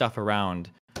move stuff around,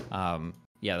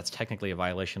 yeah, that's technically a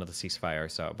violation of the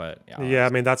ceasefire. So, but yeah, I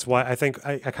mean that's why I think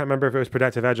I can't remember if it was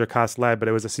Protective Edge or Cast Lead, but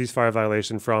it was a ceasefire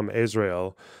violation from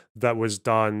Israel that was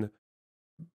done.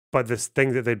 But this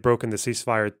thing that they'd broken the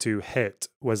ceasefire to hit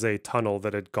was a tunnel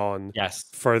that had gone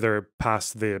further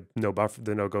past the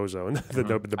no-go zone. the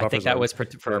buffer I think zone. that was for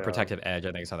a Protective Edge.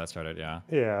 I think is how that started. Yeah.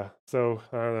 Yeah. So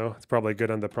I don't know. It's probably good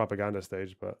on the propaganda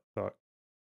stage, but thought.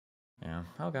 Yeah.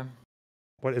 Okay.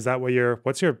 What is that?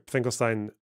 What's your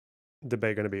Finkelstein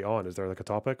debate going to be on? Is there like a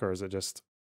topic, or is it just?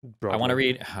 I want to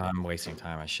read. I'm wasting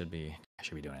time. I should be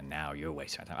doing it now. You're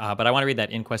wasting time. But I want to read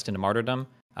that Inquest into Martyrdom,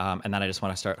 and then I just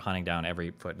want to start hunting down every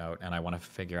footnote, and I want to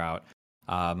figure out.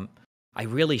 I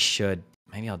really should.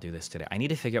 Maybe I'll do this today. I need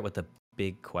to figure out what the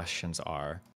big questions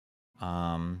are.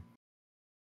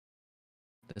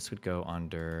 This would go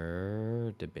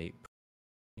under debate.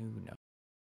 No.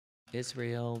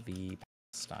 Israel v.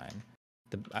 Palestine.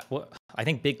 I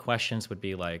think big questions would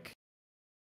be like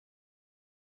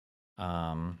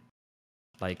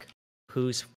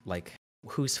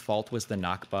whose fault was the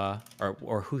Nakba,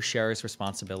 or who shares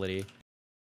responsibility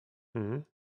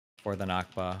for the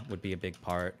Nakba would be a big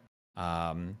part.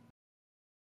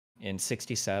 In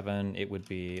 67, it would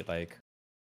be like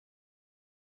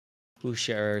who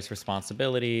shares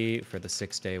responsibility for the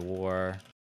 6-day war.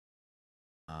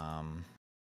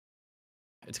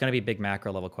 It's going to be big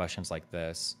macro level questions like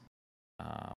this.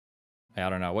 I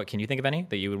don't know. What can you think of any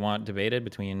that you would want debated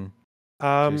between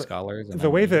two scholars? The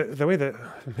way that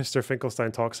Mr.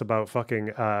 Finkelstein talks about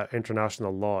fucking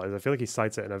international law is, I feel like he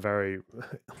cites it in a very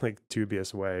like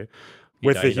dubious way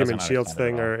with the human shields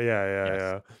thing. Or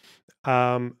yeah.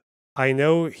 I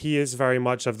know he is very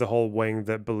much of the whole wing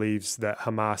that believes that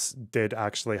Hamas did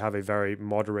actually have a very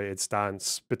moderated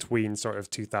stance between sort of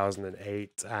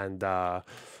 2008 and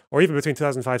or even between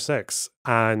 2005-6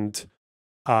 and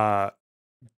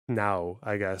now,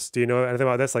 I guess. Do you know anything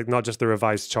about this? Like not just the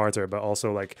revised charter, but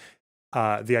also like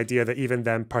the idea that even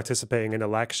them participating in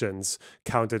elections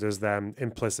counted as them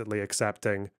implicitly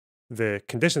accepting the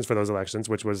conditions for those elections,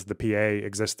 which was the PA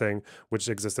existing, which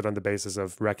existed on the basis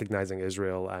of recognizing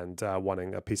Israel and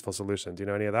wanting a peaceful solution. Do you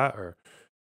know any of that? Or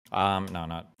no,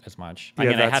 not as much. I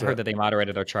mean, I had heard that they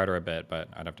moderated their charter a bit, but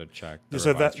I'd have to check.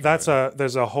 So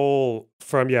there's a whole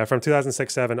from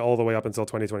 2006-7 all the way up until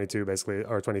 2022, basically,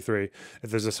 or 23.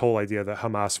 There's this whole idea that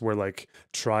Hamas were like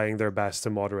trying their best to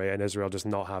moderate, and Israel just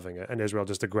not having it, and Israel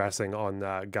just aggressing on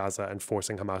Gaza and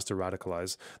forcing Hamas to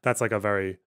radicalize. That's like a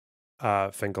very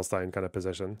Finkelstein kind of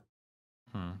position.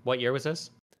 What year was this?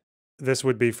 This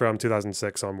would be from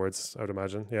 2006 onwards, I would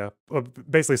imagine. Yeah,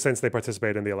 basically since they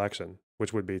participated in the election,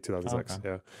 which would be 2006.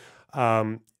 Okay.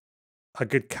 Yeah. A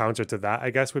good counter to that, I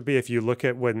guess, would be if you look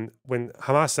at when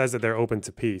Hamas says that they're open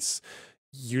to peace,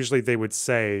 usually they would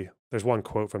say there's one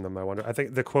quote from them. I wonder. I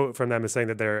think the quote from them is saying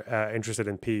that they're interested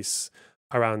in peace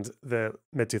around the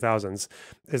mid 2000s.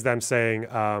 Is them saying,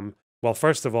 well,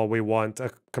 first of all, we want a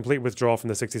complete withdrawal from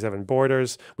the 67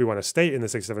 borders. We want a state in the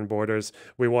 67 borders.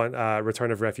 We want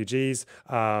return of refugees,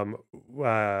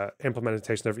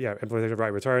 implementation of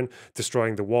right return,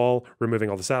 destroying the wall,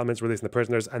 removing all the settlements, releasing the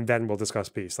prisoners, and then we'll discuss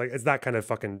peace. Like, it's that kind of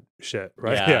fucking shit,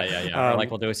 right? Or like,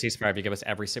 we'll do a ceasefire if you give us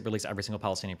release every single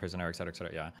Palestinian prisoner, et cetera, et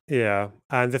cetera. Yeah. Yeah.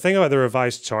 And the thing about the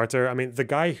revised charter, I mean, the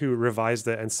guy who revised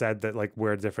it and said that like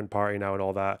we're a different party now and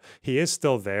all that, he is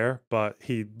still there, but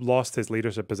he lost his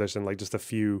leadership position like just a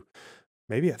few,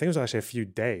 maybe I think it was actually a few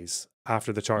days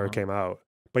after the charter came out.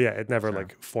 But yeah, it never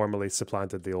like formally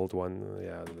supplanted the old one.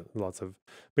 Yeah, but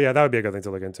yeah, that would be a good thing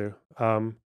to look into.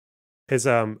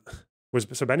 So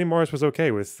Benny Morris was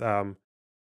okay with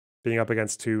being up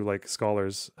against two like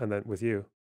scholars and then with you?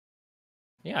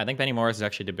 Yeah, I think Benny Morris has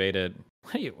actually debated.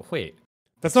 Wait.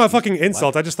 That's not a fucking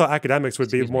insult. I just thought academics would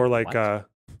be more like.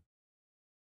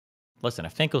 Listen,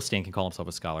 if Finkelstein can call himself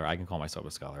a scholar, I can call myself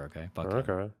a scholar. Okay.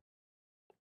 Okay.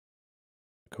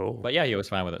 Cool. But yeah, he was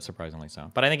fine with it, surprisingly so.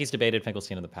 But I think he's debated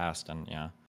Finkelstein in the past, and yeah.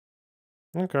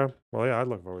 Okay. Well, yeah, I'd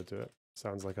look forward to it.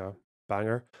 Sounds like a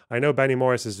banger. I know Benny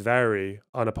Morris is very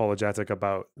unapologetic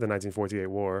about the 1948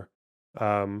 war.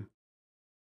 Yeah.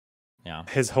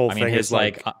 His whole thing is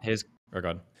like his. Or go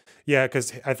ahead. Yeah,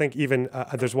 because I think even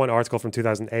there's one article from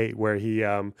 2008 where he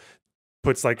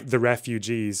puts like the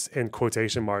refugees in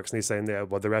quotation marks, and he's saying, yeah,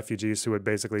 well, the refugees who had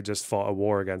basically just fought a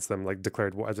war against them, like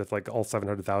declared war, as if like all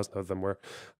 700,000 of them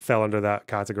fell under that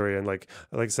category, and like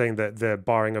saying that the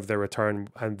barring of their return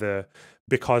and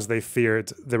because they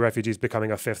feared the refugees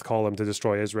becoming a fifth column to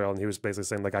destroy Israel, and he was basically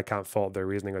saying like I can't fault their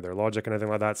reasoning or their logic and anything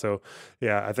like that. So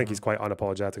yeah, I think he's quite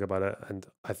unapologetic about it, and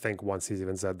I think once he's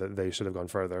even said that they should have gone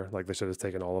further, like they should have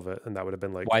taken all of it, and that would have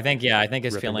been like. Well, I think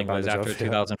his feeling was after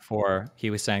 2004, he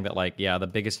was saying that like the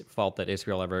biggest fault that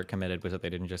Israel ever committed was that they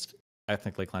didn't just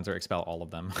ethnically cleanse or expel all of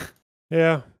them.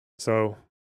 Yeah, so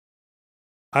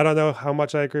I don't know how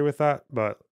much I agree with that,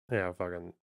 but yeah,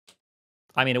 fucking.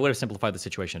 I mean, it would have simplified the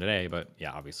situation today, but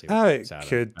yeah, obviously it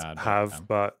could have.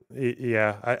 But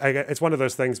yeah, it's one of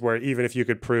those things where even if you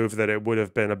could prove that it would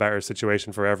have been a better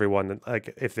situation for everyone,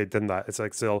 like if they did that, it's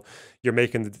like still you're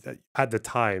making at the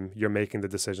time you're making the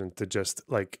decision to just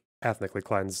like ethnically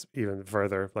cleanse even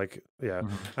further. Like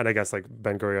and I guess like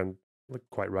Ben Gurion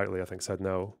quite rightly I think said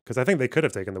no, because I think they could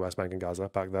have taken the West Bank and Gaza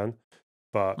back then.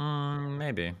 But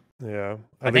maybe. Yeah.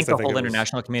 I think the whole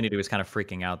international community was kind of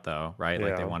freaking out though, right?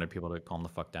 Like they wanted people to calm the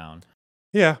fuck down.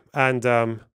 Yeah. And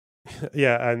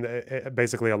and it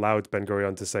basically allowed Ben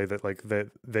Gurion to say that like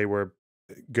they were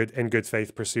in good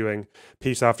faith pursuing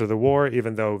peace after the war,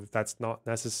 even though that's not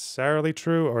necessarily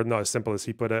true or not as simple as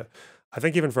he put it. I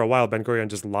think even for a while, Ben Gurion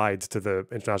just lied to the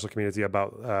international community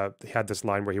about, he had this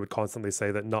line where he would constantly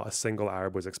say that not a single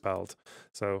Arab was expelled.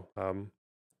 So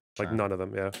like none of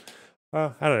them. Yeah.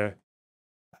 I don't know.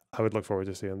 I would look forward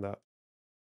to seeing that.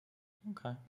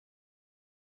 Okay.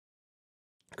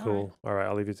 Cool. All right.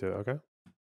 I'll leave you to it. Okay.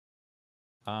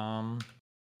 Okay. I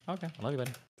love you,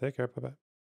 buddy. Take care. Bye-bye.